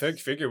 I mean, I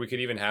figure we could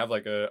even have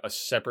like a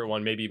separate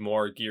one, maybe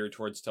more geared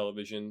towards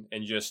television,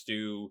 and just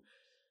do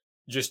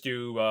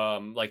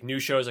like new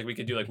shows. Like we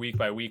could do like week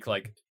by week,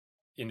 like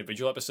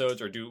individual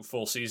episodes, or do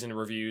full season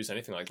reviews,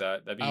 anything like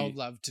that. I would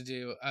love to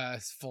do a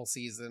full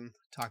season.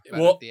 Talk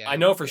about it at the end. I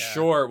know for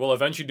sure we'll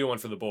eventually do one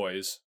for the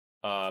boys.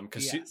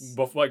 Because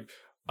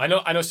I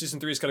know season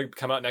 3 is going to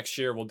come out next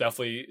year. We'll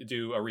definitely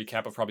do a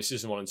recap of probably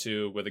season 1 and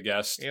 2 with a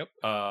guest. Yep.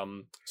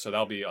 So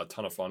that'll be a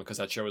ton of fun because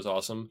that show is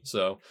awesome.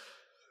 So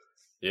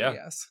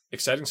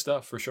exciting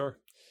stuff for sure.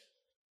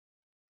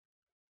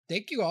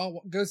 Thank you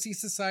all. Go see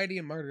Society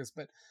and Martyrs,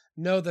 but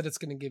know that it's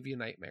going to give you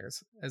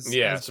nightmares.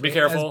 So be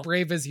careful. As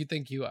brave as you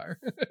think you are.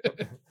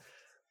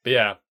 But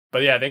yeah,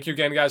 thank you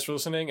again, guys, for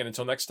listening. And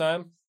until next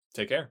time,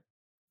 take care.